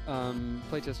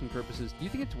playtesting purposes. Do you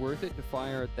think it's worth it to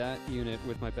fire at that unit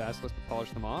with my basilisk to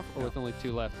polish them off, or with only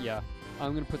 2 left? Yeah.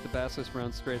 I'm going to put the basilisk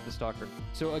round straight at the stalker.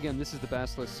 So again, this is the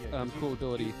basilisk cool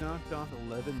ability. You knocked off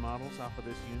 11 models off of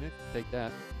this unit. Take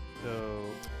that. So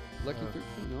Lucky 13.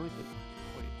 No, I did.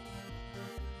 Wait.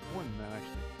 More than that,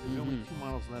 actually. There's only 2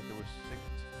 models left. There were 6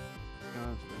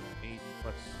 guns, 8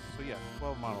 plus. So yeah,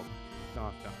 12 models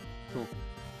knocked off. Cool.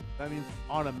 That means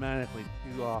automatically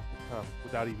 2 off the cuff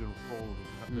without even rolling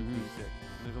the D6.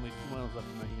 And there's only 2 models left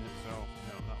in that unit, so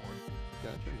no, not worth it.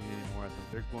 Gotcha. Shooting any more at them.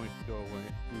 They're going to go away,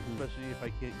 especially if I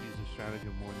can't use a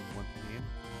stratagem more than once a game.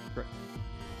 Correct.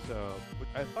 So,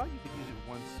 I thought you could use it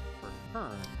once per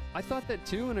turn. I thought that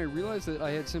too, and I realized that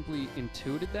I had simply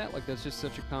intuited that. Like, that's just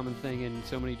such a common thing in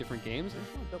so many different games. I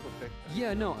just want to double check that.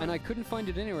 Yeah, no, and I couldn't find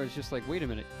it anywhere. It's just like, wait a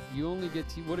minute. You only get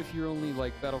to... What if you're only,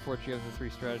 like, Battleforge, you have the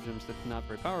 3 stratagems that's not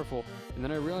very powerful? And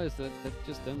then I realized that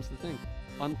just them's the thing.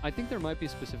 I think there might be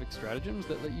specific stratagems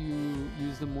that let you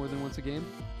use them more than once a game.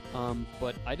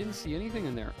 But I didn't see anything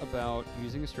in there about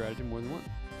using a stratagem more than once.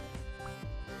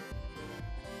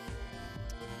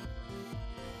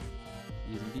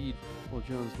 Yes, indeed. While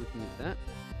John's looking at that,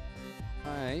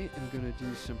 I am going to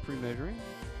do some pre-measuring,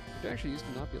 which actually used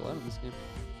to not be allowed in this game.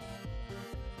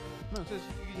 No, it says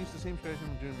you can use the same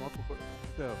stratagem during multiple...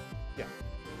 So, yeah.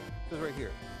 It says right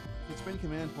here. You can spend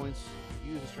command points to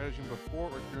use a stratagem before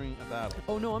or during a battle.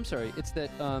 Oh, no, I'm sorry. It's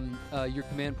that your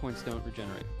command points don't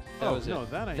regenerate. That was no, it.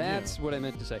 that I That's knew. what I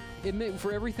meant to say.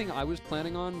 For everything I was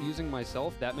planning on using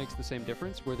myself, that makes the same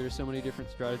difference, where there's so many different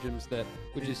stratagems that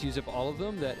would just use up all of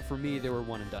them, that for me, they were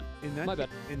one and done. My bad.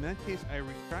 In that case, I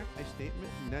retract my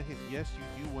statement. In that case, yes,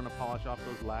 you do want to polish off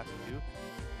those last 2,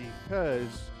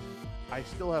 because I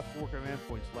still have 4 command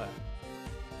points left.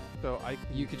 So I can...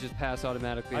 You could just pass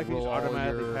automatically, I can roll just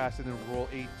automatically all your... pass it and roll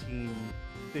 18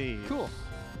 saves. Cool.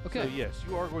 Okay. So yes,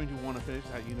 you are going to want to finish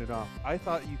that unit off. I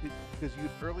thought you could, because you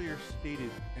earlier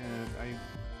stated, and I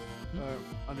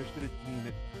understood it to mean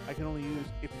that I can only use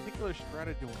a particular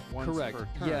stratagem once Correct. per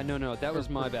turn. Yeah, no, that was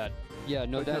my bad. Yeah,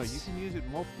 no, But that's... no, you can use it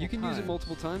multiple times. You can use it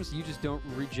multiple times, you just don't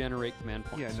regenerate command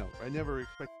points. Yeah, no, I never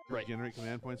expected to Right. generate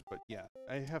command points, but yeah.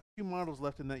 I have 2 models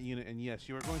left in that unit, and yes,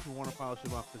 you are going to want to polish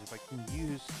them off, because if I can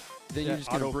use Then you're that just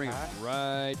going to auto bring pass, them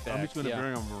right back. I'm just going to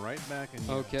bring them right back. And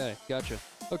Okay, gotcha.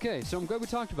 Okay, so I'm glad we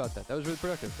talked about that. That was really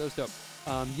productive. That was dope.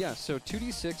 Yeah, so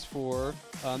 2d6 for...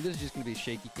 this is just going to be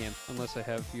shaky cam, unless I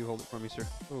have you hold it for me, sir.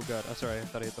 Oh, God. Sorry, I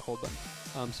thought I hit the hold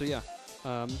button. So, yeah.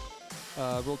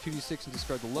 Roll 2d6 and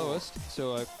discard the lowest.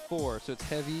 So, 4. So, it's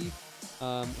heavy,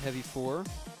 heavy 4.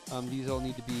 These all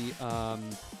need to be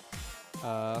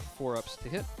 4-ups to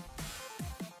hit.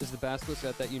 This is the basilisk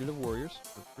at that unit of warriors.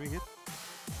 3 hits.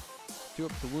 2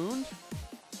 up to wound.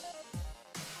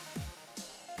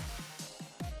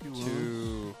 2 2.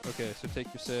 wounds. Okay, so take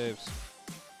your saves.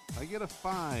 I get a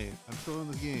 5. I'm still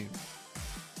in the game.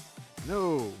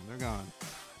 No, they're gone.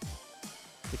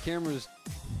 The camera's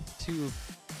too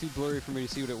blurry for me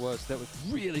to see what it was. That was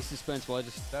really suspenseful. I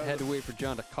just had to wait for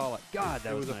John to call it. God,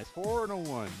 that was nice. a 4 and a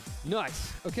 1.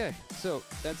 Nice. Okay, so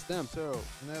that's them. So,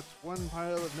 and that's 1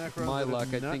 pile of Necrons. My luck,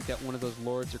 I not think that one of those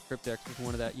lords or cryptex was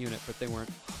one of that unit, but they weren't.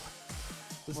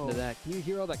 Listen to Whoa. that. Can you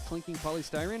hear all that clinking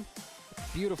polystyrene?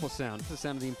 Beautiful sound. It's the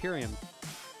sound of the Imperium.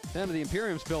 Sound of the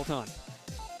Imperium's built on.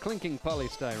 Clinking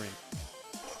polystyrene.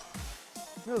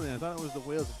 Really, I thought it was the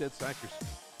whales of dead Psychers.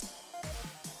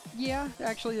 Yeah,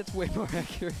 actually, it's way more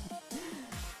accurate.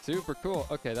 Super cool.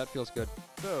 Okay, that feels good.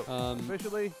 So,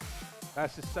 officially,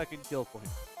 that's his 2nd kill point.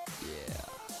 Yeah.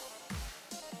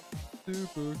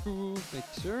 Super cool. Thank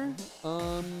you, sir.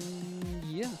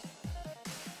 Yeah.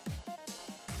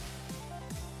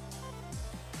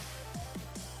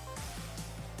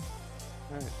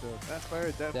 Alright, so that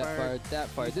fired, that That fired. fired, that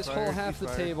fired. This whole fired, half he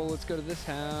the fired. table, let's go to this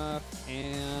half,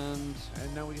 and...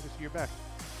 And now we get to see your back.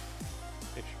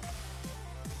 Ish.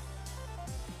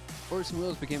 Orson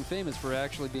Welles became famous for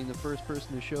actually being the first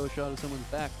person to show a shot of someone's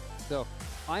back. So,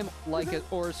 I'm like that-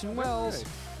 Orson that Welles. right?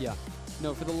 Yeah.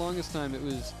 No, for the longest time, it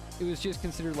was it was just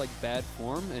considered like bad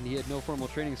form, and he had no formal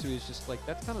training, so he was just like,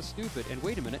 that's kind of stupid. And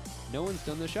wait a minute, no one's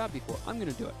done this shot before. I'm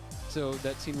gonna do it. So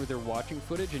that scene where they're watching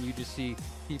footage and you just see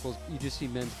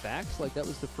men's backs, like that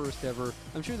was the first ever.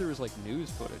 I'm sure there was like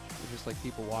news footage, just like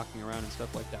people walking around and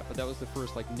stuff like that. But that was the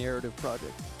first like narrative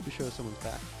project to show someone's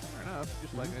back. Fair enough.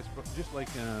 Just like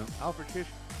Alfred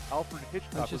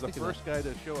Hitchcock was the first guy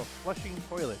to show a flushing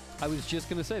toilet. I was just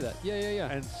gonna say that. Yeah.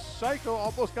 And Psycho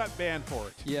almost got banned for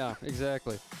it. Yeah,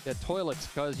 exactly. Yeah, toilets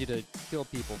cause you to kill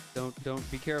people.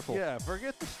 Don't be careful. Yeah,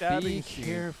 forget the stabbing scene.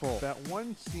 Be careful. That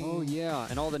one scene. Oh yeah,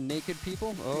 and all the naked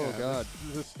people. Oh yeah, god.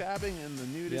 The stabbing and the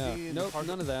nudity. Yeah. And nope,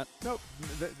 none of that. Nope.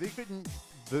 They couldn't.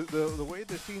 The way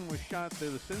the scene was shot,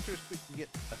 the censors couldn't get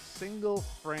a single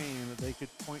frame that they could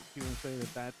point to and say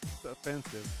that that's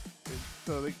offensive.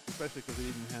 So especially because they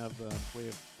didn't have the way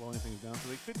of slowing things down, so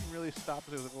they couldn't really stop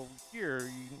it. They were like, well,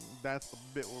 here, that's the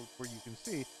bit where you can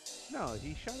see. No,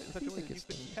 he shot it in such a way that you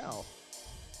couldn't tell.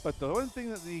 But the one thing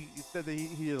that he said that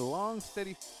he did a long,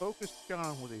 steady, focused shot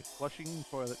on was a flushing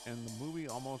toilet, and the movie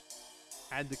almost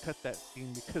had to cut that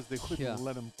scene because they wouldn't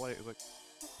let him play. It was like,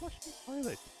 a flushing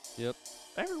toilet. Yep.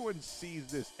 Everyone sees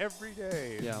this every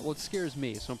day. Yeah, well, it scares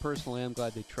me, so personally I'm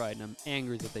glad they tried, and I'm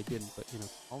angry that they didn't, but, you know.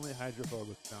 Only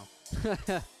hydrophobics now.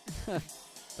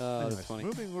 Anyways, that's funny.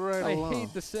 Moving right along. I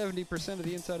hate the 70% of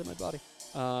the inside of my body.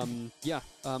 I'm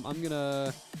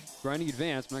gonna grinding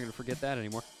advance. I'm not gonna forget that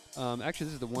anymore. Actually,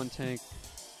 this is the one tank,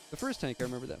 the first tank I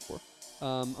remember that for.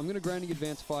 I'm gonna grinding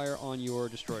advance fire on your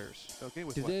destroyers. Okay,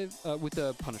 with what? They with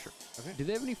the Punisher. Okay. Do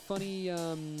they have any funny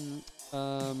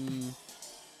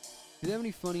do they have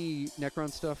any funny Necron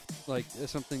stuff, like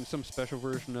some special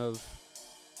version of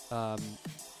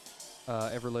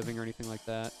Ever Living or anything like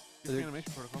that? Just the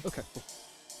animation protocol. Okay,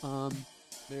 cool.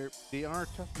 They are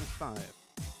toughness 5.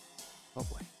 Oh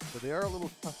boy. So they are a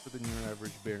little tougher than your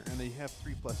average bear, and they have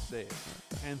 3+ saves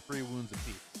and 3 wounds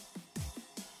apiece.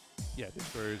 Yeah,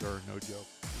 destroyers are no joke.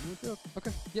 No joke.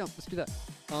 Okay, yeah, let's do that.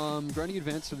 Grinding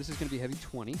advance, so this is going to be heavy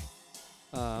 20.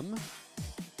 Go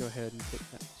ahead and hit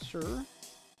that, sir.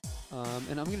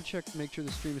 And I'm going to check to make sure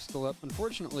the stream is still up.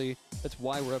 Unfortunately, that's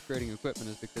why we're upgrading equipment,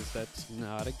 is because that's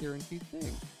not a guaranteed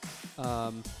thing.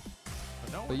 But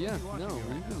yeah, no,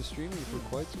 we've been streaming for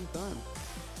quite some time.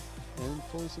 And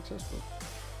fully successful.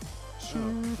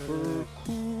 Super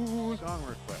cool. Song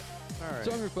request. All right.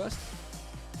 Song request.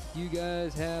 You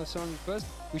guys have song request?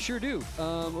 We sure do.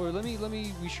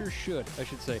 We sure should, I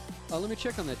should say. Let me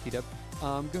check on that, T-Dub. Go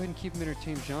ahead and keep him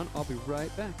entertained, John. I'll be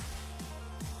right back.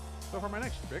 So for my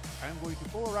next trick, I'm going to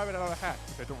pull a rabbit out of a hat,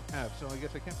 which I don't have, so I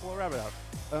guess I can't pull a rabbit out.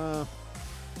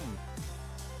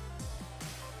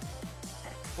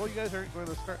 Well, you guys aren't going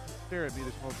to stare at me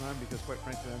this whole time because, quite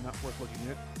frankly, I'm not worth looking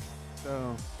at.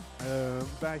 So,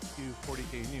 back to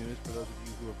 40K News, for those of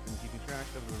you who have been keeping track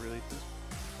of the releases.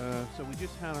 So we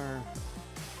just had our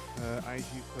IG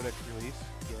Codex release,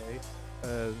 yay.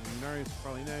 Nari's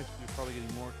probably next, we're probably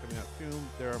getting more coming out soon.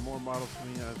 There are more models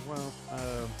coming out as well.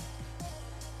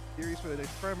 Theories for the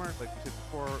next Primarch, like we said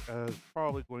before, is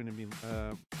probably going to be,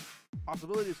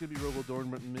 possibility is going to be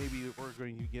Rogodorn, but maybe we're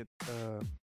going to get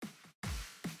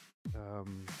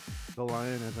the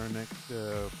Lion as our next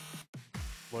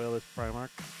loyalist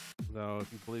Primarch. Though,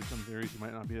 if you believe some theories, you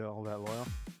might not be all that loyal.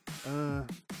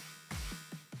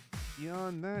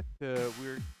 Beyond that,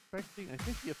 we're expecting, I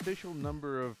think the official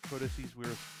number of codices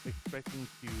we're expecting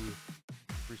to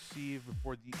receive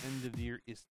before the end of the year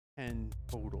is 10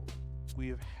 total. We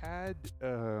have had,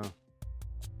 I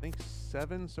think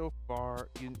 7 so far.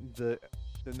 In the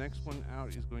next one out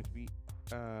is going to be,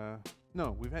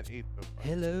 no, we've had 8 so far.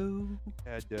 Hello.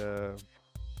 We had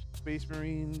Space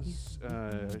Marines,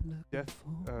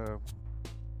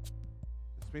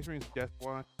 Space Marines,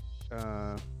 Deathwatch,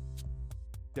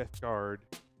 Death Guard,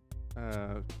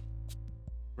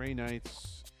 Grey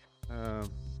Knights,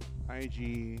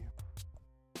 IG,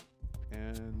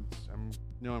 and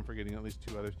I'm forgetting at least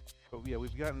 2 others. But yeah,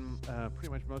 we've gotten pretty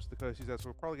much most of the codices out, so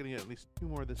we're probably going to get at least 2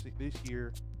 more this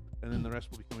year, and then the rest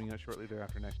will be coming out shortly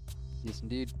thereafter next. Yes,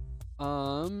 indeed.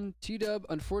 T-Dub,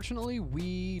 unfortunately,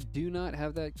 we do not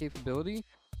have that capability.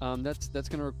 That's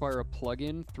going to require a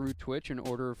plugin through Twitch in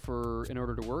order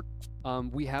to work.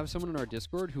 We have someone in our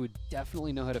Discord who would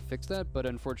definitely know how to fix that, but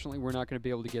unfortunately, we're not going to be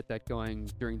able to get that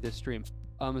going during this stream.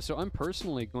 So I'm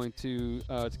personally going to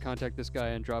contact this guy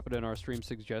and drop it in our stream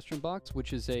suggestion box,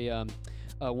 which is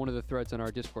one of the threads on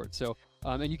our Discord. So,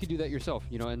 and you can do that yourself,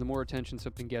 and the more attention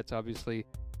something gets, obviously,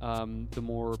 the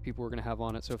more people we're going to have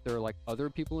on it. So if there are like other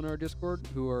people in our Discord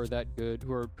who are that good,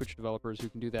 who are Twitch developers who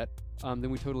can do that, then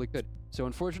we totally could. So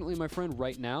unfortunately, my friend,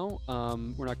 right now,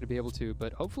 we're not going to be able to,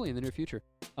 but hopefully in the near future.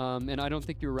 And I don't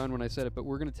think you were around when I said it, but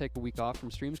we're going to take a week off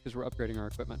from streams because we're upgrading our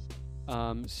equipment.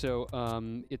 So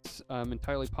it's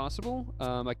entirely possible.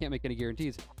 I can't make any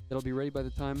guarantees. It'll be ready by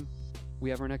the time we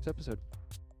have our next episode.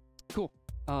 Cool.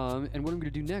 And what I'm going to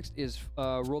do next is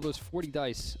roll those 40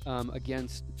 dice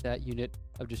against that unit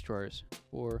of destroyers.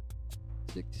 4,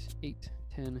 6, 8,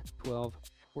 10, 12,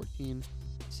 14,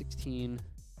 16,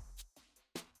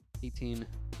 18,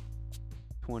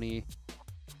 20,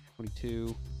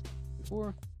 22,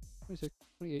 24, 26,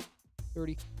 28,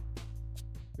 30,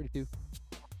 32,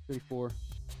 34,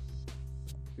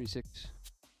 36,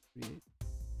 38,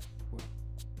 40.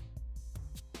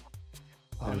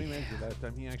 Oh, he makes it that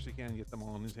time. He actually can get them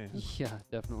all in his hands. Yeah,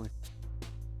 definitely.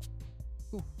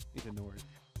 Cool. He's in no worries.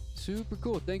 Super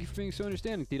cool. Thank you for being so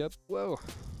understanding, T-Dub. Whoa.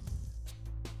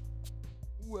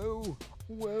 Whoa.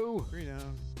 Whoa. 3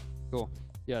 down. Cool.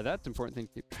 Yeah, that's an important thing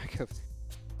to keep track of.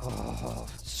 Oh,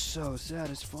 so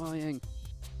satisfying.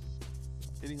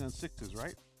 Hitting on 6s,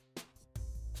 right?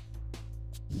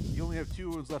 You only have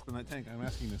 2 wounds left in that tank. I'm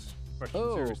asking this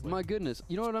question seriously. Oh, my goodness.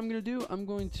 You know what I'm going to do? I'm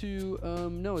going to,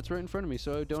 no, it's right in front of me,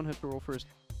 so I don't have to roll first.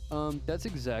 That's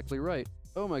exactly right.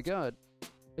 Oh my god.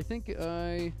 I think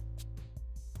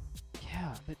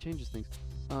yeah, that changes things.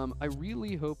 I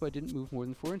really hope I didn't move more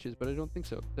than 4 inches, but I don't think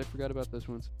so. I forgot about those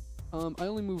ones. I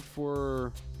only moved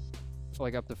for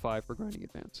like up to 5 for grinding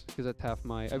advance because that's half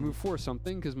my. I moved 4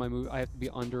 something because my move I have to be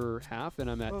under half, and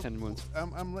I'm at 10 wounds.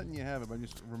 I'm letting you have it. I'm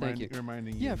just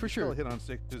reminding you. Yeah, for sure. Hit on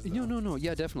 6. No.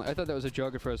 Yeah, definitely. I thought that was a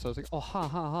joke at first. I was like, oh, ha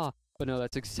ha ha. But no,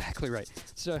 that's exactly right.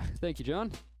 So thank you,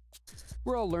 John.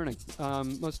 We're all learning,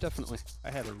 most definitely. I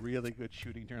had a really good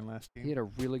shooting turn last game. He had a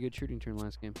really good shooting turn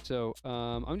last game. So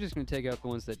I'm just going to take out the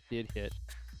ones that did hit.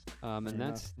 And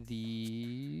that's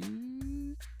the...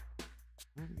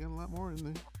 Well, you got a lot more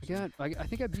in there. I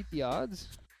think I beat the odds.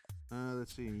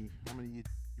 Let's see. How many you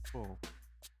pull?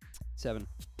 7.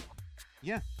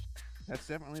 Yeah. That's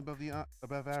definitely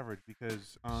above average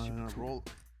because on a roll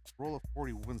of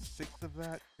 40, 1/6 of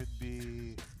that could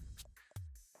be...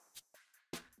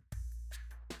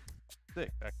 6,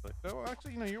 actually. So,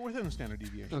 actually, you're within the standard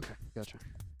deviation. Okay, gotcha.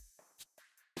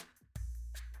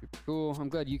 Super cool. I'm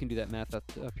glad you can do that math up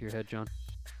your head, John.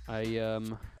 I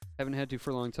haven't had to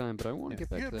for a long time, but I want to get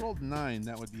back to that. If you had rolled 9,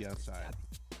 that would be outside.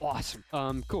 Awesome.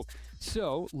 Cool.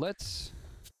 So, let's...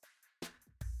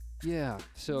 Yeah,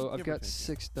 so I've got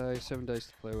 6 dice, 7 dice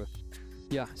to play with.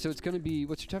 Yeah, so it's going to be...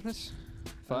 What's your toughness?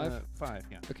 5? 5,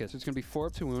 yeah. Okay, so it's going to be 4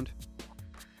 up to wound.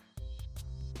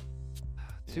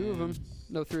 2 of them.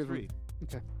 No, 3 of them.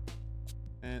 Okay.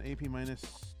 And AP minus...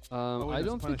 I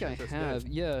don't think I have.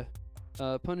 Yeah.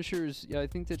 Punishers, yeah, I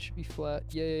think that should be flat.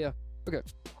 Yeah. Okay.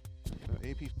 So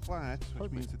AP flat,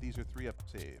 which means that these are 3 up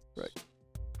saves. Right.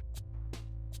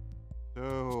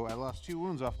 So I lost 2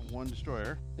 wounds off of 1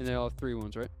 destroyer. And they all have 3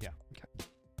 wounds, right? Yeah. Okay.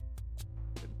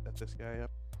 Set this guy up.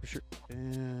 For sure.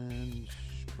 And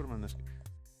put him on this guy.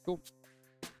 Cool.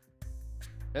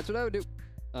 That's what I would do.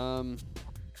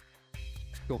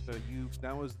 Cool. So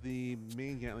that was the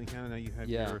main Gatling cannon. Now you have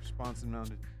your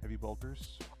sponson-mounted heavy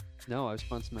bolters. No, I was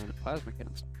sponson-mounted plasma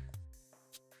cannons.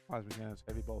 Plasma cannons,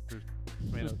 heavy bolters,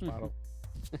 tomato bottle.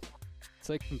 It's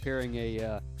like comparing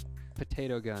a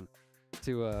potato gun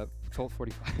to a Colt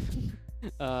 45.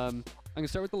 I'm gonna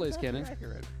start with the laser cannon.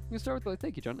 Accurate. I'm gonna start with the.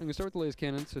 Thank you, John. I'm gonna start with the laser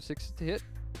cannon. So 6 to hit.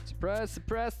 Surprise!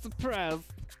 Surprise! Surprise!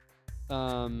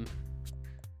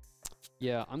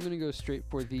 Yeah, I'm gonna go straight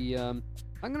for the.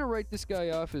 I'm gonna write this guy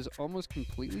off as almost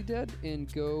completely dead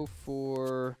and go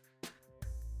for...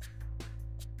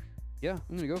 Yeah,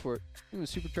 I'm gonna go for it. I'm gonna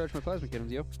supercharge my plasma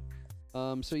cannons, yo.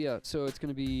 So it's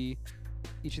gonna be...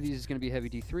 Each of these is gonna be heavy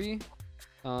D3.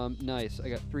 Nice, I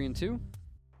got 3 and 2.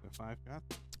 5 got?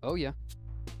 Oh, yeah.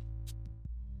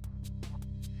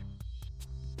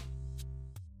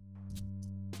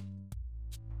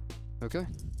 Okay.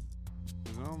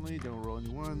 Don't roll any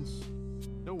ones.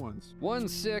 No ones. 1,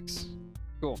 6.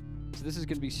 Cool. So this is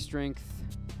going to be strength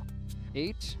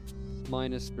 8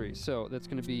 minus 3. So that's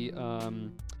going to be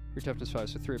your toughness 5,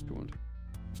 so 3 up to wound.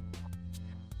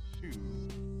 2.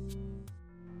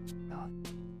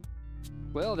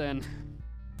 Well then.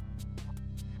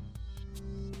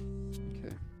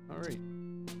 Okay. All right.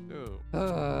 So.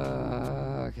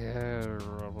 Okay.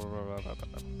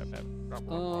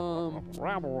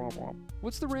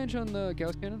 What's the range on the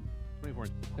Gauss cannon? 24.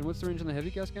 And what's the range on the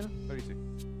heavy Gauss cannon? 36.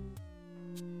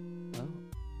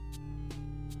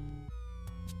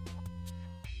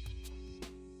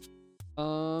 Oh.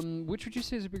 Which would you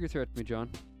say is a bigger threat to me, John?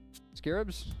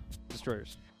 Scarabs?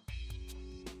 Destroyers?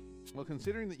 Well,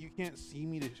 considering that you can't see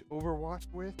me to overwatch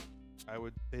with, I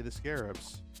would say the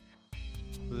scarabs.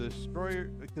 The destroyer,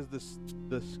 because the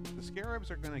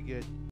scarabs are gonna get